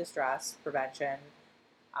people in distress prevention.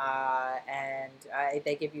 And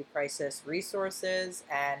they give you crisis resources,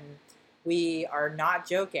 and we are not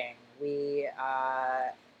joking. We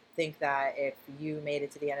think that if you made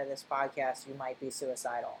it to the end of this podcast, you might be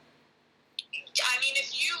suicidal. I mean,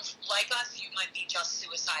 if you like us, you might be just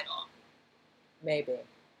suicidal. Maybe.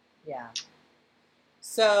 Yeah.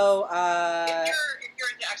 So, If you're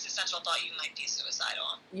into existential thought, you might be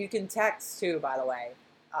suicidal. you can text too, by the way.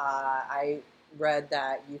 I read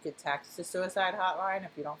that you could text the suicide hotline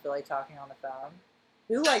if you don't feel like talking on the phone.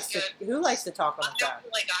 Who likes to talk on I the don't phone?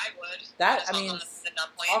 feel like I would. That, Talk I mean, on the dumb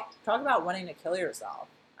point. talk about wanting to kill yourself.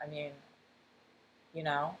 I mean, you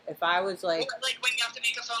know, if I was like Or, like when you have to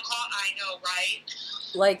make a phone call, I know, right?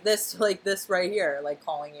 like this right here, like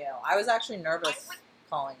calling you. I was actually nervous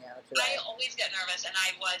calling you today. I always get nervous, and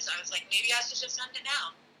I was like, maybe I should just send it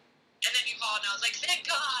now. And then you called, and I was like, thank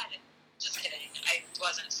God. Just kidding. I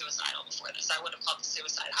wasn't suicidal before this. I would have called the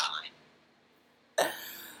suicide hotline.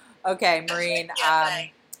 Okay, Maureen.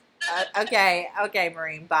 Okay,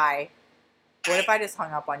 Maureen. Bye. What if I just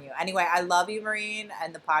hung up on you? Anyway, I love you, Maureen,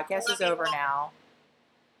 and the podcast is over now.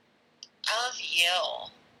 I love you.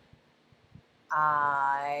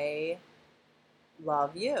 I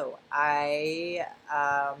love you.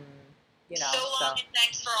 You know. So long, and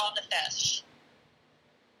thanks for all the fish.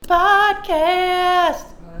 Podcast.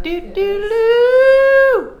 Podcast.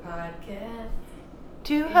 Doo. Podcast.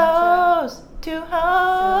 Two hoes.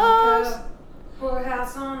 hoes.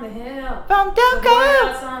 Whorehouse on the hill. From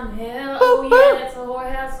Whorehouse on the hill. Boo, Oh boo. yeah, it's a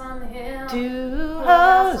whorehouse on the hill.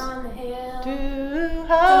 Whorehouse on the hill.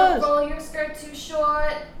 Don't roll your skirt too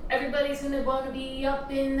short. Everybody's gonna wanna be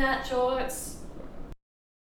up in that shorts.